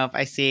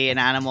I see an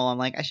animal, I'm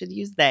like, I should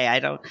use they.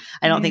 I don't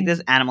think this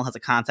animal has a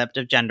concept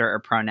of gender or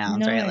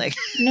pronouns, right? Like,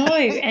 no,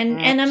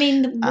 and I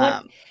mean,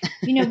 what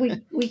you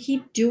know, we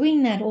keep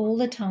doing that all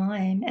the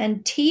time,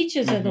 and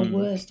teachers are the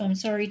worst. I'm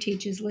sorry,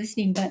 teachers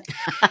listening, but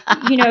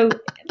you know,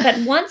 but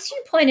once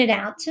you point it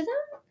out to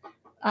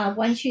them,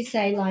 once you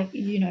say like,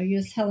 you know,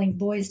 you're telling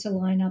boys to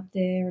line up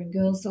there and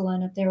girls to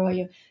line up there, or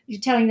you're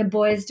telling the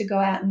boys to go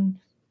out and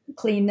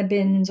clean the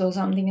bins or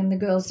something and the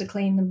girls to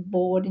clean the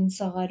board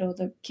inside or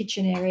the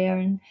kitchen area,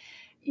 and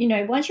you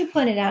know, once you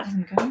point it out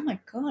and go, oh my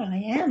god,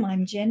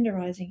 I'm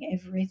genderizing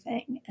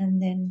everything,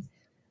 and then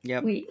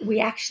we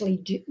actually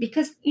do,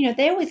 because you know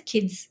they're with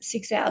kids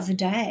 6 hours a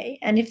day,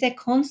 and if they're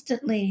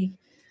constantly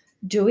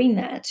doing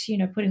that, you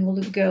know, putting all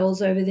the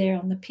girls over there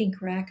on the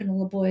pink rack and all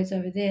the boys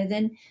over there,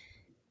 then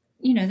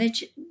you know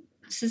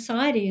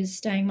society is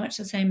staying much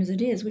the same as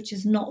it is, which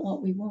is not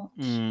what we want.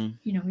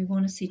 You know, we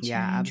want to see change.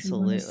 Yeah,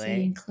 absolutely. We want to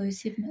see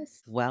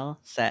inclusiveness. Well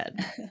said.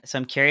 So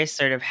I'm curious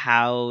sort of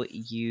how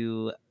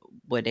you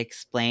would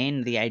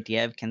explain the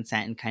idea of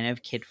consent in kind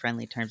of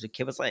kid-friendly terms. A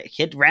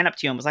kid ran up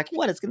to you and was like,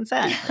 what is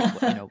consent?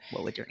 Like, you know,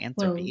 what would your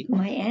answer be?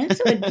 My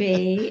answer would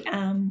be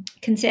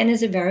consent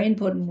is a very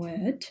important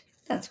word.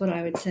 That's what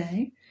I would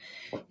say.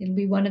 It'll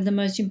be one of the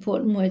most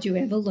important words you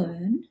ever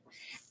learn.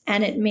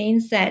 And it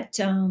means that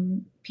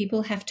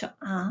people have to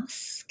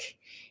ask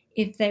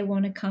if they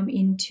want to come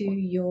into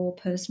your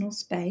personal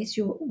space,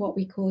 what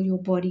we call your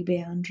body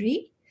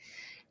boundary,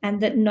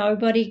 and that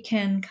nobody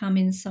can come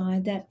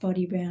inside that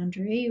body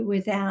boundary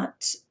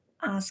without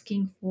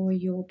asking for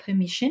your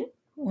permission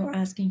or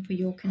asking for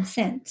your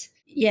consent.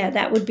 Yeah,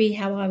 that would be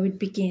how I would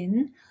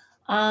begin.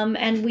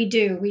 And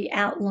we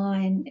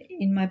outline,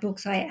 in my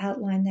books, I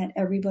outline that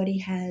everybody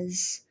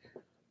has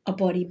a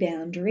body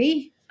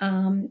boundary.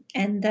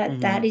 And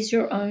that is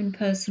your own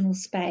personal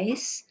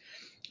space,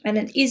 and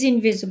it is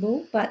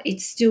invisible, but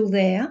it's still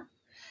there,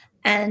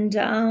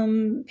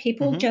 and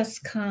people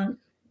just can't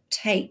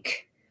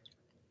take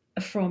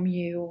from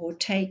you or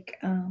take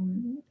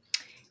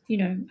you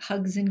know,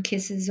 hugs and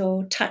kisses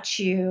or touch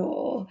you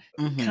or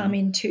come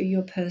into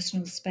your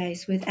personal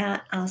space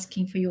without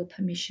asking for your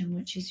permission,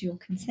 which is your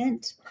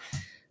consent.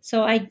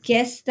 So I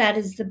guess that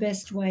is the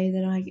best way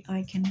that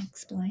I can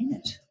explain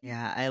it.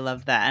 Yeah, I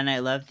love that. And I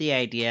love the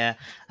idea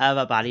of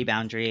a body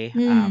boundary.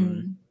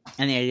 Mm.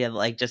 And the idea that,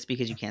 like, just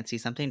because you can't see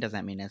something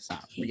doesn't mean it's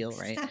not real,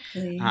 right?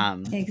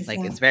 Exactly. Like,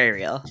 it's very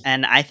real.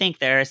 And I think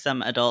there are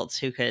some adults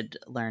who could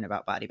learn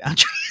about body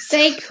boundaries.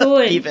 They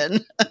could.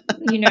 Even.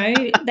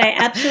 They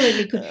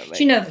absolutely could. Oh,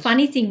 Do you know,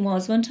 funny thing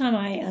was, one time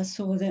I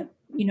saw that,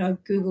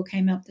 Google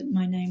came up that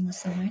my name was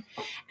somewhere,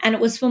 and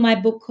it was for my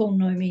book called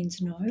No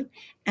Means No.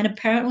 And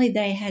apparently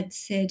they had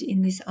said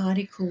in this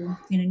article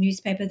in a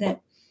newspaper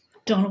that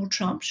Donald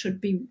Trump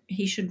should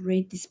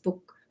read this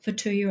book for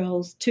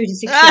 2-year-olds, 2 to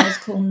 6-year-olds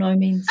called No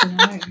Means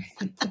No,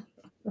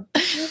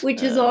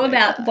 which is all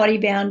about body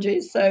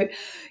boundaries. So,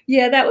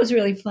 yeah, that was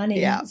really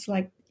funny. Yeah. It's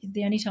like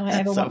the only time I That's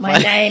ever so want my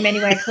funny. name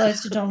anywhere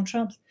close to Donald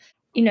Trump's.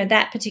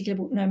 That particular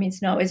book, No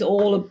Means No, is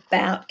all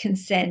about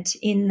consent,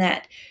 in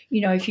that,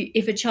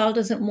 if a child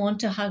doesn't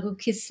want to hug or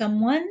kiss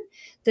someone,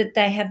 that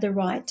they have the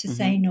right to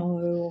say no,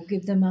 or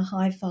give them a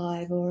high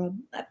five or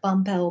a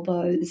bump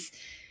elbows.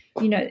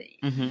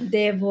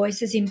 Their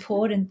voice is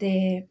important,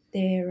 their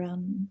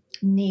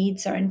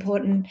needs are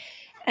important.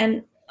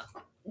 And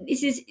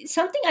this is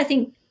something I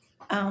think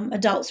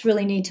adults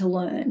really need to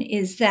learn,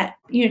 is that,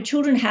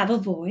 children have a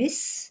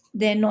voice.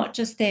 They're not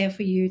just there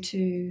for you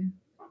to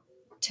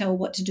tell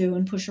what to do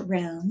and push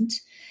around.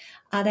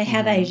 They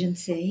have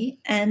agency,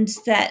 and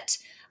that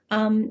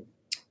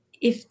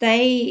if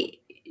they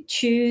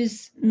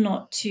choose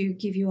not to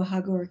give you a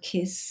hug or a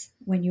kiss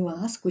when you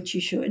ask, which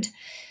you should,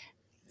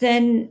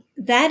 then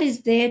that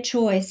is their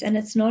choice, and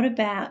it's not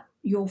about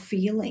your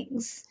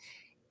feelings.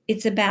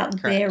 It's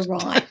about their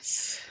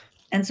rights.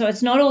 And so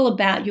it's not all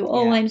about you,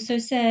 I'm so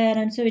sad,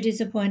 I'm so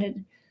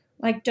disappointed.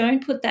 Like,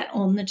 don't put that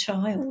on the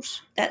child.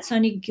 That's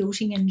only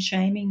guilting and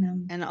shaming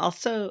them. And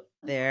also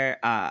there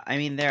are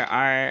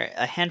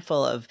a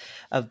handful of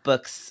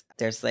books.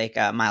 There's like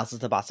Miles is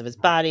the Boss of His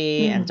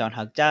Body and Don't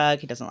Hug Doug.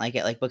 He doesn't like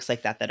it. Like books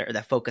like that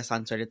that focus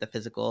on sort of the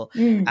physical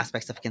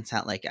aspects of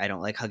consent. Like, I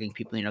don't like hugging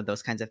people,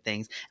 those kinds of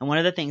things. And one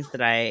of the things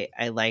that I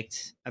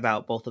liked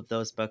about both of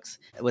those books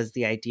was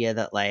the idea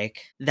that,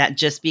 like, that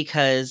just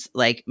because,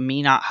 like,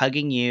 me not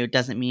hugging you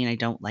doesn't mean I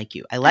don't like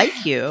you. I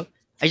like you.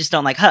 I just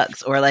don't like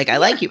hugs, or like, I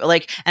like you.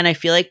 Like, and I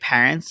feel like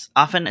parents,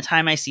 often at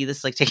time I see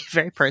this, like, take it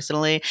very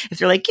personally. If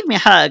they're like, give me a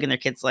hug, and their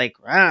kid's like,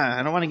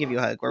 I don't want to give you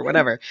a hug, or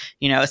whatever,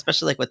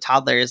 especially like with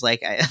toddlers,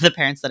 like the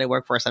parents that I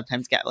work for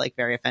sometimes get like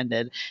very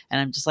offended. And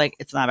I'm just like,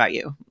 it's not about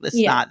you. It's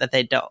not that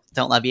they don't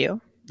love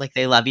you. Like,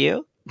 they love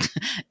you.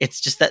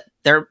 It's just that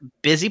they're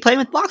busy playing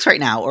with blocks right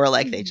now, or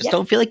like they just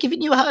don't feel like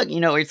giving you a hug,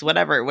 or it's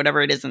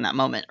whatever it is in that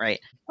moment, right?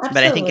 Absolutely.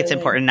 But I think it's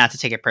important not to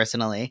take it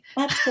personally.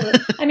 Absolutely.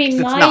 I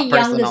mean, my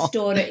youngest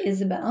daughter,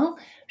 Isabel,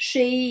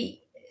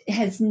 she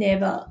has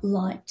never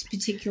liked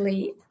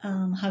particularly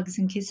hugs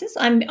and kisses.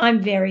 I'm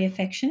very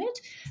affectionate,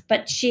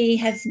 but she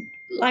has,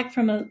 like,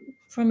 from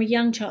a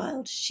young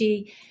child,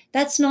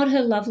 that's not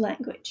her love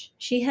language.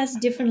 She has a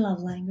different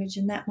love language,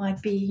 and that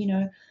might be,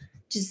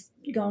 just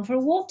going for a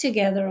walk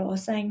together, or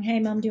saying, hey,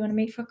 Mum, do you want to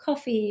meet for a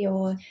coffee,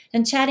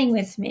 and chatting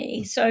with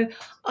me. So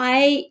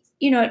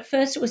at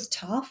first it was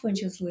tough when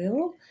she was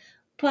little,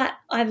 but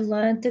I've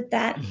learned that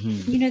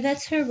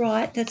that's her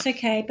right. That's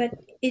okay. But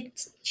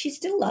she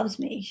still loves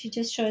me. She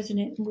just shows it,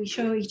 and we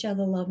show each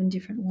other love in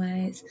different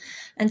ways.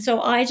 And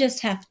so I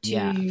just have to,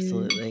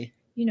 absolutely.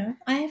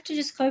 I have to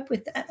just cope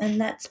with that. And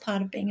that's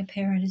part of being a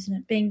parent, isn't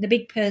it? Being the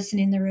big person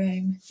in the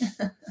room.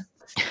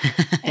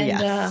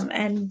 And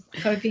and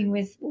coping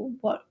with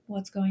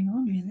what's going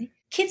on, really.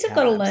 Kids have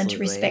got to learn to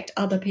respect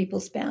other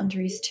people's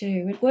boundaries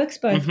too. It works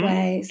both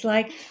ways.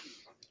 Like,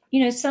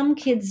 some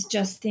kids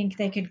just think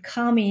they could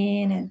come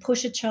in and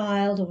push a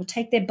child, or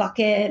take their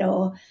bucket,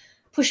 or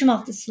push them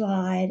off the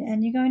slide,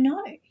 and you go, no,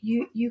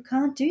 you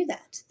can't do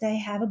that. They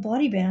have a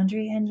body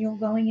boundary, and you're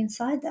going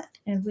inside that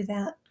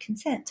without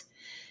consent.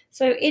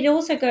 So it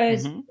also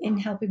goes in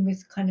helping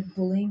with kind of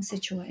bullying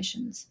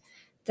situations,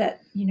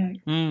 that,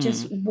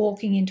 just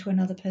walking into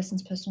another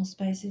person's personal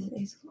space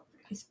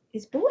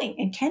is bullying,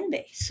 and can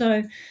be.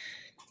 So,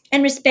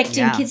 and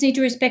respecting, kids need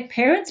to respect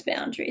parents'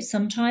 boundaries.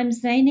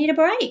 Sometimes they need a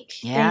break.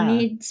 They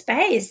need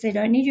space. They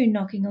don't need you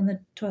knocking on the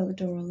toilet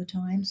door all the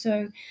time.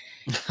 So,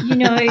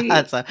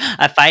 That's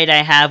a fight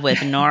I have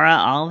with Nora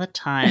all the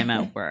time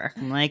at work.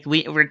 I'm like,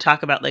 we're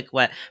talking about, like,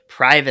 what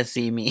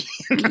privacy means.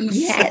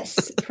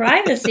 Yes,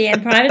 privacy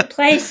and private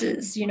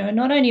places,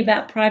 not only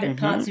about private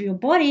parts of your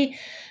body,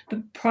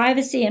 but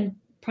privacy and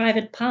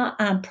private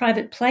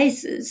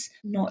places,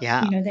 not,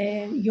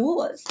 they're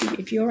yours.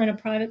 If you're in a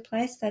private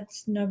place,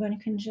 that's, no one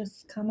can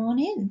just come on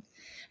in.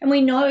 And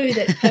we know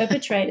that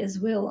perpetrators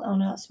will,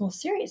 on a more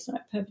serious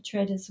note,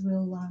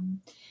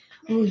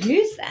 will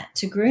use that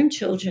to groom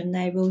children.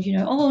 They will,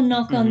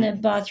 knock on the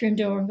bathroom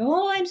door and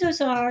go, I'm so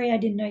sorry, I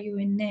didn't know you were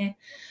in there.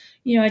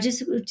 I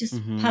just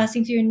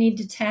passing through and need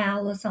a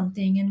towel or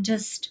something, and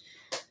just,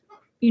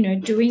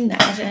 doing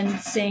that and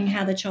seeing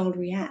how the child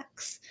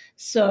reacts.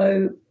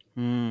 So,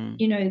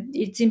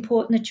 it's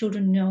important that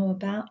children know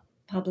about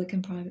public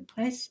and private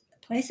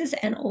places,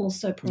 and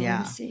also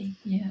privacy.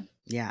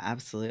 Yeah,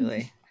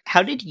 absolutely.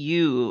 how did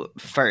you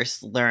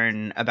first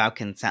learn about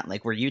consent?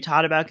 Like, were you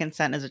taught about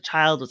consent as a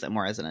child? Was it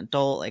more as an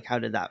adult? Like, how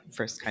did that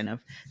first kind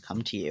of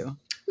come to you?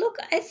 Look,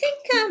 I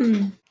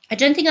think I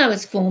don't think I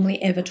was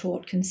formally ever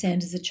taught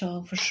consent as a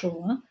child, for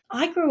sure.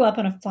 I grew up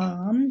on a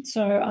farm,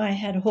 so I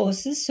had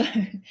horses. So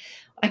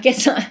I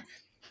guess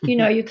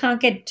you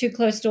can't get too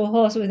close to a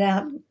horse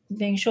without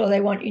being sure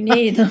they want you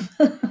near them.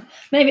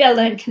 Maybe I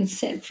learned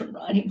consent from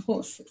riding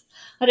horses.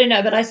 I don't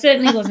know, but I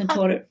certainly wasn't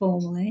taught it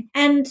formally.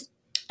 And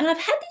I've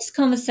had this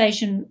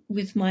conversation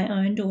with my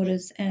own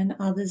daughters and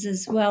others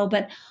as well,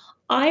 but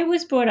I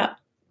was brought up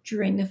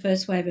during the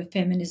first wave of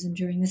feminism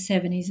during the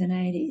 70s and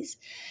 80s.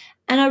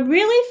 And I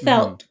really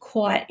felt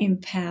quite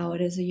empowered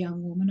as a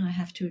young woman, I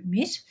have to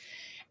admit.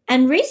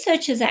 And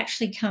research has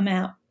actually come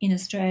out in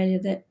Australia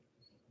that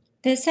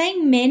they're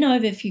saying men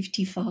over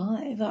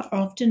 55 are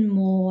often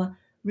more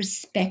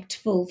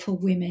respectful for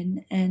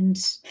women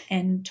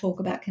and talk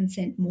about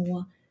consent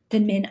more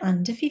than men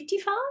under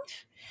 55.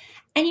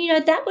 And,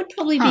 that would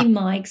probably be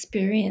my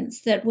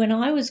experience, that when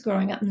I was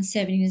growing up in the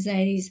 70s,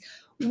 80s,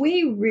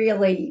 we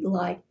really,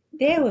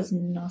 there was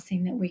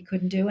nothing that we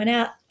couldn't do.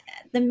 And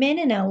the men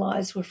in our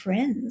lives were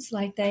friends,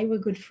 they were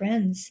good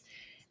friends.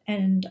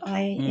 And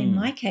in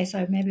my case,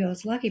 maybe I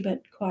was lucky,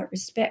 but quite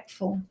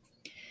respectful.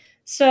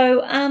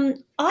 So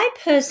I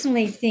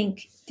personally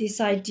think this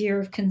idea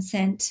of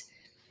consent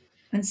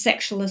and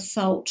sexual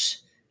assault,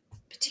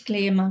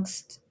 particularly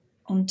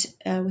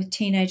with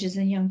teenagers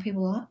and young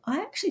people, I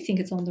actually think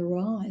it's on the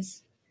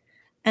rise.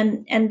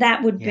 And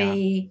that would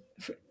be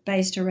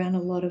based around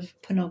a lot of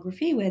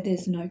pornography where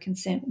there's no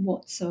consent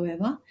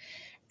whatsoever,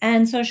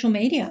 and social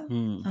media.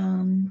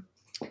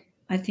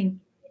 I think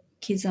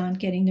kids aren't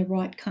getting the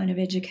right kind of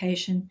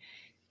education.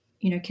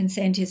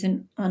 Consent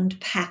isn't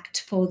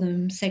unpacked for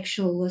them.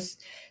 Sexual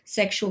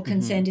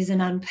consent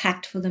isn't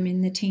unpacked for them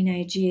in the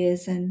teenage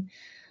years. And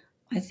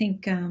I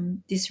think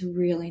this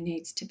really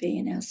needs to be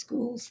in our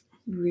schools,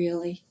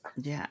 really.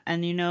 Yeah.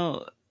 And,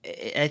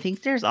 I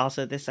think there's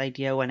also this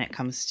idea when it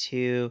comes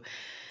to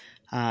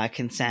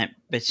consent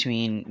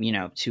between,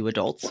 two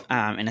adults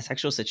in a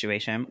sexual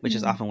situation, which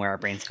is often where our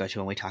brains go to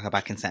when we talk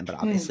about consent. But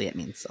obviously it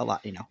means a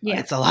lot,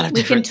 it's a lot of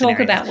different scenarios.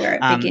 We can talk scenarios.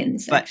 about where it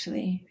begins,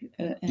 actually.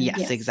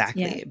 Yes,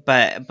 exactly.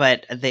 Yeah.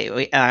 But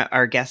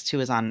our guest who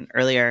was on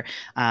earlier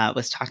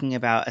was talking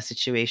about a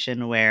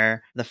situation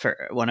where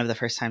one of the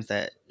first times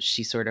that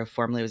she sort of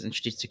formally was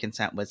introduced to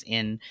consent was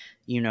in,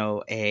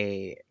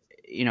 a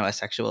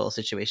sexual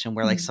situation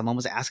where someone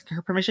was asking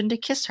her permission to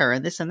kiss her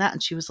and this and that.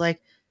 And she was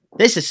like,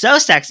 this is so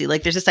sexy.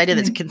 There's this idea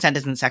that consent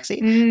isn't sexy.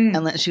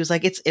 And she was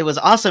like, it was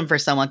awesome for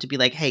someone to be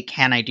like, hey,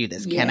 can I do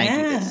this? Can I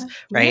do this?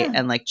 Right. Yeah.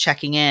 And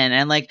checking in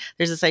and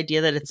there's this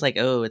idea that it's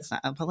oh, it's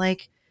not,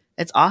 but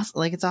it's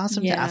awesome. It's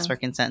awesome to ask for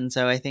consent. And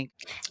so I think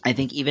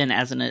even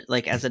as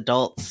as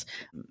adults,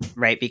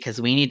 right,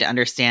 because we need to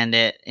understand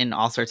it in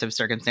all sorts of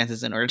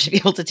circumstances in order to be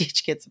able to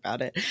teach kids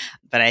about it.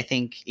 But I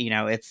think,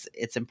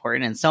 it's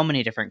important in so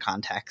many different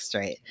contexts,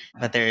 right?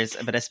 But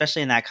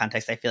especially in that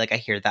context, I feel I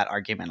hear that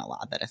argument a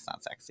lot that it's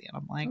not sexy. And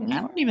I'm like,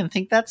 I don't even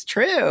think that's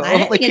true.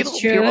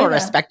 People are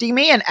respecting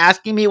me and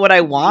asking me what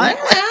I want.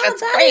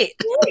 That's great.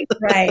 Really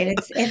great.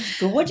 It's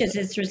gorgeous.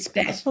 It's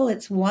respectful.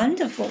 It's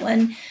wonderful.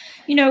 And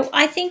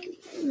I think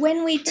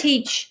when we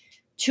teach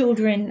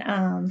children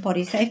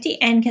body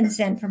safety and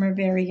consent from a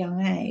very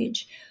young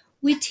age,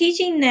 we're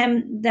teaching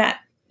them that,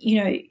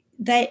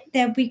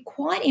 they'll be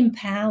quite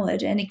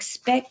empowered and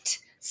expect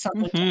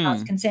someone to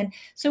ask consent.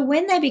 So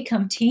when they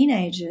become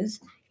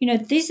teenagers,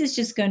 this is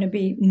just going to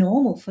be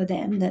normal for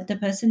them, that the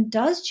person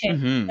does check,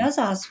 does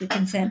ask for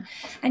consent.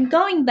 And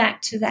going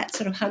back to that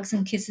sort of hugs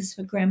and kisses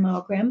for grandma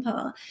or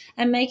grandpa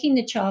and making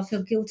the child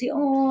feel guilty,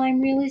 oh,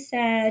 I'm really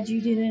sad you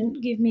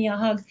didn't give me a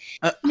hug.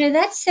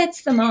 That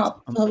sets them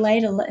up for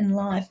later in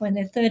life when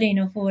they're 13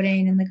 or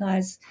 14 and the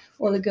guys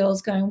or the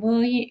girls going,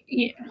 well,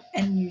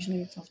 and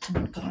usually it's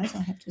often the guys,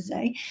 I have to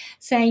say,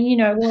 saying,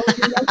 well,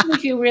 you make me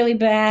feel really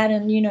bad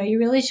and, you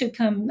really should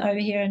come over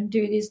here and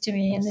do this to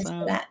me and this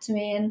and that to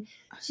me. And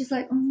she's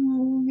like,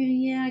 oh,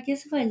 yeah, I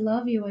guess if I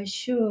love you, I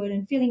should,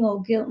 and feeling all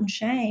guilt and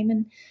shame.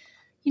 And,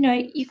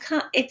 you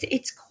can't,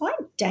 it's quite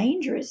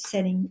dangerous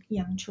setting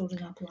young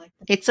children up like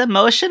that. It's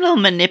emotional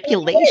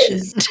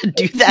manipulation to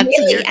do that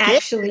to your kids. It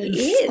actually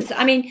is.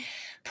 I mean,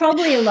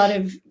 probably a lot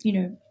of,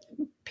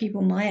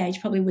 people my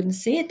age probably wouldn't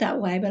see it that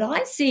way, but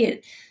I see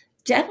it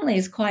definitely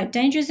as quite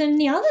dangerous. And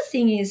the other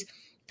thing is,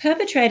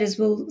 perpetrators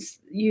will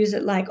use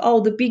it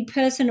the big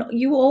person,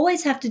 you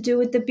always have to do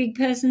what the big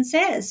person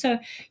says. So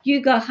you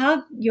go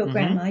hug your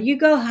grandma, you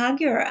go hug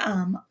your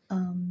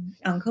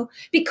uncle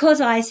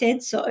because I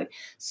said so.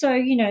 So,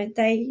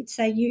 they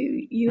say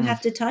you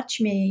have to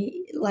touch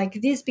me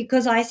like this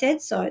because I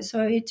said so.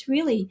 So it's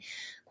really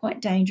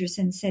quite dangerous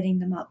and setting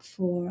them up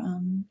for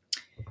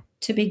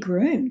to be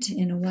groomed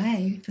in a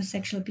way for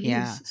sexual abuse.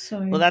 Yeah.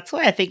 So, well, that's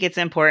why I think it's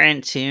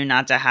important too,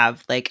 not to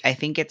have I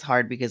think it's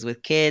hard because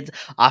with kids,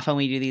 often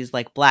we do these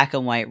black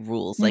and white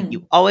rules.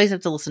 You always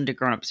have to listen to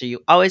grownups or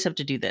you always have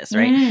to do this.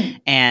 Right.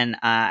 And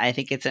I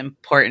think it's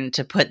important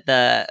to put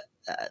the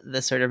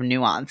the sort of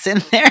nuance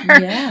in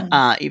there.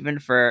 Yeah. Even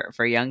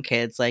for young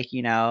kids, like,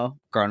 you know,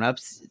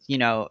 grown-ups, you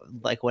know,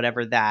 like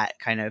whatever that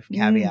kind of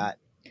caveat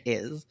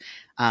is.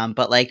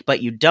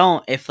 But you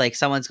don't, if like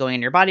someone's going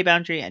in your body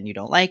boundary and you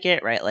don't like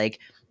it, right? Like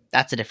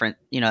that's a different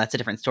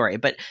story.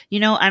 But, you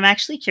know, I'm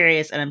actually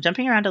curious, and I'm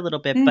jumping around a little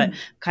bit, but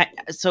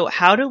so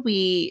how do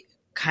we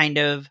kind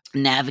of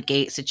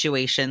navigate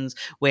situations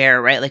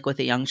where, right, like with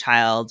a young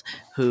child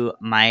who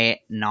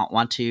might not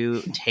want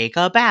to take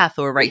a bath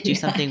or do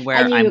something where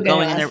I'm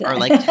going in there, or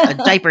like a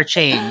diaper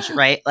change,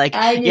 right? Like,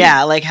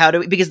 like how do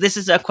we, because this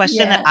is a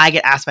question that I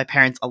get asked by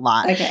parents a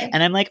lot.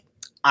 And I'm like,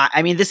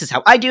 I mean, this is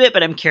how I do it,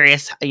 but I'm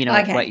curious, you know,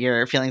 what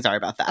your feelings are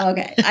about that.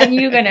 Okay. I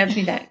knew you were going to ask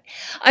me that.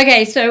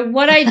 Okay. So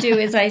what I do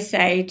is I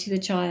say to the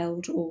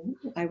child, or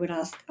I would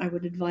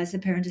advise the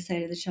parent to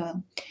say to the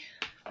child,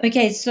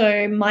 okay,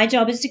 so my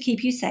job is to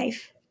keep you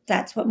safe.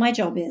 That's what my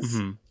job is.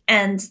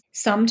 And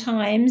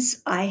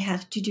sometimes I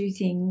have to do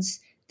things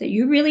that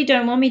you really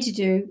don't want me to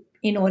do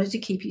in order to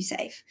keep you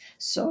safe.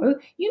 So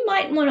you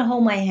might want to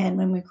hold my hand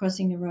when we're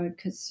crossing the road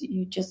because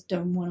you just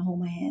don't want to hold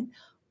my hand.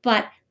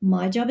 But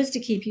my job is to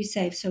keep you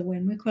safe. So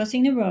when we're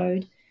crossing the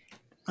road,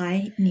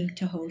 I need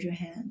to hold your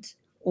hand.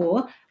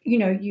 Or, you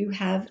know, you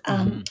have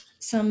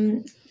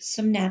some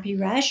nappy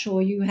rash,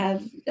 or you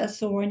have a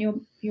sore on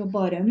your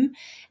bottom,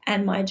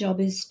 and my job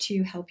is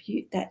to help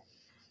you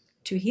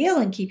to heal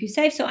and keep you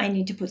safe. So I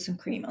need to put some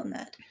cream on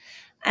that.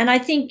 And I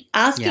think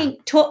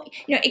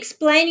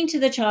explaining to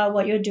the child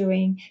what you're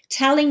doing,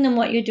 telling them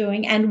what you're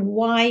doing and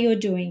why you're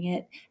doing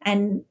it,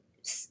 and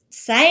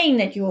saying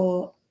that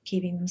you're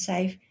keeping them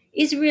safe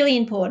is really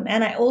important.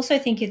 And I also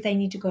think if they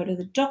need to go to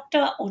the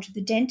doctor or to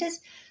the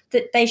dentist,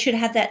 that they should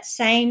have that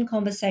same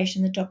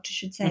conversation. The doctor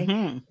should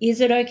say,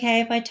 is it okay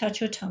if I touch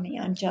your tummy?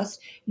 I'm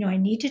just, you know, I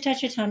need to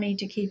touch your tummy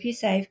to keep you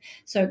safe.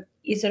 So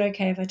is it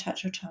okay if I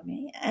touch your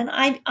tummy? And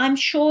I'm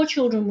sure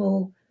children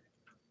will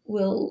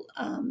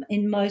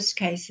in most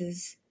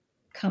cases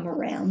come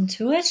around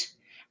to it.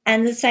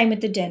 And the same with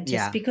the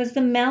dentist, because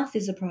the mouth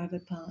is a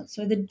private part.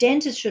 So the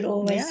dentist should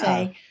always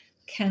say,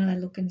 can I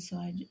look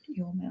inside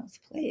your mouth,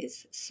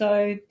 please?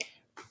 So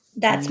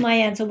that's my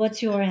answer.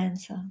 What's your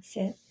answer,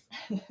 Seth?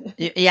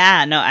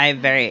 Yeah, no,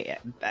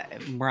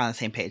 we're on the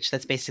same page.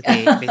 That's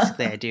basically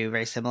I do a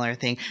very similar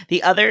thing.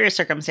 The other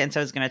circumstance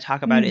I was going to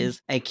talk about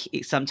is like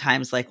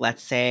sometimes, like,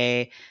 let's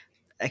say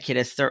a kid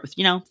is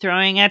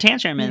throwing a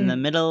tantrum in the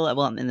middle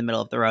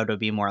of the road would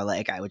be more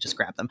like I would just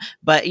grab them.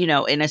 But, you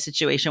know, in a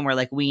situation where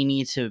like we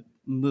need to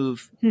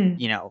move,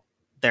 you know,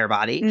 their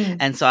body.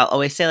 And so I'll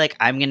always say, like,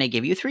 I'm going to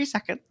give you 3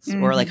 seconds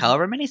or like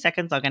however many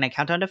seconds. I'm going to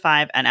count down to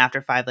 5. And after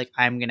 5, like,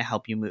 I'm going to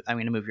help you move. I'm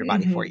going to move your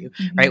body for you.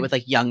 Right. With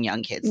like young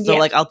kids. So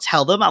like, I'll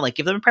tell them, I'll like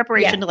give them a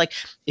preparation to like,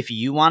 if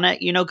you want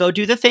to, you know, go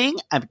do the thing,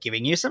 I'm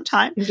giving you some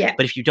time.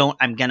 But if you don't,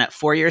 I'm going to,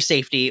 for your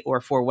safety or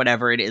for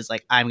whatever it is,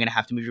 like, I'm going to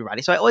have to move your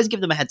body. So I always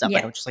give them a heads up.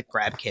 I don't just like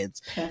grab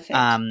kids. Perfect.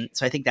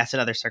 So I think that's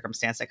another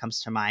circumstance that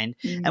comes to mind.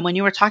 And when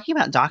you were talking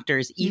about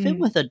doctors, even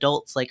with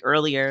adults, like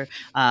earlier,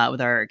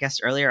 with our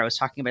guest earlier, I was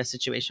talking about a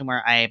situation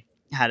where I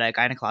had a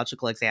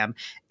gynecological exam,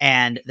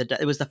 and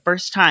it was the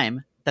first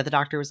time that the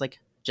doctor was like,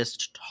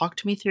 just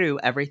talked me through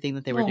everything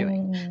that they were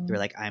doing. They were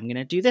like, I'm going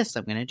to do this.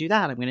 I'm going to do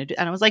that. I'm going to do,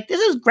 and I was like, this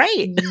is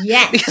great.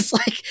 Because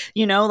like,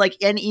 you know, like,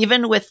 and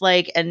even with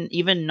like, and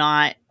even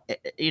not,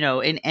 you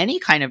know, in any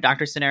kind of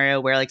doctor scenario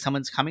where like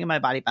someone's coming in my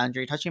body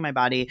boundary, touching my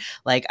body,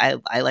 like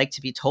I like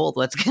to be told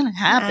what's going to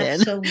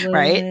happen,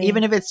 right?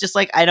 Even if it's just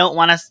like, I don't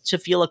want us to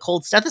feel a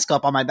cold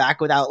stethoscope on my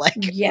back without like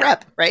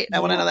prep, right? I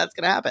want to know that's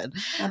going to happen.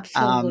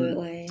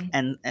 Absolutely.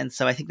 And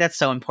so I think that's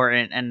so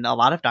important. And a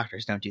lot of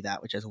doctors don't do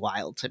that, which is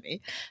wild to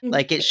me.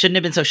 Like, it shouldn't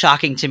have been so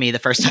shocking to me the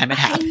first time it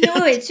happened. I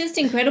know, it's just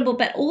incredible.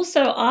 But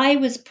also I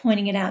was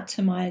pointing it out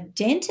to my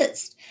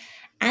dentist,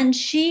 and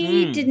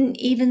she didn't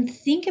even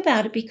think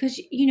about it because,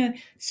 you know,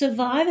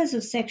 survivors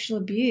of sexual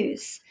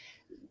abuse,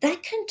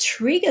 that can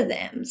trigger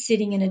them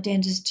sitting in a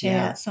dentist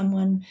chair,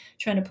 someone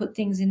trying to put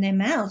things in their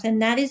mouth.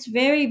 And that is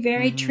very,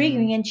 very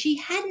triggering. And she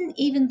hadn't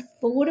even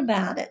thought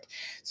about it.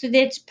 So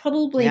there's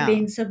probably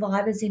been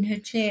survivors in her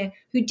chair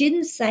who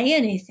didn't say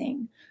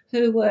anything,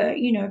 who were,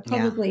 you know,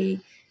 probably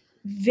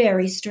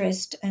very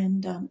stressed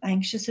and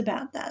anxious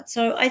about that.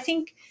 So I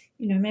think,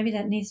 you know, maybe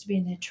that needs to be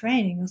in their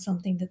training or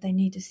something, that they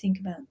need to think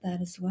about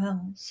that as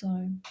well.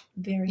 So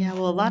very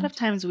important. Well, a lot of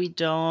times we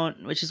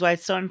don't, which is why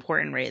it's so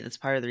important, right? That's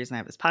part of the reason I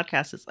have this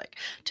podcast, is like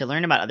to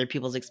learn about other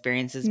people's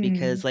experiences,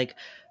 because like,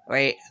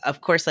 right,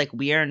 of course, like,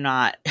 we are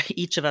not,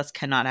 each of us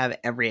cannot have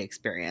every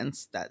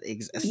experience that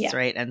exists,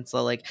 right? And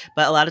so like,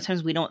 but a lot of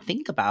times we don't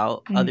think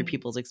about other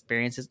people's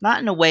experiences,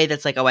 not in a way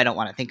that's like, oh, I don't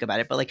want to think about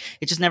it, but like,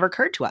 it just never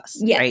occurred to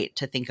us, right,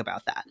 to think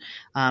about that,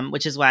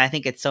 which is why I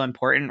think it's so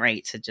important,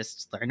 right, to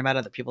just learn about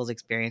other people's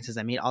experiences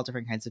and meet all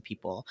different kinds of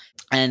people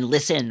and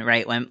listen,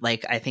 right? When,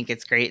 like, I think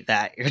it's great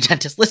that your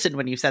dentist listened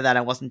when you said that.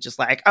 I wasn't just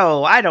like,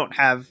 oh, I don't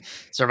have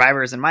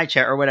survivors in my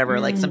chair or whatever.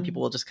 Like, some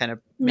people will just kind of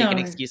make an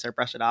excuse or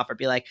brush it off or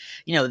be like,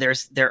 you know,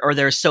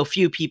 there's so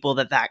few people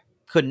that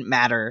couldn't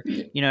matter.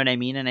 You know what I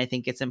mean? And I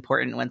think it's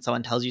important when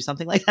someone tells you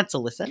something like that to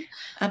listen.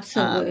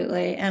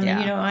 Absolutely. And,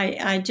 yeah.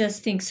 I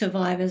just think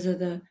survivors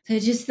they're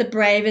just the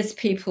bravest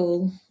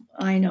people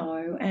I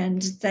know.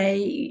 And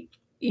they,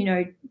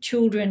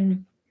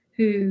 children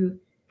who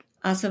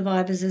are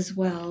survivors as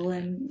well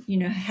and,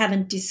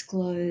 haven't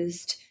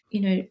disclosed,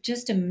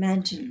 just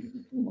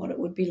imagine what it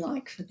would be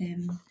like for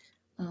them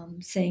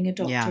seeing a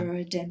doctor or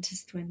a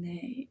dentist when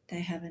they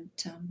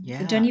haven't,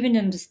 they don't even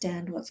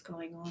understand what's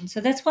going on. So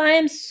that's why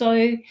I'm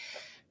so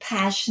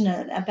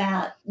passionate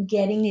about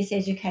getting this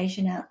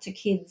education out to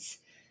kids,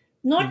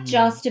 not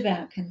just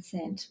about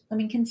consent. I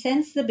mean,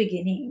 consent's the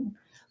beginning,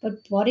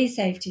 but body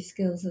safety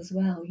skills as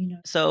well,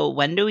 So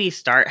when do we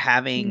start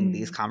having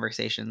these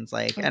conversations?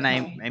 And I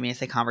mean, I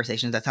say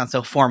conversations, that sounds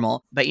so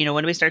formal, but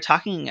when do we start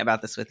talking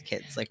about this with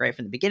kids? Like right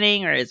from the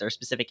beginning, or is there a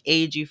specific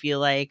age you feel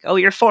like, oh,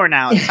 you're 4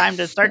 now, it's time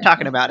to start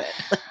talking about it?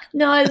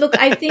 No, look,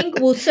 I think,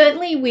 well,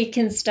 certainly we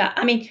can start.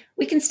 I mean,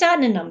 we can start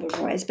in a number of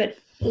ways, but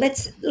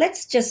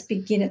let's just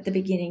begin at the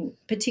beginning,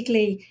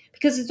 particularly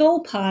because it's all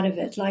part of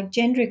it. Like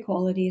gender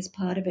equality is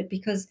part of it,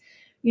 because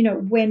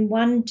when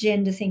one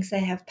gender thinks they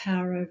have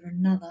power over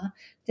another,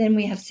 then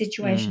we have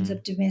situations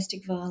of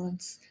domestic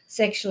violence,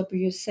 sexual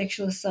abuse,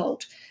 sexual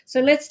assault.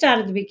 So let's start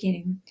at the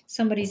beginning.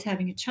 Somebody's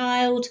having a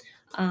child,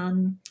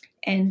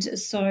 and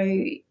so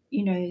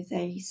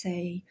they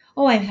say,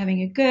 oh, I'm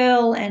having a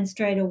girl, and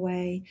straight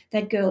away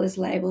that girl is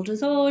labelled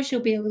as, oh, she'll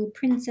be a little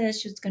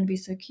princess, she's going to be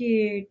so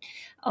cute.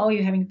 Oh,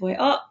 you're having a boy,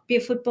 oh, be a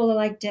footballer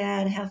like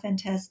dad, how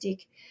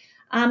fantastic.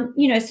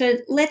 So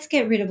let's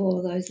get rid of all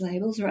of those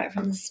labels right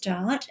from the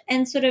start,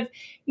 and sort of,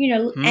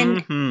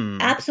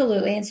 and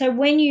absolutely. And so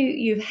when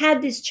you've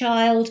had this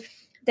child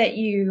that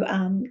you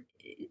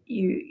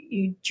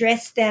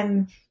dress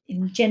them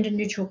in gender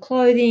neutral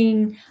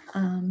clothing,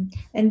 and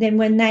then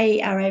when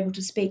they are able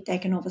to speak, they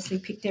can obviously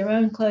pick their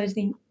own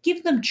clothing.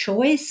 Give them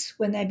choice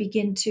when they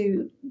begin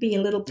to be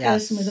a little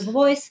person with a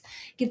voice.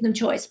 Give them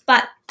choice.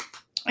 But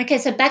okay,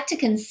 so back to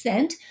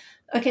consent.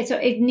 Okay, so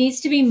it needs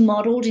to be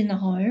modeled in the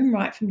home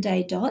right from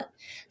day dot.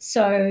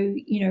 So,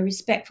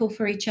 respectful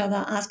for each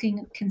other,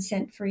 asking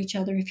consent for each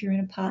other if you're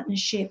in a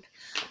partnership,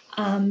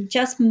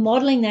 just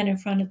modeling that in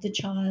front of the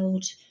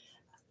child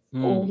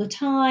all the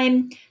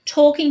time,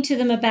 talking to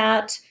them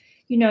about,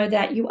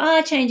 that you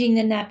are changing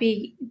the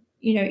nappy,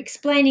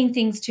 explaining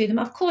things to them.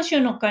 Of course,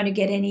 you're not going to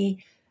get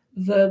any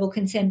verbal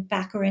consent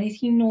back or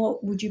anything, nor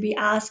would you be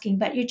asking,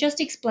 but you're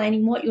just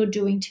explaining what you're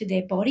doing to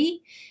their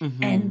body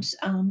and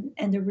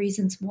the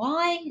reasons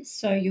why.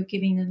 So you're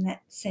giving them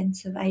that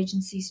sense of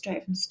agency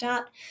straight from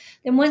start.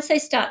 Then once they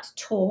start to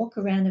talk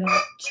around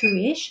about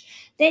 2-ish,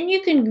 then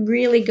you can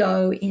really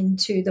go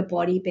into the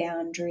body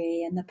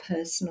boundary and the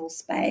personal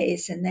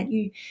space, and that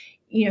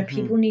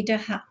people need to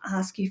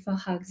ask you for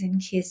hugs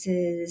and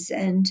kisses,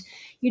 and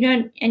you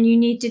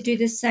need to do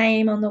the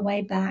same on the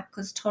way back,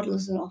 because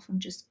toddlers will often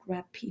just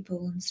grab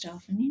people and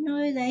stuff,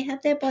 and they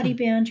have their body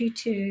boundary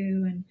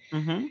too,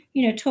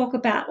 and talk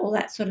about all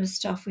that sort of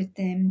stuff with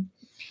them.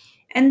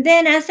 And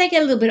then as they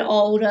get a little bit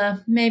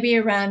older, maybe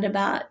around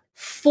about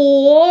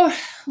 4 or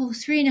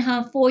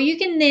 3.5, 4, you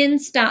can then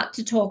start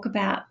to talk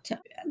about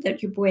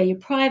that you wear your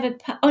private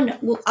part. Oh, no,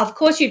 well, of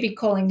course you'd be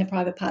calling the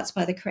private parts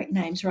by the correct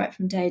names right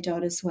from day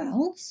dot as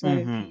well. So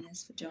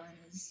penis,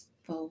 vaginas,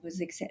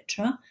 vulvas,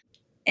 etc.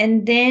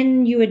 And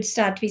then you would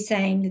start to be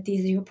saying that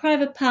these are your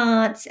private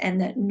parts, and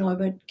that no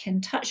one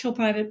can touch your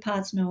private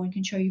parts, no one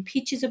can show you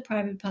pictures of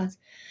private parts,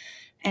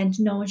 and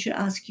no one should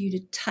ask you to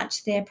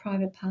touch their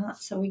private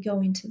parts. So we go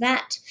into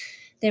that.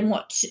 Then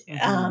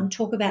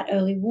talk about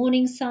early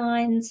warning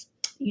signs,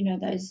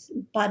 those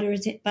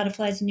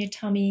butterflies in your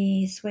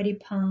tummy, sweaty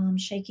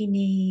palms, shaky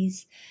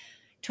knees,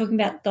 talking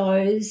about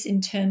those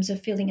in terms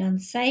of feeling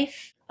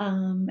unsafe,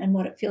 and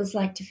what it feels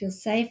like to feel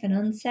safe and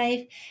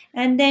unsafe.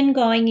 And then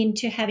going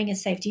into having a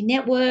safety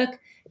network,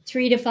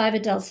 3 to 5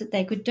 adults that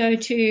they could go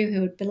to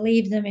who would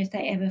believe them if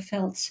they ever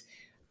felt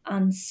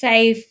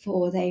unsafe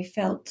or they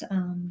felt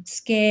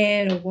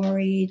scared or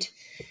worried.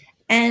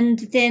 And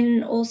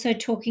then also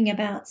talking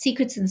about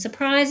secrets and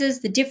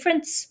surprises, the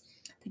difference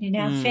that in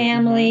our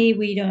family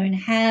we don't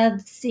have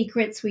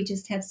secrets, we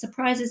just have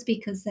surprises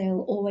because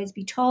they'll always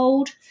be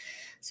told.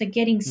 So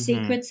getting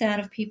secrets out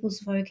of people's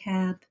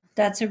vocab,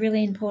 that's a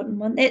really important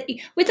one.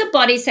 With the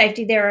body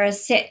safety, there are a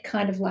set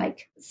kind of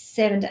like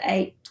 7 to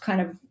 8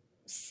 kind of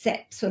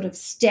set sort of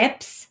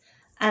steps.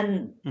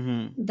 And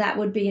that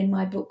would be in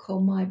my book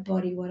called My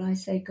Body, What I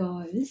Say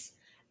Goes.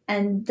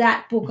 And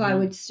that book I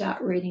would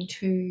start reading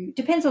too.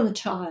 Depends on the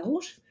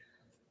child,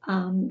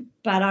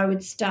 but I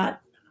would start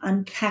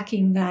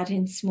unpacking that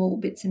in small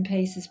bits and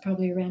pieces,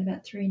 probably around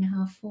about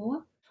 3.5,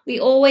 4. We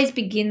always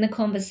begin the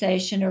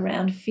conversation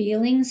around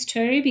feelings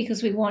too,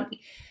 because we want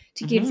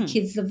to give the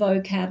kids the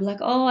vocab, like,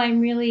 oh, I'm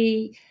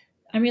really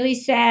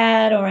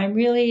sad, or I'm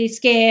really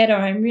scared, or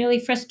I'm really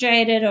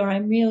frustrated, or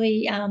I'm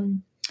really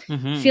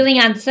feeling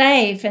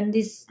unsafe, and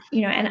this,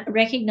 and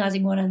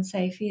recognizing what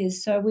unsafe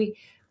is. So we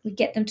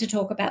get them to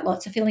talk about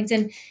lots of feelings,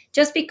 and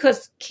just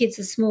because kids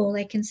are small,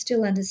 they can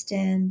still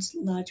understand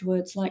large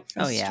words like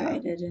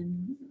frustrated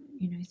and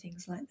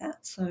things like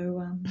that.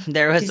 So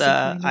there was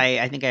disappointing.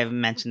 I think I've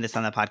mentioned this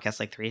on the podcast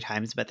like 3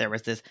 times, but there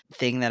was this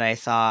thing that I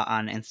saw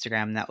on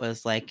Instagram that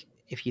was like,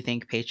 if you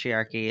think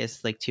patriarchy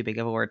is like too big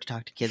of a word to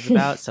talk to kids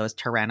about, so is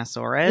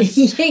Tyrannosaurus.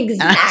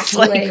 And I was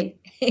like,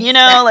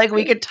 Exactly. like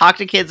we could talk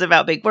to kids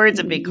about big words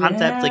and big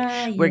concepts.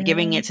 Like we're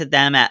giving it to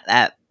them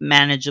at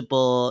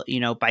manageable,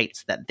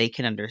 bites that they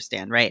can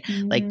understand, right?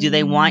 Like, do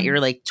they want your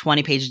like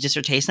 20-page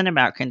dissertation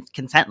about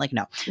consent? Like,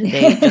 no,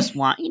 they just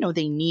want,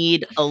 they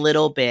need a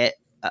little bit,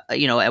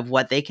 of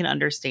what they can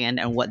understand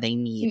and what they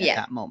need at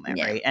that moment,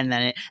 right? And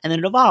then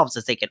it evolves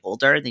as they get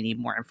older. They need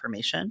more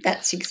information.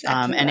 That's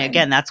exactly and right.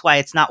 again, that's why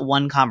it's not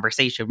one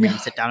conversation where you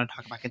sit down and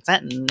talk about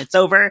consent and it's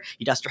over.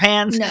 You dust your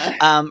hands,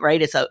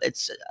 right?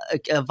 It's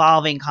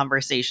evolving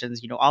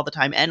conversations, all the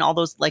time, and all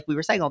those, like we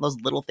were saying, all those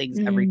little things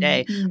every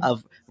day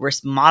of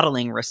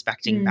modeling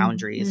respecting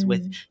boundaries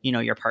with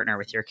your partner,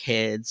 with your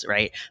kids,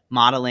 right?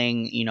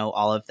 Modeling,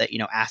 all of that,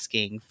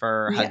 asking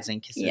for hugs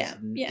and kisses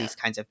and these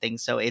kinds of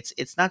things. So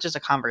it's not just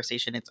a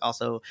conversation. It's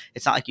not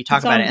like you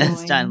talk about it and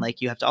it's done. Like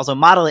you have to also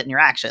model it in your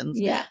actions.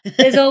 Yeah.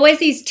 There's always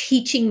these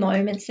teaching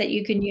moments that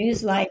you can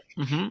use, like,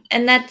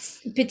 and that's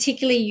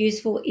particularly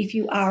useful if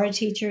you are a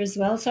teacher as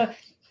well. So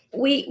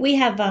we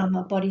have a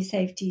body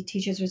safety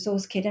teachers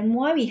resource kit, and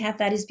why we have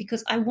that is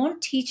because I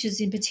want teachers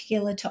in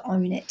particular to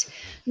own it.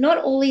 Not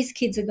all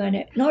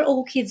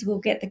kids will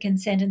get the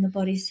consent and the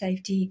body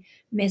safety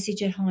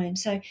message at home.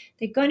 So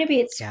they're going to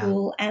be at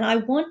school, and I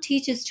want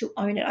teachers to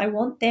own it. I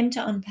want them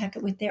to unpack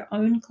it with their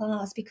own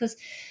class, because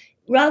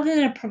rather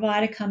than a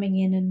provider coming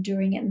in and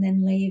doing it and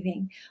then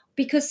leaving,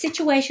 because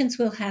situations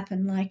will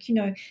happen, like,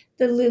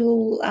 the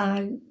little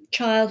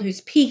child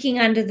who's peeking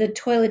under the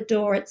toilet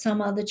door at some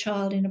other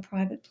child in a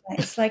private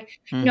place. Like,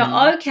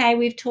 okay,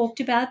 we've talked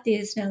about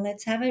this. Now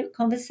let's have a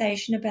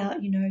conversation about,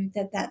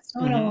 that's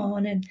not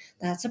on, and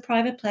that's a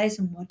private place,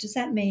 and what does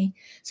that mean?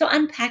 So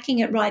unpacking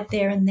it right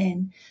there and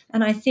then.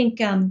 And I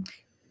think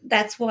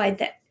that's why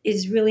that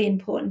is really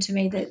important to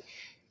me, that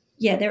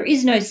there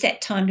is no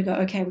set time to go,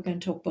 okay, we're going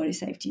to talk body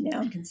safety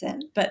now and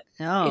consent. But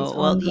it's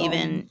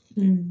ongoing.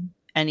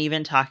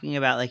 Even talking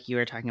about, like you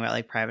were talking about,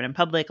 like private and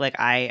public, like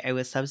I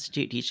was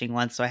substitute teaching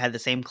once, so I had the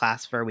same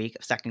class for a week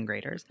of second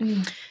graders.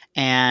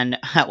 And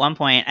at one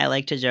point I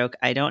like to joke,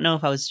 I don't know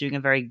if I was doing a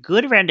very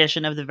good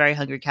rendition of The Very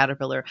Hungry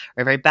Caterpillar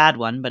or a very bad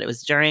one, but it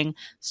was during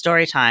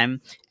story time,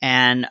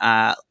 and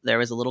there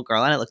was a little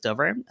girl, and I looked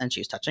over and she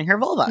was touching her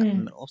vulva in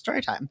the middle of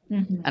story time.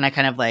 And I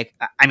kind of like,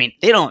 I mean,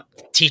 they don't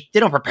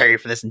prepare you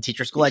for this in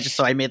teacher school.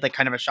 So I made like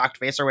kind of a shocked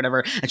face or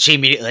whatever, and she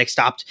immediately like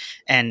stopped,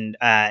 and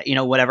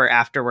whatever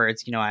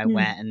afterwards, I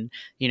went and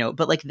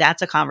but like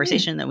that's a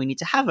conversation that we need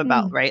to have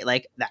about, right?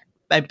 Like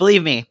that,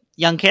 believe me,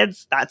 young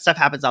kids, that stuff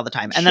happens all the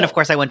time. And then of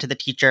course I went to the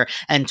teacher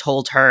and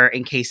told her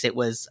in case it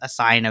was a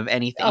sign of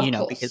anything,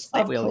 because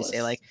like we always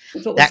say, like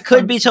that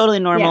could be totally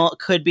normal,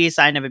 could be a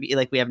sign of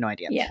like we have no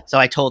idea. So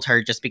I told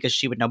her just because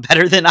she would know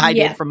better than I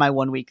did from my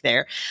 1 week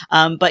there.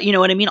 But you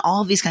know what I mean?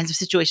 All of these kinds of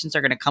situations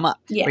are going to come up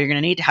where you're going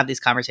to need to have these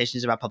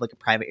conversations about public and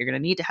private. You're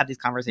going to need to have these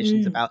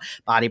conversations about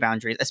body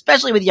boundaries,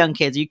 especially with young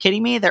kids. Are you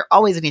kidding me? They're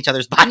always in each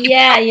other's body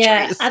boundaries.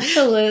 Yeah,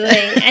 absolutely.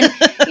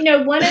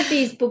 And one of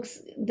these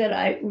books that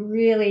I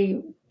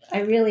really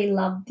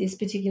love, this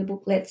particular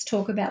book, Let's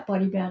Talk About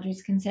Body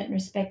Boundaries, Consent and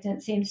Respect, and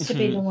it seems to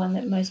be the one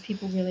that most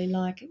people really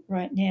like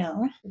right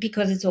now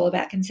because it's all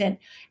about consent.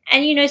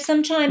 And,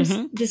 sometimes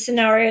the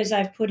scenarios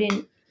I've put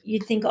in,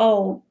 you'd think,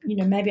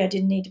 maybe I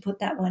didn't need to put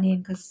that one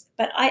in,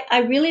 but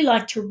I really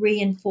like to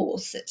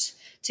reinforce it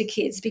to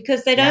kids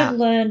because they don't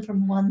learn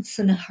from one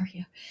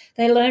scenario.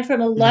 They learn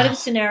from a lot of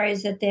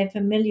scenarios that they're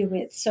familiar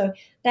with. So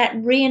that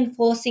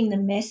reinforcing the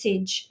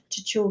message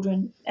to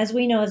children, as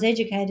we know as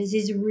educators,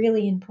 is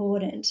really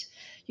important.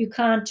 You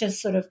can't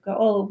just sort of go,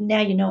 oh,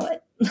 now you know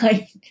it.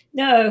 Like,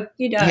 no,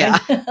 you don't.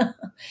 Yeah.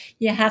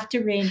 You have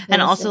to reinforce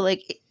and also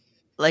it.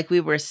 like we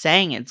were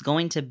saying, it's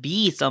going to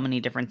be so many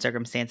different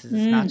circumstances.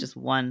 It's not just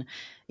one,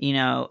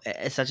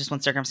 it's not just one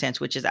circumstance,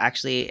 which is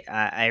actually,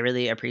 I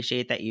really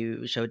appreciate that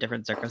you show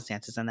different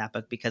circumstances in that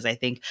book, because I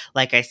think,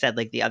 like I said,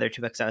 like the other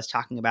 2 books I was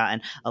talking about,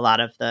 and a lot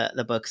of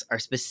the books are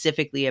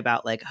specifically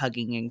about like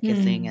hugging and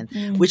kissing,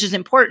 and which is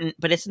important,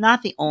 but it's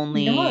not the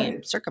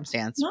only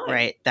circumstance,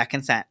 right, that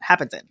consent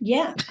happens in.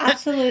 Yeah,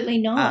 absolutely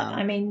not.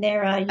 I mean,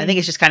 there are. I think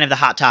it's just kind of the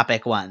hot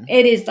topic one.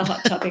 It is the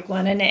hot topic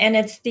one, and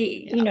it's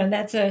the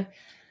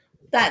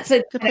that's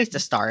a good place to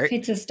start.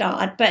 It's a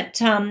start,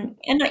 but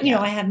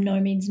I have no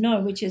means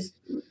no, which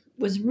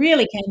was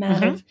really came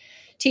out of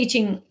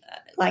teaching.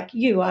 Like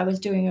you, I was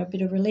doing a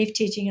bit of relief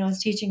teaching. I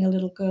was teaching a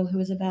little girl who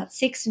was about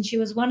 6, and she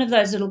was one of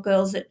those little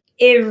girls that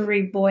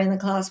every boy in the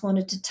class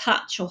wanted to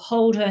touch or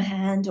hold her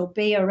hand or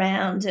be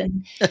around.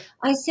 And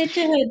I said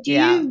to her, do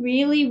you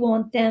really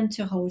want them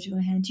to hold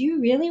your hand? Do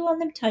you really want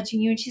them touching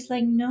you? And she's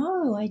like,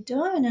 no, I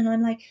don't. And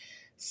I'm like,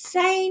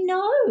 say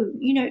no,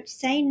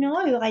 say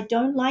no. I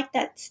don't like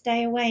that.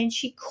 Stay away. And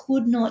she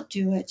could not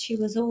do it. She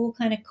was all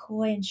kind of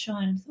coy and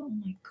shy. And I thought,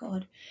 oh my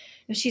God,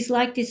 if she's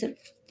like this at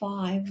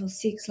 5 or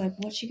 6, like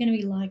what's she going to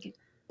be like at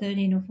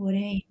 13 or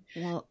 14.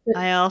 Well, But-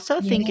 I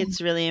also think yeah.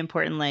 it's really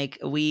important. Like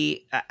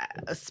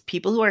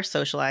people who are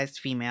socialized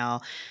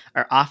female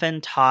are often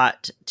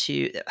taught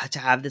to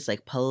have this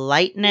like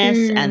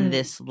politeness and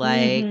this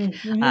like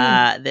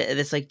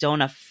this like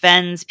don't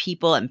offend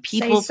people and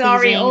people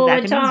sorry pleasing all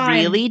that the can time.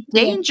 be really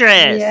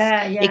dangerous.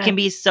 Yeah. It can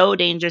be so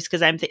dangerous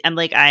because I'm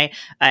like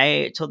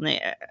I told an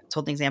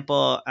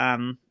example.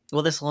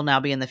 Well, this will now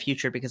be in the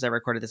future because I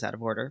recorded this out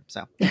of order.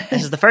 So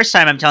this is the first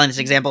time I'm telling this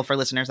example for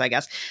listeners, I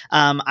guess.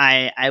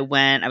 I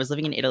was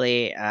living in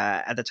Italy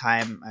at the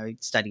time. I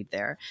studied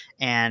there,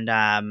 and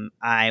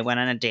I went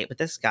on a date with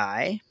this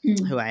guy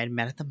who I had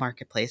met at the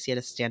marketplace. He had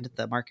a stand at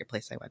the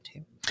marketplace I went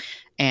to,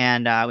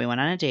 and we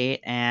went on a date.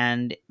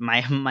 And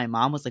my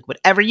mom was like,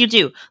 "Whatever you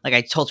do," like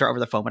I told her over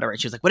the phone, whatever.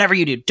 She was like, "Whatever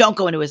you do, don't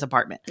go into his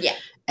apartment." Yeah,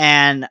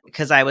 and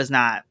because I was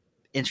not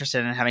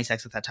interested in having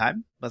sex at that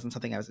time, wasn't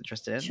something I was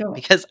interested in. Sure.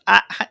 Because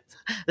I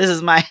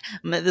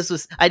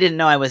didn't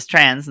know I was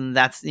trans, and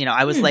that's,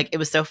 I was like, it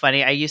was so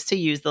funny. I used to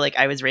use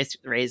I was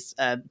raised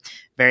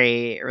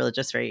very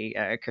religious, very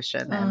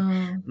Christian,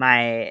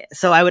 and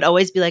so I would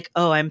always be like,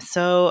 oh, I'm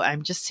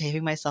just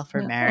saving myself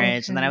for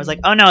marriage, and then I was like,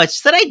 oh no, it's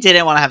just that I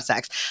didn't want to have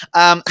sex.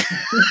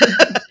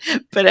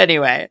 But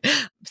anyway,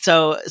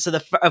 so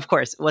of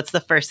course, what's the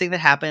first thing that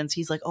happens?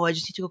 He's like, oh, I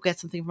just need to go get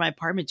something from my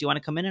apartment. Do you want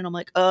to come in? And I'm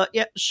like,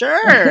 yeah,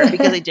 sure,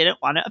 because I didn't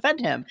want to offend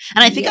him.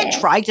 And I think I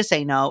tried to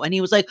say no, and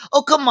he was like,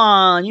 oh, come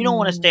on, you don't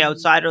want to stay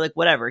outside, or like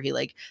whatever. He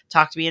like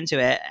talked me into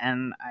it,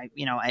 and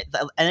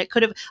and it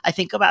could have. I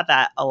think about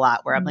that a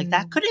lot, where I'm like,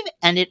 that could have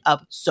ended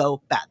up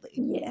so badly.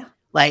 Yeah.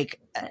 Like,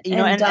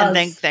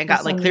 and thank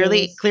God, like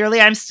clearly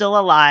I'm still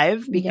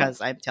alive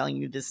because I'm telling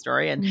you this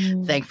story,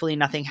 and thankfully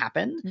nothing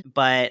happened,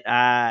 but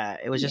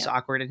it was just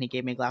awkward, and he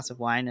gave me a glass of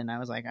wine, and I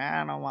was like,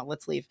 I don't want,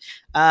 let's leave.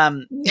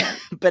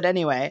 But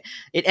anyway,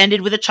 it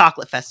ended with a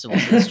chocolate festival,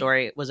 so the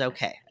story was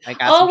okay. I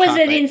got was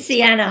it in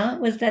Siena?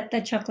 Was that the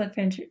chocolate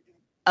festival?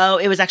 Oh,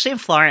 it was actually in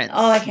Florence.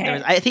 Oh, okay.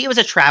 I think it was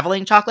a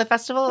traveling chocolate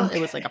festival. Okay.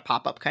 It was like a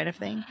pop-up kind of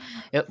thing.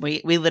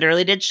 We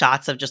literally did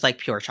shots of just like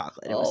pure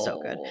chocolate. It was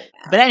so good. Wow.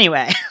 But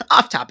anyway,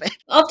 off topic.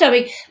 But,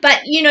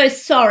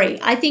 sorry.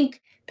 I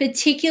think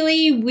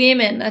particularly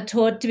women are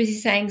taught to be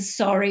saying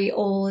sorry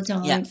all the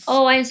time. Yes.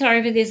 Oh, I'm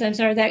sorry for this. I'm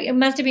sorry for that. It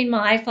must have been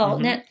my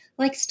fault. Now,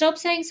 stop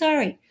saying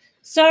sorry.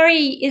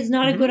 Sorry is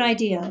not a good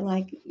idea.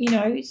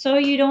 So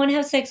you don't want to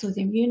have sex with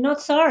him. You're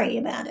not sorry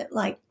about it.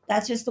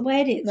 That's just the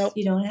way it is. Nope.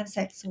 You don't have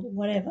sex or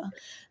whatever.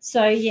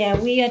 So,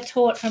 we are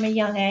taught from a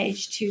young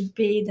age to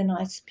be the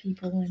nice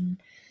people,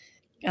 and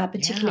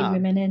particularly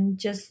women, and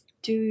just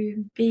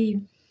to be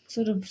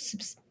sort of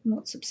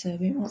not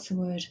subservient, what's the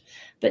word,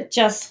 but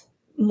just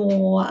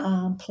more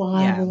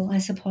pliable, I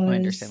suppose. I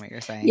understand what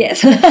you're saying.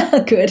 Yes.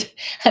 Good.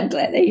 I'm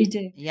glad that you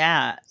do.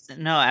 Yeah.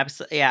 No,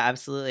 absolutely. Yeah,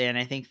 absolutely. And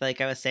I think, like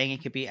I was saying,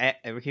 it could be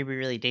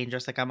really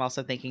dangerous. Like, I'm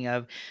also thinking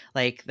of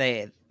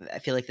I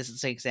feel like this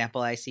is an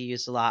example I see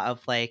used a lot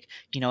of, like,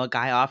 a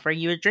guy offering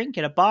you a drink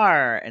at a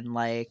bar, and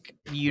like,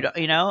 you don't,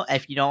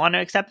 if you don't want to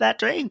accept that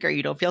drink, or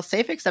you don't feel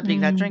safe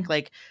accepting that drink,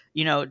 like,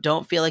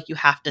 don't feel like you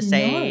have to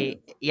say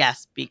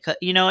yes, because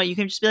you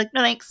can just be like,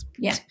 no, thanks.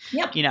 Yeah.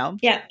 Yep.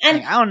 Yeah. And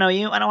like, I don't know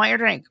you. I don't want your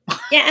drink.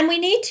 Yeah. And we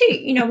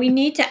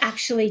need to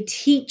actually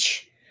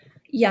teach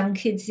young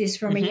kids this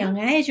from a young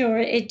age, or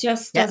it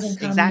just doesn't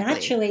come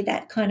naturally,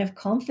 that kind of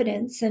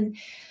confidence. And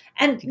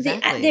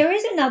there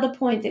is another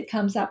point that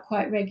comes up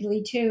quite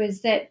regularly too,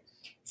 is that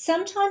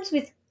sometimes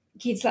with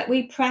kids, like,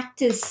 we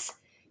practice,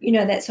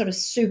 that sort of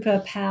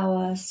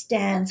superpower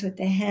stance with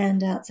their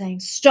hand out saying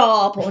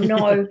stop or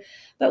no.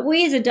 But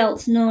we as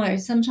adults know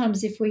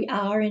sometimes if we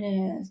are in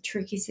a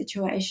tricky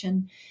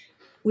situation,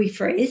 we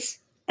freeze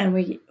and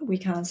we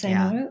can't say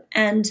no.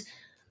 And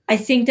I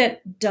think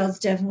that does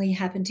definitely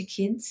happen to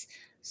kids.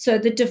 So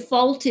the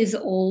default is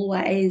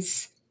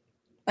always,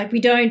 like, we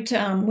don't,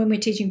 when we're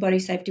teaching body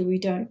safety, we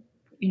don't,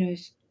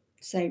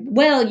 say,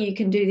 well, you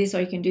can do this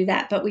or you can do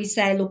that. But we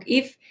say, look,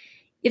 if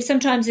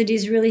sometimes it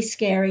is really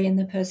scary and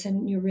the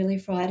person, you're really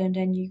frightened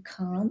and you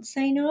can't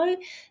say no,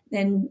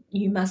 then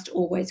you must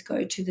always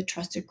go to the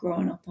trusted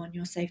grown-up on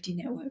your safety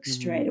network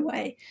straight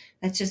away.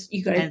 That's just,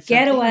 you got to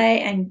get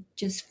away and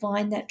just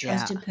find that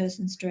trusted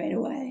person straight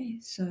away.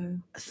 So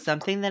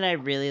something that I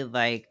really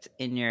liked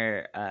in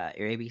your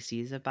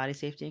ABCs of body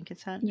safety and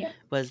consent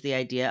was the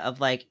idea of,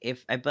 like,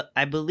 if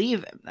I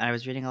believe, I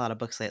was reading a lot of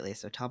books lately,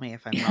 so tell me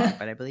if I'm wrong,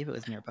 but I believe it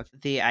was in your book,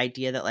 the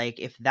idea that, like,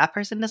 if that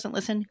person doesn't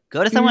listen,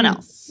 go to someone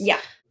else. Yeah.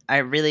 I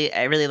really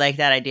like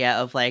that idea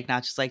of, like,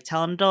 not just like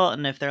tell an adult,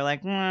 and if they're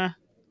like,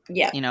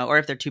 or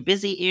if they're too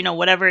busy,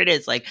 whatever it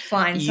is, like,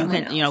 find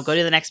someone else. Go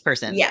to the next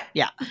person.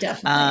 Yeah,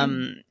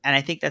 definitely. And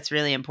I think that's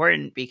really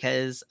important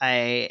because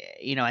I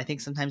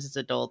think sometimes as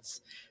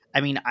adults,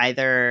 I mean,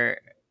 either,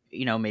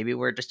 maybe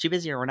we're just too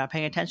busy, or we're not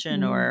paying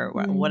attention, or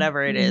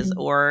whatever it is,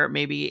 or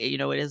maybe,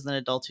 it is an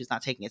adult who's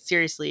not taking it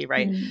seriously,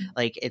 right?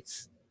 Like,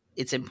 it's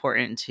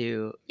important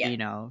to,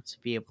 to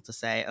be able to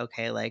say,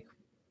 okay, like,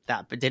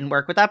 that but didn't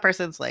work with that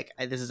person, so, like,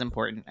 this is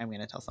important, I'm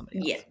going to tell somebody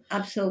else. Yeah,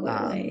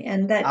 absolutely.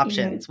 And that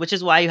options, which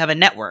is why you have a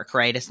network,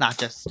 right? It's not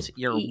just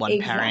your one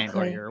parent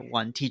or your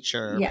one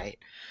teacher, right?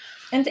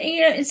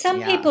 And some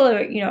Yeah. people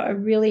are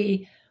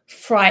really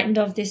frightened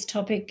of this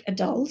topic,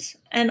 adults,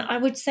 and I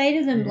would say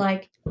to them, Mhm.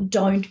 like,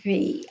 don't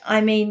be.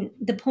 I mean,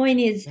 the point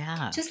is,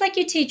 Yeah. just like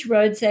you teach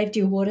road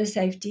safety or water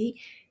safety,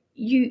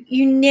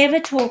 you never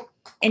talk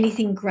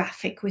anything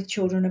graphic with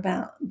children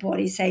about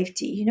body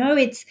safety.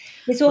 It's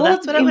Well, all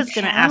that's what I was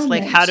going to ask.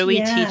 Like, how empowerment. do we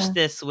Yeah. teach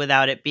this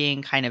without it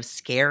being kind of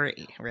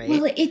scary, right?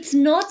 Well, it's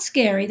not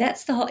scary.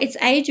 That's the whole. It's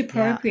age Yeah.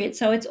 appropriate,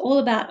 so it's all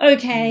about,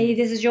 okay,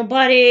 this is your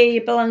body.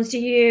 It belongs to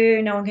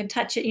you. No one can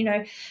touch it.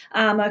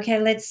 Okay,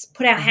 let's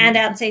put our hand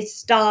out and say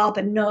stop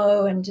and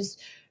no, and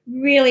just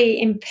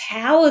really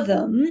empower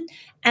them.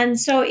 And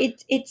so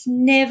it's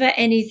never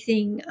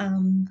anything.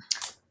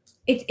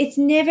 It's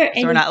never So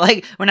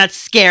any. we're not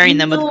scaring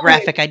them with No.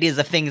 graphic ideas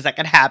of things that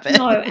could happen.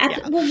 No,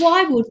 Yeah. well,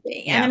 why would we?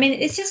 And Yeah. I mean,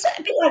 it's just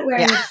a bit like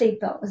wearing Yeah. a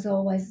seatbelt, is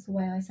always the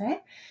way I say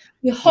it.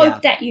 You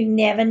hope that you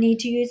never need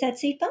to use that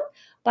seatbelt,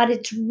 but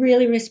it's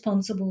really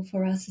responsible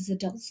for us as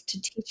adults to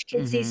teach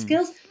kids these Mhm.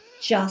 skills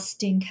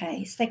just in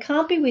case. They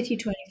can't be with you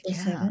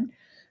 24/7.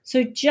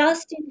 So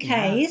just in Yeah.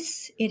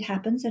 case it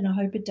happens, and I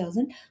hope it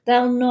doesn't,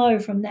 they'll know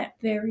from that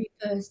very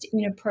first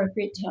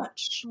inappropriate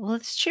touch. Well,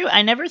 it's true.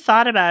 I never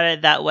thought about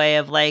it that way,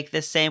 of like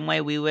the same way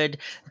we would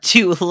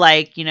do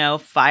like,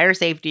 fire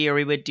safety, or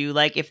we would do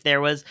like if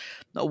there was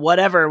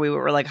whatever, we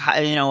were like,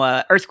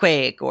 a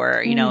earthquake, or,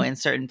 in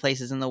certain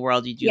places in the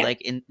world, you do Yeah.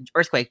 like in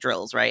earthquake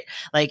drills, right?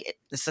 Like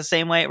it's the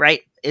same way,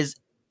 right?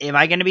 Am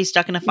I going to be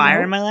stuck in a fire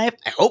No. in my life?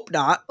 I hope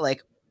not.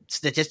 Like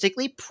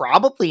statistically,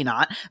 probably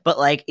not. But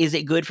like, is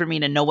it good for me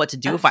to know what to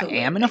do if I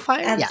am in a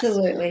fire?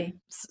 Absolutely.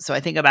 Yes. So I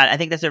think about it. I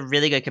think that's a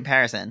really good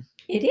comparison.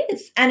 It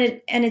is.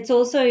 And it's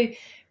also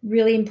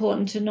really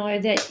important to know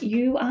that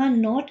you are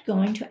not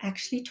going to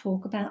actually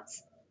talk about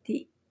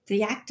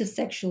the act of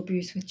sexual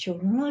abuse with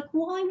children. Like,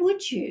 why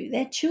would you?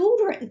 They're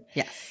children.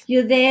 Yes.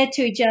 You're there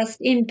to just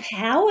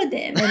empower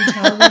them and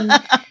tell them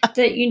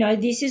that,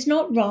 this is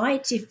not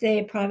right if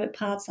their private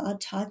parts are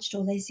touched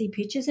or they see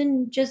pictures,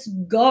 and just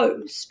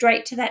go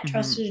straight to that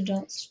trusted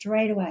adult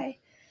straight away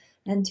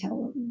and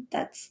tell them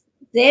that's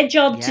their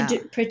job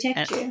to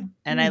protect you.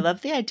 And I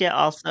love the idea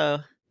also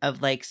of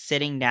like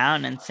sitting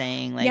down and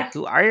saying like,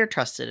 who are your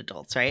trusted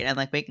adults, right? And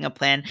like making a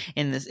plan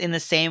in the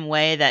same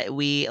way that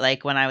we,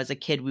 like when I was a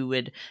kid, we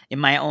would, in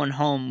my own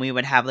home, we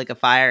would have like a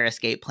fire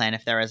escape plan.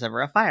 If there was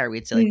ever a fire,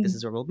 we'd say like, this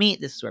is where we'll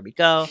meet, this is where we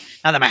go.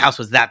 Not that my house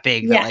was that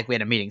big that like we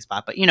had a meeting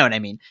spot, but you know what I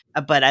mean?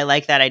 But I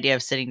like that idea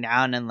of sitting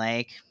down and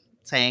like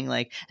saying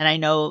like, and I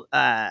know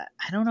I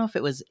don't know if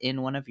it was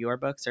in one of your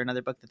books or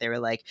another book that they were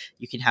like,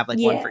 you can have like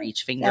one for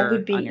each finger. That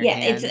would be on your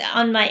hand. It's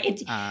on my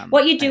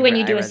what you do when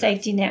you do a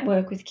safety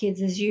network with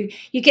kids is you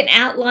can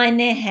outline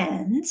their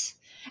hands,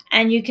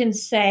 and you can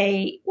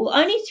say, well,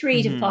 only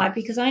 3 to 5,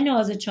 because I know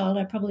as a child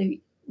I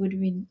probably would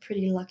have been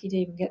pretty lucky to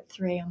even get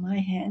 3 on my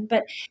hand,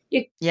 but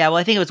well,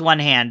 I think it was one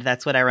hand,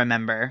 that's what I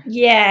remember.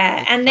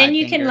 Like and then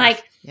you fingers. can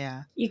like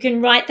you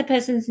can write the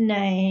person's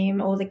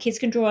name, or the kids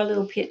can draw a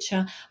little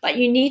picture, but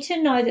you need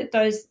to know that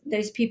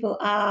those people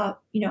are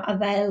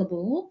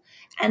available,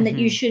 and that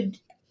you should,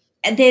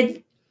 and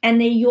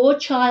they're your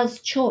child's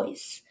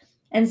choice.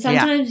 And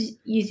sometimes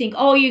you think,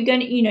 oh, you're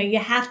going to, you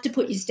have to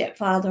put your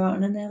stepfather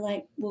on, and they're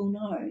like, well,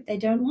 no, they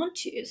don't want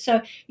to.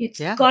 So it's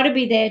got to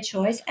be their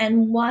choice,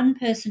 and one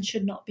person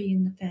should not be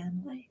in the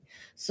family.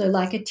 So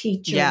like a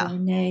teacher or a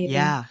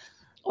neighbor,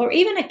 or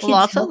even a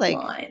kid's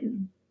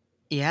helpline.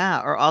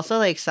 Or also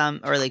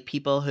like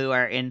people who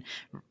are in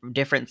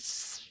different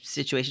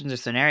situations or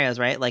scenarios,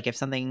 right? Like if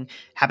something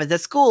happens at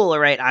school, or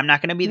right, I'm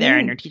not going to be there,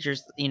 and your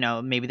teachers,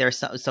 maybe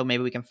there's so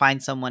maybe we can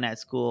find someone at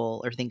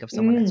school, or think of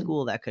someone at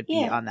school that could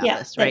be on that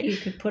list, right? That you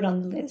could put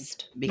on the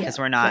list, because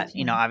we're not,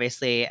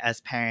 obviously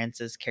as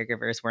parents, as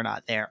caregivers, we're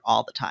not there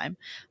all the time,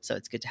 so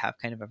it's good to have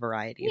kind of a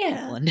variety of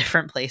people in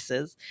different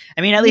places.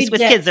 I mean, at least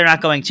with kids, they're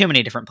not going too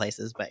many different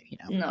places, but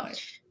no,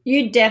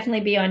 you'd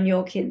definitely be on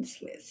your kids'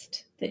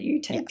 list that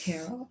you take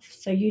care of.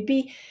 So you'd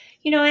be,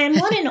 and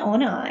what an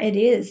honor it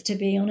is to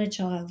be on a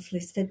child's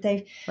list that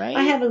they've. Right.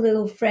 I have a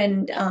little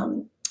friend,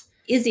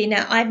 Izzy.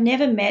 Now, I've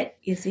never met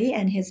Izzy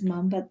and his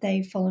mum, but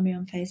they follow me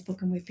on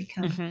Facebook, and we've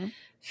become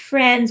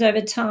friends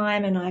over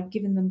time, and I've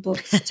given them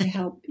books to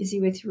help Izzy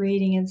with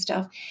reading and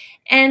stuff.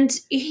 And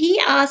he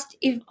asked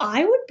if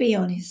I would be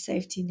on his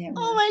safety network.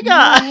 Oh my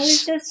gosh. I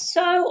was just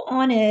so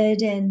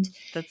honored, and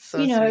that's so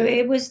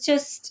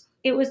sweet.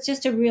 It was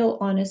just a real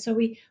honor. So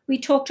we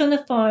talked on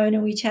the phone,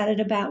 and we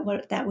chatted about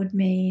what that would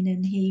mean,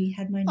 and he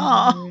had my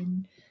number.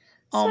 And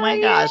oh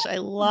my gosh, I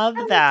love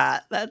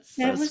that. That's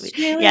so sweet.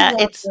 Really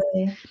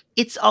lovely.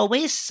 It's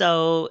always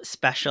so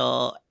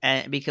special,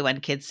 because when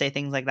kids say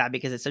things like that,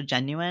 because it's so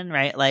genuine,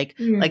 right? Like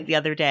the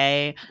other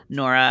day,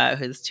 Nora,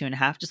 who's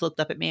 2.5, just looked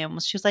up at me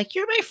and she was like,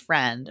 "You're my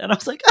friend," and I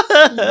was like,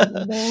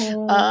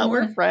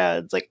 "We're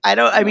friends." Like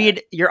I mean,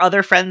 your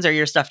other friends are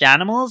your stuffed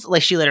animals.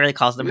 Like she literally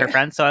calls them her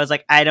friends. So I was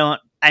like, I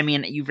don't I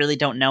mean, you really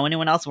don't know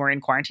anyone else. We're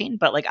in quarantine,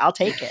 but like, I'll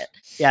take it.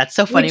 Yeah, it's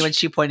so funny when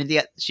she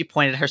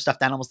pointed her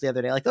stuffed animals the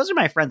other day. Like, those are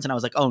my friends, and I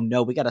was like, oh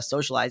no, we got to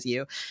socialize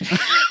you.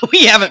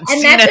 We haven't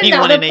seen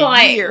anyone in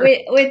a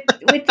year.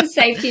 With the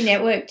safety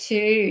network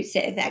too,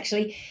 Seth.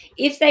 Actually,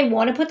 if they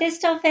want to put their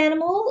stuffed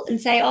animal and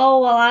say,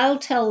 oh well, I'll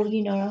tell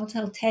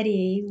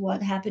Teddy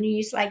what happened. And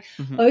you're just like,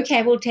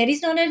 okay, well,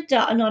 Teddy's not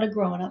not a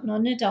grown up,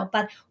 not an adult,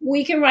 but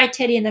we can write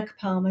Teddy in the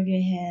palm of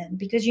your hand,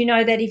 because you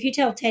know that if you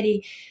tell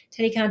Teddy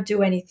can't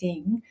do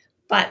anything,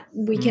 but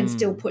we can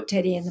still put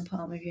Teddy in the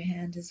palm of your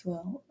hand as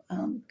well.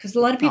 Because a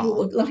lot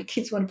of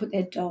kids want to put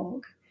their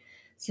dog,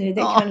 so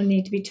they kind of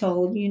need to be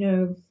told,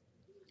 your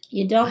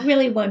dog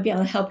really won't be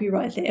able to help you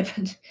right there,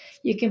 but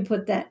you can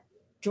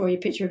draw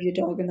your picture of your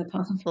dog in the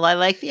palm. Well, I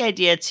like the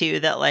idea too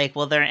that like,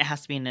 well, there it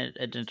has to be an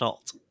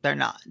adult. They're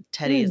not.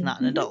 Teddy is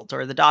not an adult,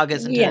 or the dog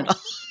isn't an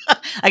adult.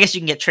 I guess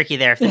you can get tricky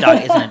there if the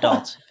dog is an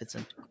adult, if it's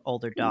an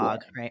older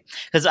dog, right?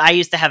 Because I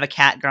used to have a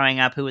cat growing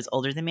up who was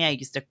older than me. I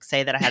used to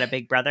say that I had a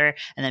big brother,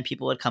 and then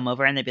people would come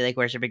over and they'd be like,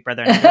 "Where's your big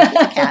brother?" And I'd be like,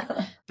 "He's a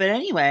cat." But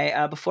anyway,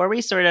 before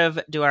we sort of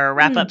do our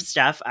wrap up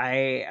stuff,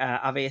 I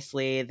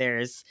obviously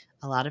there's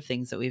a lot of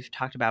things that we've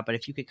talked about, but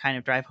if you could kind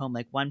of drive home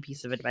like one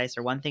piece of advice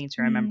or one thing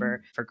to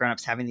remember for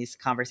grown-ups having these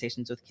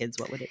conversations with kids,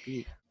 what would it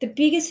be? The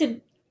biggest,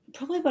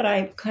 probably what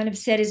I kind of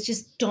said, is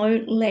just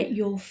don't let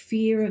your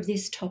fear of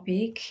this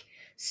topic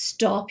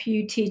stop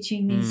you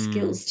teaching these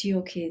skills to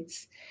your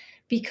kids.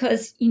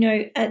 Because,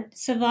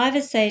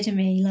 survivors say to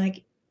me,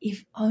 like,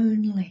 if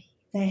only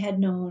they had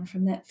known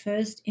from that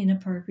first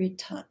inappropriate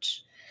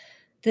touch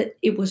that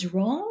it was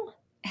wrong,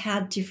 how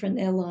different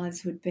their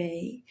lives would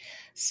be.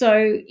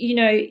 So,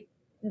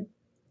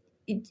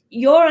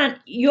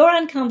 you're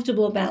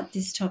uncomfortable about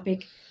this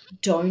topic,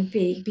 don't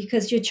be,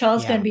 because your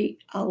child's going to be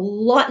a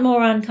lot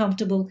more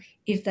uncomfortable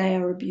if they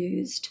are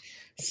abused.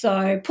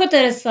 So put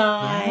that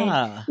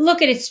aside,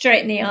 look at it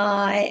straight in the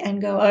eye and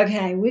go,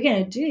 okay, we're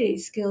going to do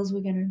these skills.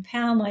 We're going to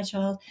empower my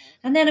child.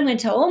 And then I'm going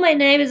to tell all my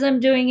neighbors I'm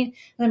doing it.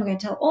 And I'm going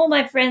to tell all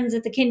my friends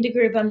at the kinder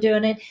group I'm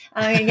doing it.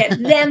 I'm going to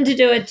get them to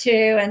do it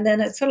too. And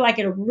then it's sort of like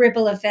a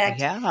ripple effect.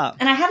 Yeah.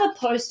 And I have a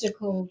poster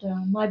called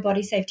My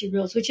Body Safety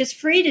Rules, which is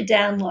free to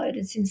download.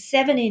 It's in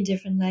 17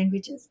 different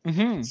languages.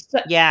 So,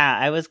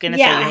 I was going to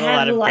say you have a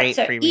lot of great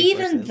free resources.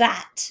 Even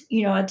that,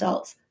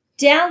 adults,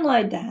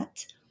 download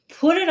that.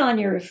 Put it on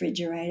your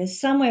refrigerator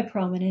somewhere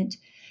prominent,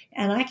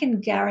 and I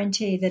can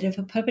guarantee that if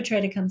a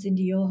perpetrator comes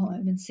into your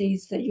home and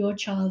sees that your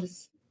child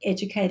is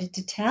educated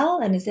to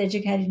tell and is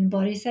educated in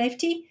body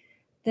safety,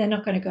 they're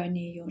not going to go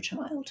near your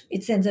child.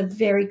 It sends a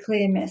very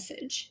clear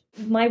message.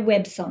 My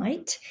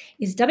website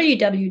is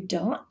www.e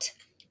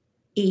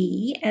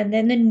and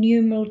then the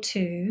numeral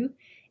 2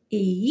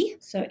 e,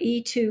 so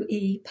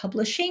E2E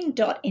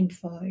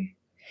publishing.info.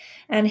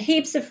 And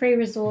heaps of free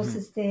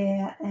resources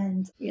there,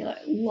 and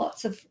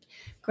lots of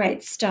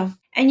great stuff.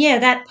 And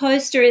that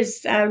poster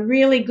is a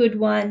really good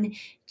one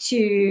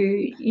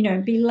to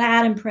be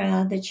loud and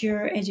proud that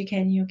you're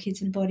educating your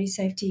kids in body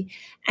safety,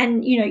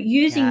 and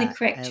using the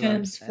correct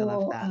terms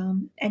for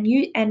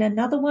and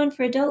another one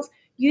for adults,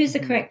 use the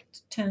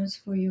correct terms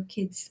for your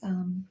kids'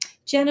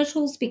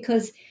 genitals,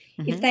 because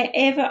if they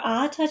ever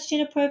are touched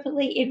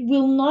inappropriately, it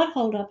will not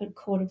hold up in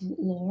court of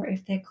law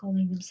if they're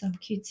calling them some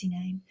cutesy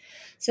name.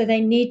 So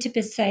they need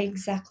to say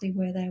exactly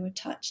where they were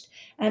touched.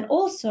 And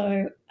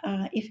also,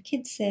 if a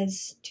kid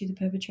says to the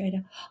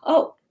perpetrator,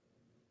 "Oh,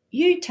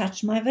 you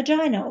touched my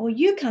vagina," or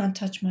 "You can't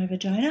touch my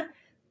vagina,"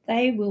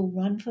 they will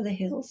run for the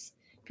hills,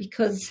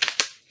 because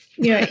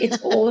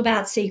it's all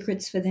about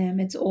secrets for them.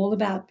 It's all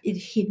about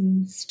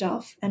hidden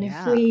stuff. And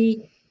if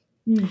we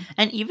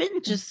and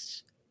even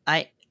just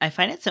I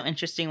find it so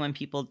interesting when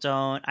people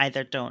don't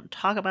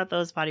talk about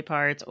those body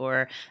parts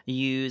or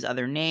use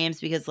other names,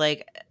 because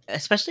like,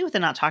 especially with the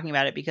not talking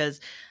about it, because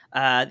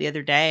the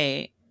other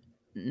day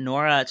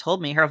Nora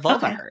told me her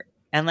vulva hurt.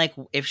 And like,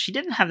 if she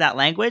didn't have that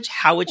language,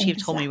 how would she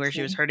have told me where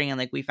she was hurting? And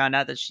like, we found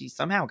out that she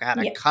somehow got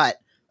a cut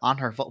on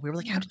her vulva. We were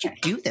like, how did you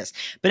do this?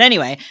 But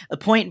anyway, the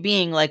point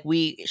being, like,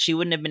 she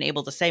wouldn't have been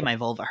able to say my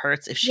vulva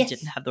hurts if she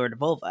didn't have the word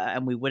vulva,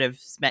 and we would have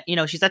spent,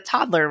 she's a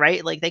toddler,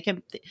 right? Like, they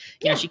can,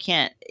 she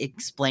can't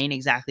explain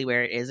exactly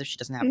where it is if she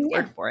doesn't have the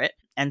word for it.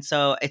 And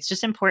so it's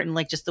just important,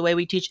 like, just the way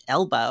we teach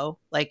elbow,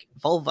 like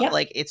vulva,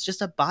 like, it's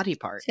just a body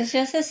part. It's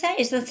just the same.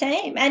 It's the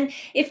same. And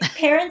if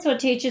parents or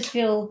teachers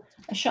feel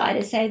shy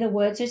to say the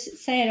words, just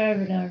say it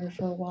over and over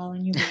for a while,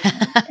 and you'll be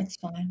fine. It's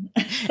fine.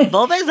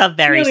 Vulva is a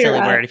very silly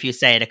word if you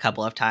say it a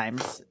couple of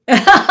times.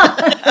 But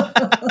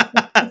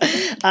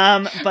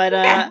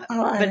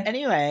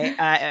anyway,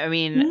 I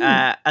mean,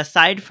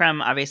 aside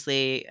from,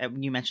 obviously,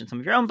 you mentioned some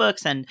of your own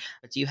books, and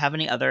do you have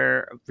any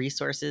other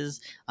resources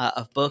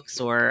of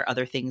books or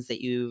other things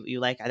that you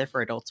like, either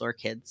for adults or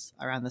kids,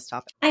 around this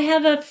topic? I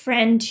have a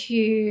friend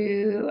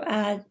who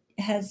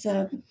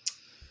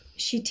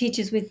she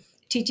teaches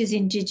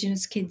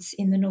Indigenous kids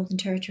in the Northern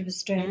Territory of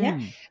Australia,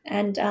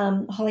 and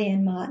Holly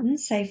Ann Martin,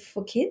 Safe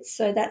for Kids.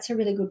 So that's a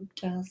really good,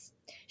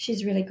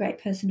 she's a really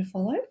great person to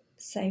follow.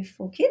 safe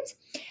for kids.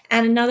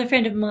 And another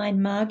friend of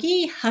mine,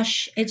 Margie,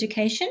 Hush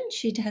Education.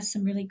 She has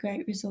some really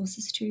great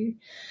resources too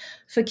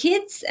for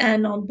kids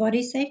and on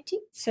body safety.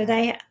 So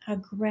they are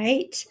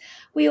great.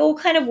 We all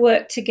kind of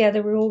work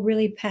together. We're all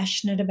really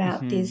passionate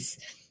about this.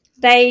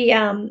 They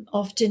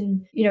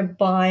often,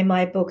 buy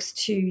my books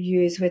to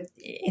use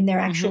in their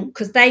actual,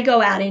 because they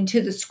go out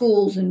into the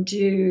schools and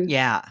do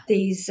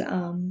these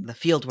the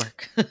field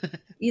work,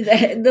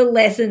 the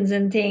lessons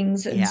and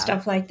things and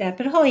stuff like that.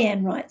 But Holly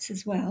Ann writes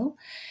as well.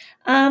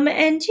 I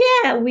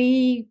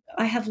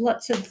have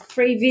lots of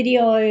free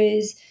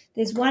videos.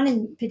 There's one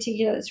in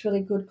particular that's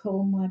really good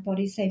called My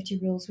Body Safety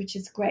Rules, which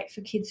is great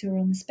for kids who are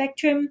on the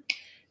spectrum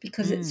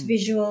because it's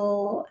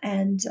visual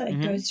and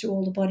it goes through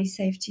all the body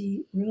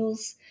safety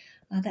rules.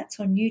 That's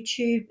on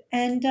YouTube.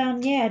 And,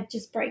 it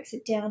just breaks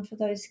it down for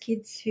those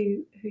kids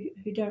who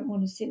don't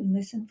want to sit and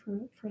listen for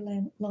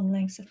long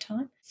lengths of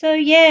time. So,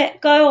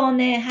 go on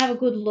there, have a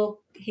good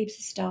look, heaps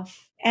of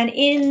stuff. And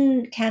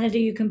in Canada,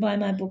 you can buy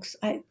my books.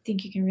 I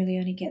think you can really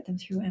only get them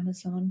through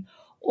Amazon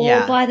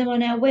or buy them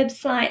on our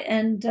website,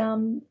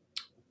 and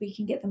we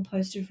can get them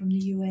posted from the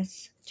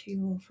US to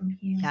you or from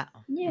here.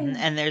 Yeah.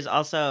 And there's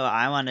also,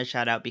 I want to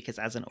shout out, because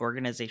as an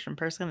organization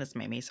person, this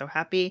made me so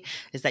happy,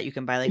 is that you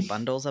can buy like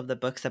bundles of the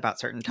books about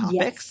certain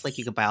topics. Like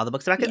you could buy all the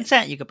books about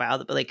consent. You could buy all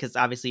the, because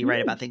obviously you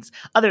write about things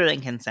other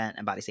than consent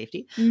and body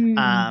safety,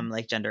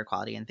 like gender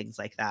equality and things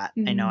like that.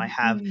 I know I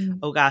have,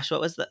 oh gosh, what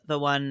was the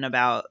one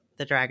about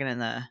the dragon and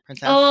the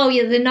princess? Oh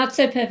yeah, the Not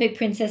So Perfect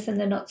Princess and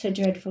the Not So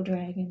Dreadful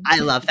Dragon. I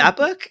love that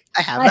book.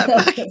 I have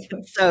that book.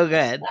 It's so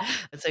good.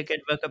 It's a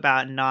good book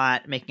about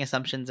not making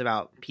assumptions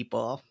about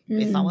people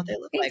based on what they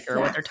look like or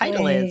what their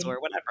title is or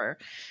whatever.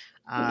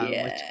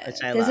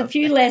 Which I love. There's a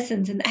few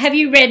lessons. Have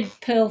you read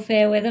Pearl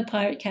Fairweather,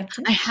 Pirate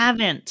Captain? I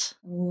haven't.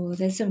 Oh,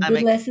 there's some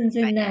good lessons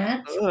in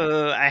that.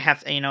 Oh, I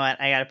have to. You know what?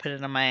 I got to put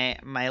it on my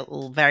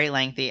very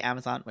lengthy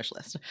Amazon wish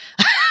list.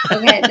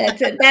 Okay,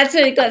 that's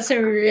got some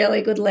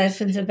really good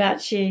lessons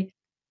about you.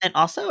 And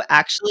also,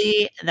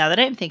 actually, now that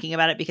I'm thinking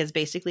about it, because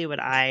basically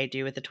what I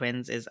do with the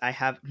twins is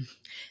I'm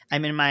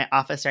in my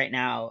office right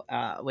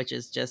now, which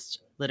is just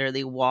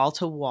literally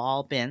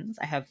wall-to-wall bins.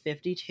 I have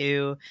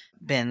 52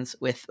 bins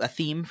with a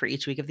theme for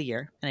each week of the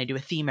year, and I do a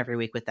theme every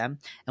week with them.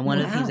 And one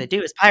of the things I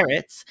do is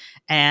pirates,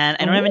 and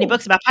I don't have any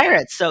books about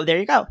pirates, so there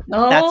you go.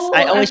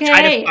 I always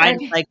try to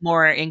find like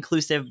more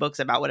inclusive books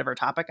about whatever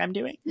topic I'm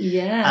doing.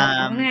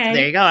 Yeah. So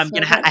there you go.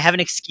 I have an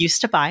excuse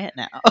to buy it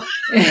now.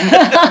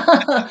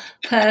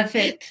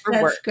 Perfect.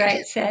 That's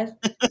great, Seth.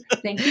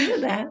 Thank you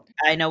for that.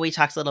 I know we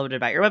talked a little bit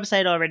about your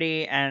website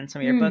already and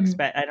some of your books,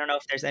 but I don't know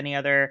if there's any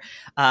other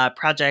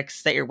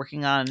projects that you're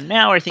working on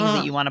now or things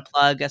that you want to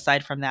plug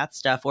aside from that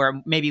stuff, or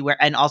maybe where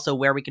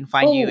we can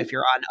find you if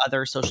you're on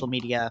other social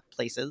media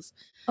places.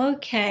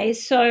 Okay,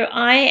 so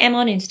I am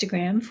on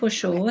Instagram for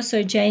sure.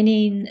 So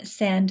Janine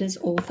Sanders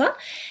author,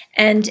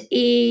 and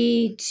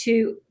Educate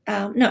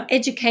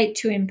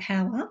to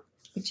Empower,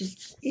 which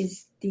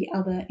is the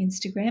other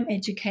Instagram,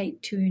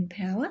 Educate to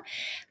Empower.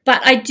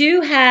 But I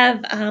do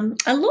have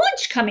a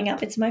launch coming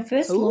up. It's my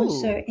first launch,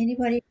 so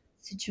anybody who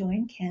wants to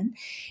join can.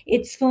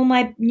 It's for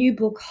my new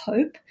book,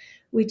 Hope,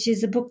 which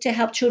is a book to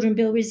help children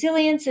build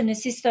resilience and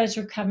assist those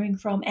recovering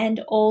from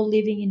and all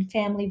living in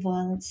family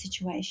violence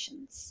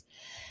situations.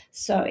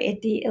 So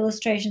the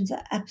illustrations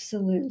are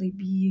absolutely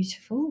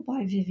beautiful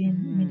by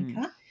Vivian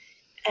Minica,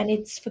 and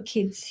it's for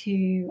kids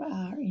who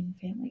are in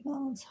family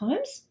violence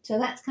homes. So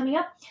that's coming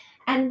up.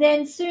 And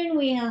then soon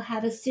we'll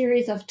have a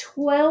series of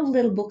 12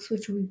 little books,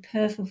 which will be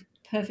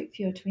perfect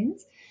for your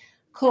twins,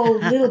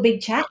 called Little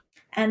Big Chat.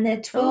 And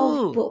they're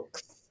 12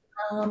 books,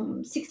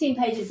 16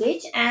 pages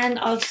each. And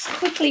I'll just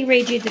quickly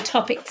read you the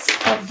topics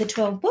of the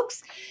 12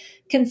 books.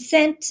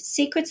 Consent,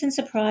 Secrets and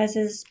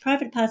Surprises,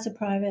 Private Parts of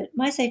Private,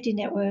 My Safety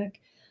Network,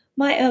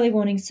 My Early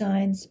Warning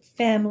Signs,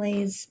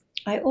 Families,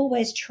 I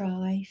Always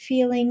Try,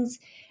 Feelings,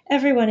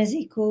 Everyone is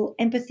Equal,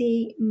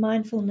 Empathy,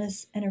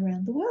 Mindfulness, and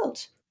Around the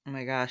World. Oh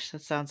my gosh,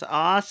 that sounds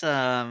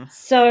awesome.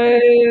 So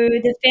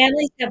the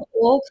families have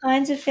all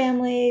kinds of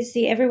families.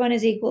 The Everyone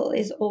is Equal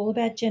is all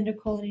about gender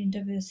equality and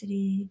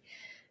diversity.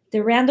 The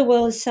Around the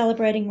World is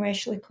celebrating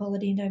racial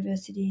equality and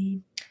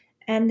diversity.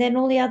 And then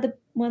all the other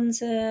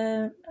ones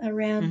are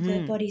around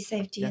the body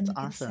safety and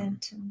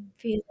consent and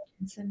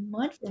feelings and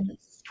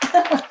mindfulness.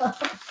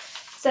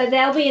 So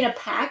they'll be in a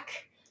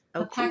pack,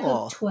 pack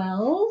of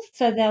 12.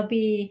 So they'll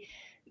be,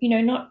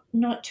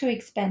 not too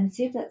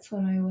expensive. That's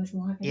what I always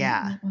like. I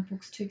don't want my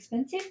books too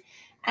expensive.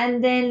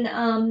 And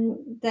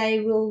then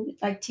they will,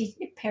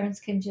 parents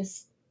can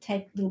just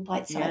take little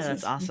bite sizes. Yeah,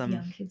 that's awesome.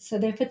 With young kids. So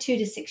they're for 2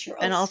 to 6 year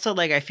olds. And also,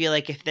 I feel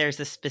like if there's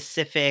a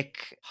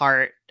specific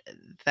part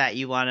that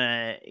you want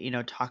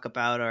to, talk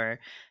about, or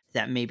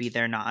that maybe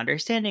they're not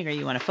understanding, or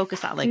you want to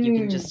focus on, you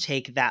can just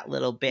take that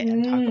little bit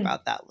and talk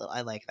about that. I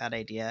like that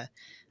idea.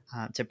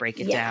 To break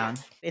it down.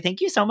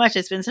 Thank you so much.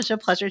 It's been such a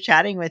pleasure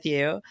chatting with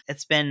you.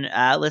 It's been,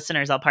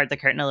 listeners, I'll part the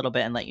curtain a little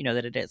bit and let you know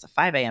that it is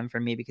 5 a.m. for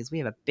me because we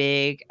have a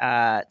big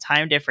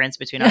time difference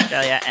between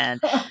Australia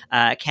and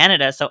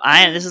Canada. So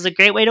this is a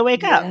great way to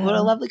wake up. What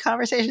a lovely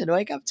conversation to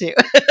wake up to.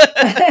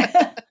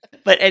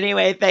 But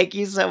anyway, thank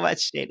you so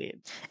much,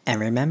 Nadine. And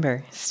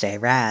remember, stay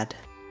rad.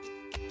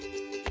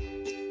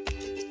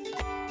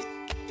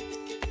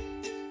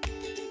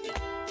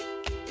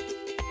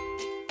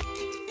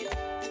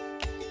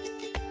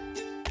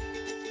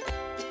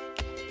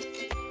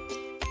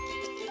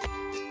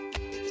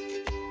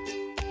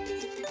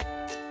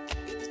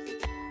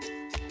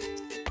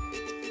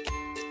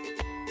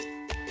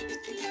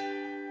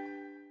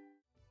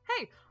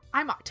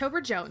 I'm October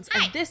Jones,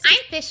 Hi, and this I'm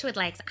is... Fish with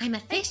Legs. I'm a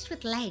fish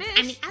with legs. Fish.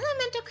 I'm the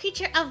elemental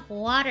creature of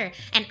water,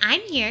 and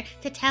I'm here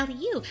to tell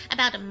you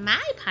about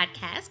my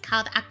podcast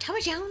called October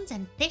Jones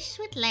and Fish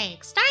with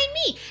Legs, starring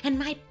me and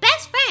my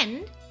best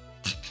friend.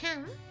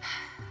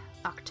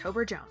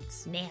 October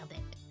Jones. Nailed it.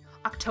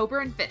 October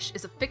and Fish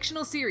is a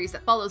fictional series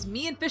that follows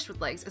me and Fish with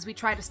Legs as we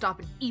try to stop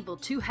an evil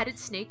two-headed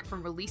snake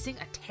from releasing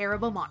a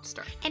terrible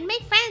monster. And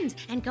make friends,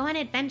 and go on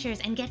adventures,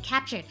 and get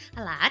captured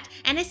a lot,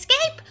 and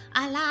escape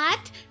a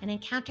lot, and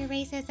encounter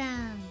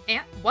racism.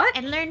 And what?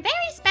 And learn very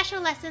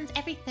special lessons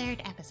every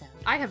third episode.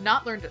 I have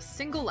not learned a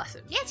single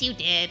lesson. Yes, you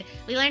did.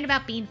 We learned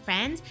about being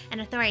friends, and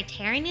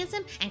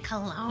authoritarianism, and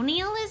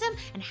colonialism,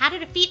 and how to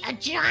defeat a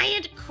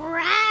giant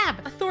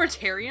crab.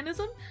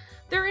 Authoritarianism?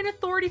 They're in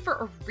authority for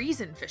a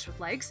reason, Fish with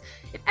Legs.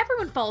 If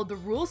everyone followed the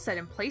rules set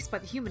in place by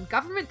the human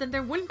government, then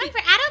there wouldn't be... Fun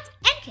for adults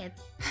and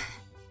kids.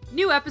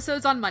 New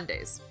episodes on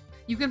Mondays.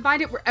 You can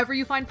find it wherever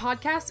you find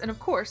podcasts, and of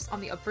course,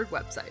 on the Upford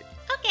website.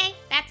 Okay,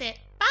 that's it.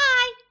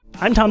 Bye!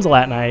 I'm Tom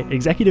Zalatni,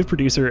 executive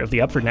producer of the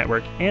Upford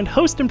Network and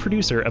host and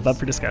producer of Up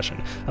for Discussion,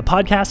 a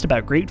podcast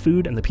about great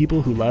food and the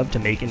people who love to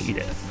make and eat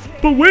it.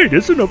 But wait,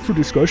 isn't Up for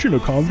Discussion a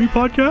comedy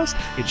podcast?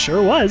 It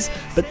sure was,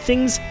 but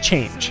things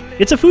change.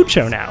 It's a food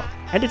show now,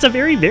 and it's a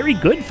very, very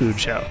good food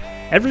show.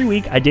 Every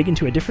week, I dig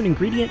into a different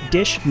ingredient,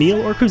 dish,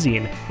 meal, or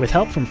cuisine with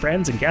help from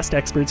friends and guest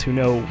experts who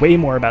know way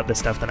more about this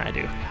stuff than I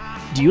do.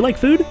 Do you like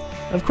food?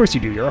 Of course you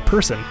do, you're a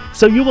person,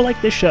 so you will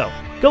like this show.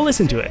 Go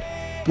listen to it,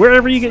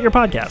 wherever you get your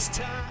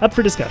podcasts. Up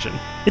for Discussion.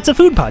 It's a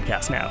food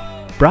podcast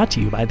now, brought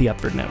to you by the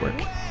Upford Network.